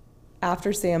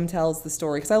 after Sam tells the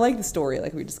story, because I like the story,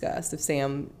 like we discussed, of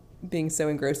Sam being so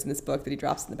engrossed in this book that he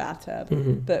drops in the bathtub.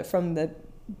 But from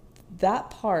that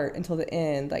part until the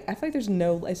end, like, I feel like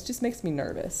it just makes me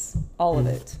nervous. All of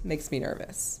it makes me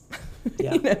nervous.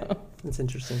 Yeah. You know? That's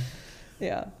interesting.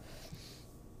 Yeah.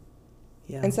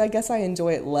 Yeah. And so I guess I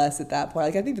enjoy it less at that point.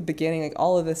 Like, I think the beginning, like,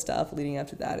 all of this stuff leading up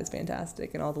to that is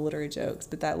fantastic, and all the literary jokes.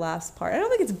 But that last part, I don't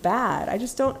think it's bad. I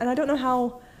don't know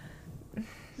how,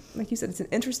 like you said, it's an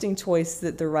interesting choice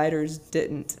that the writers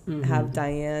didn't have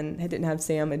didn't have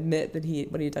Sam admit that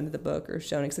what he had done to the book or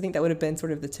shown it. Because I think that would have been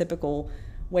sort of the typical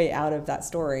way out of that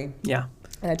story. Yeah.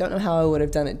 And I don't know how I would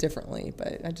have done it differently,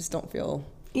 but I just don't feel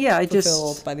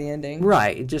fulfilled by the ending.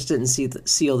 Right. It just didn't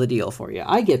seal the deal for you.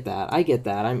 I get that.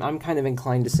 I'm kind of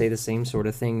inclined to say the same sort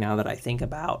of thing now that I think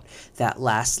about that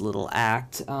last little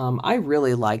act. I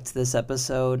really liked this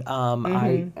episode.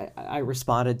 I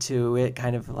responded to it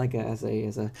kind of like as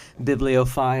a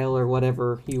bibliophile or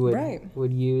whatever you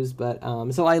would use. But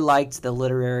so I liked the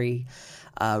literary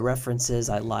references.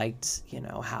 I liked,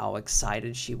 how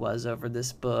excited she was over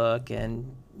this book,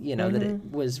 and that it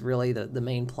was really the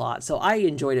main plot. So I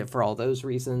enjoyed it for all those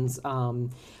reasons.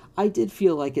 I did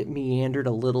feel like it meandered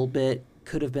a little bit,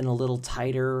 could have been a little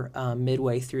tighter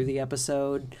midway through the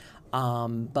episode.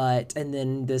 And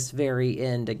then this very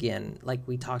end, again, like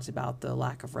we talked about, the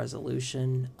lack of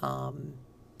resolution,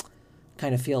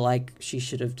 kind of feel like she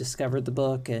should have discovered the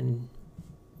book and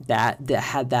that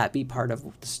had that be part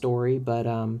of the story. But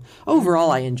overall,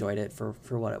 I enjoyed it for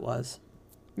what it was.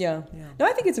 Yeah. No,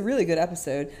 I think it's a really good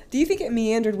episode. Do you think it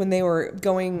meandered when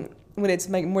it's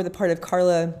like more the part of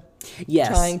Carla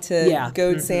trying to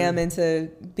goad Sam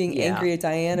into being angry at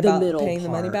Diane about paying the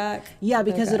money back? Yeah,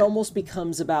 because it almost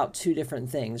becomes about two different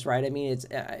things, right? I mean,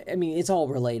 it's all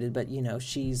related, but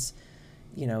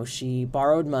she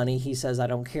borrowed money. He says, I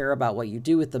don't care about what you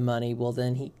do with the money. Well,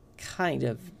 then he kind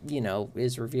of,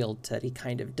 is revealed that he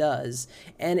kind of does.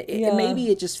 And maybe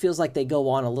it just feels like they go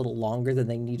on a little longer than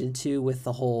they needed to with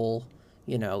the whole,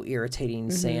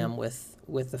 irritating Sam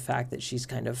with the fact that she's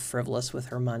kind of frivolous with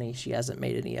her money. She hasn't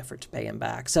made any effort to pay him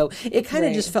back. So it kind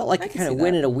of just felt like it kind of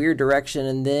went in a weird direction,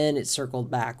 and then it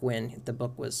circled back when the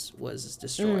book was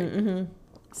destroyed.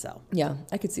 So yeah,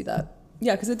 I could see that.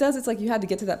 Yeah, because it's like you had to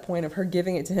get to that point of her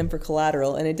giving it to him for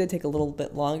collateral, and it did take a little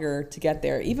bit longer to get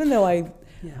there, even though I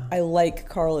like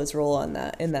Carla's role in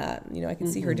that. I can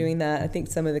see her doing that. I think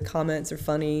some of the comments are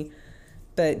funny,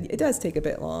 but it does take a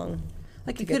bit long.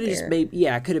 Like it could have just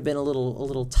it could have been a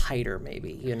little tighter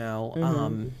maybe,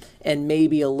 and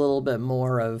maybe a little bit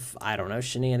more of, I don't know,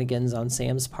 shenanigans on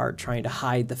Sam's part trying to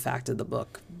hide the fact that the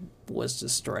book was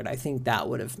destroyed. I think that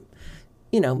would have,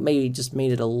 maybe just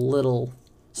made it a little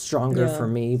stronger for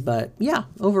me. But yeah,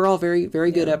 overall, very,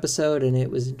 very good episode, and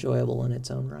it was enjoyable in its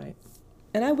own right.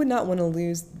 And I would not want to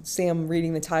lose Sam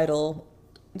reading the title,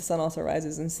 The Sun Also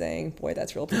Rises, and saying, boy,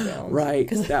 that's real profound. Right.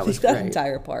 Because that was that great.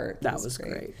 entire part. That was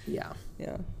great. Yeah.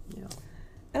 Yeah.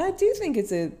 And I do think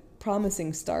it's a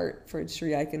promising start for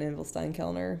Sri Eichen and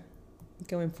Steinkellner.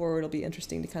 Going forward, it'll be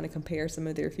interesting to kind of compare some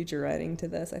of their future writing to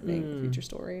this, I think, future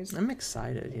stories. I'm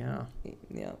excited, yeah.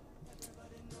 Yeah.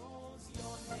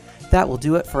 That will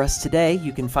do it for us today.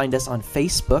 You can find us on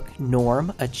Facebook,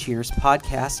 Norm, a Cheers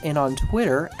podcast, and on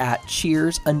Twitter at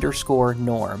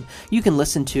Cheers_Norm. You can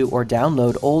listen to or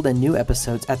download old and new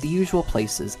episodes at the usual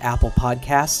places: Apple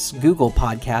Podcasts, Google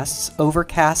Podcasts,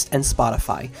 Overcast, and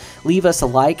Spotify. Leave us a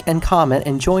like and comment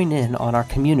and join in on our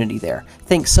community there.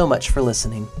 Thanks so much for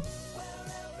listening.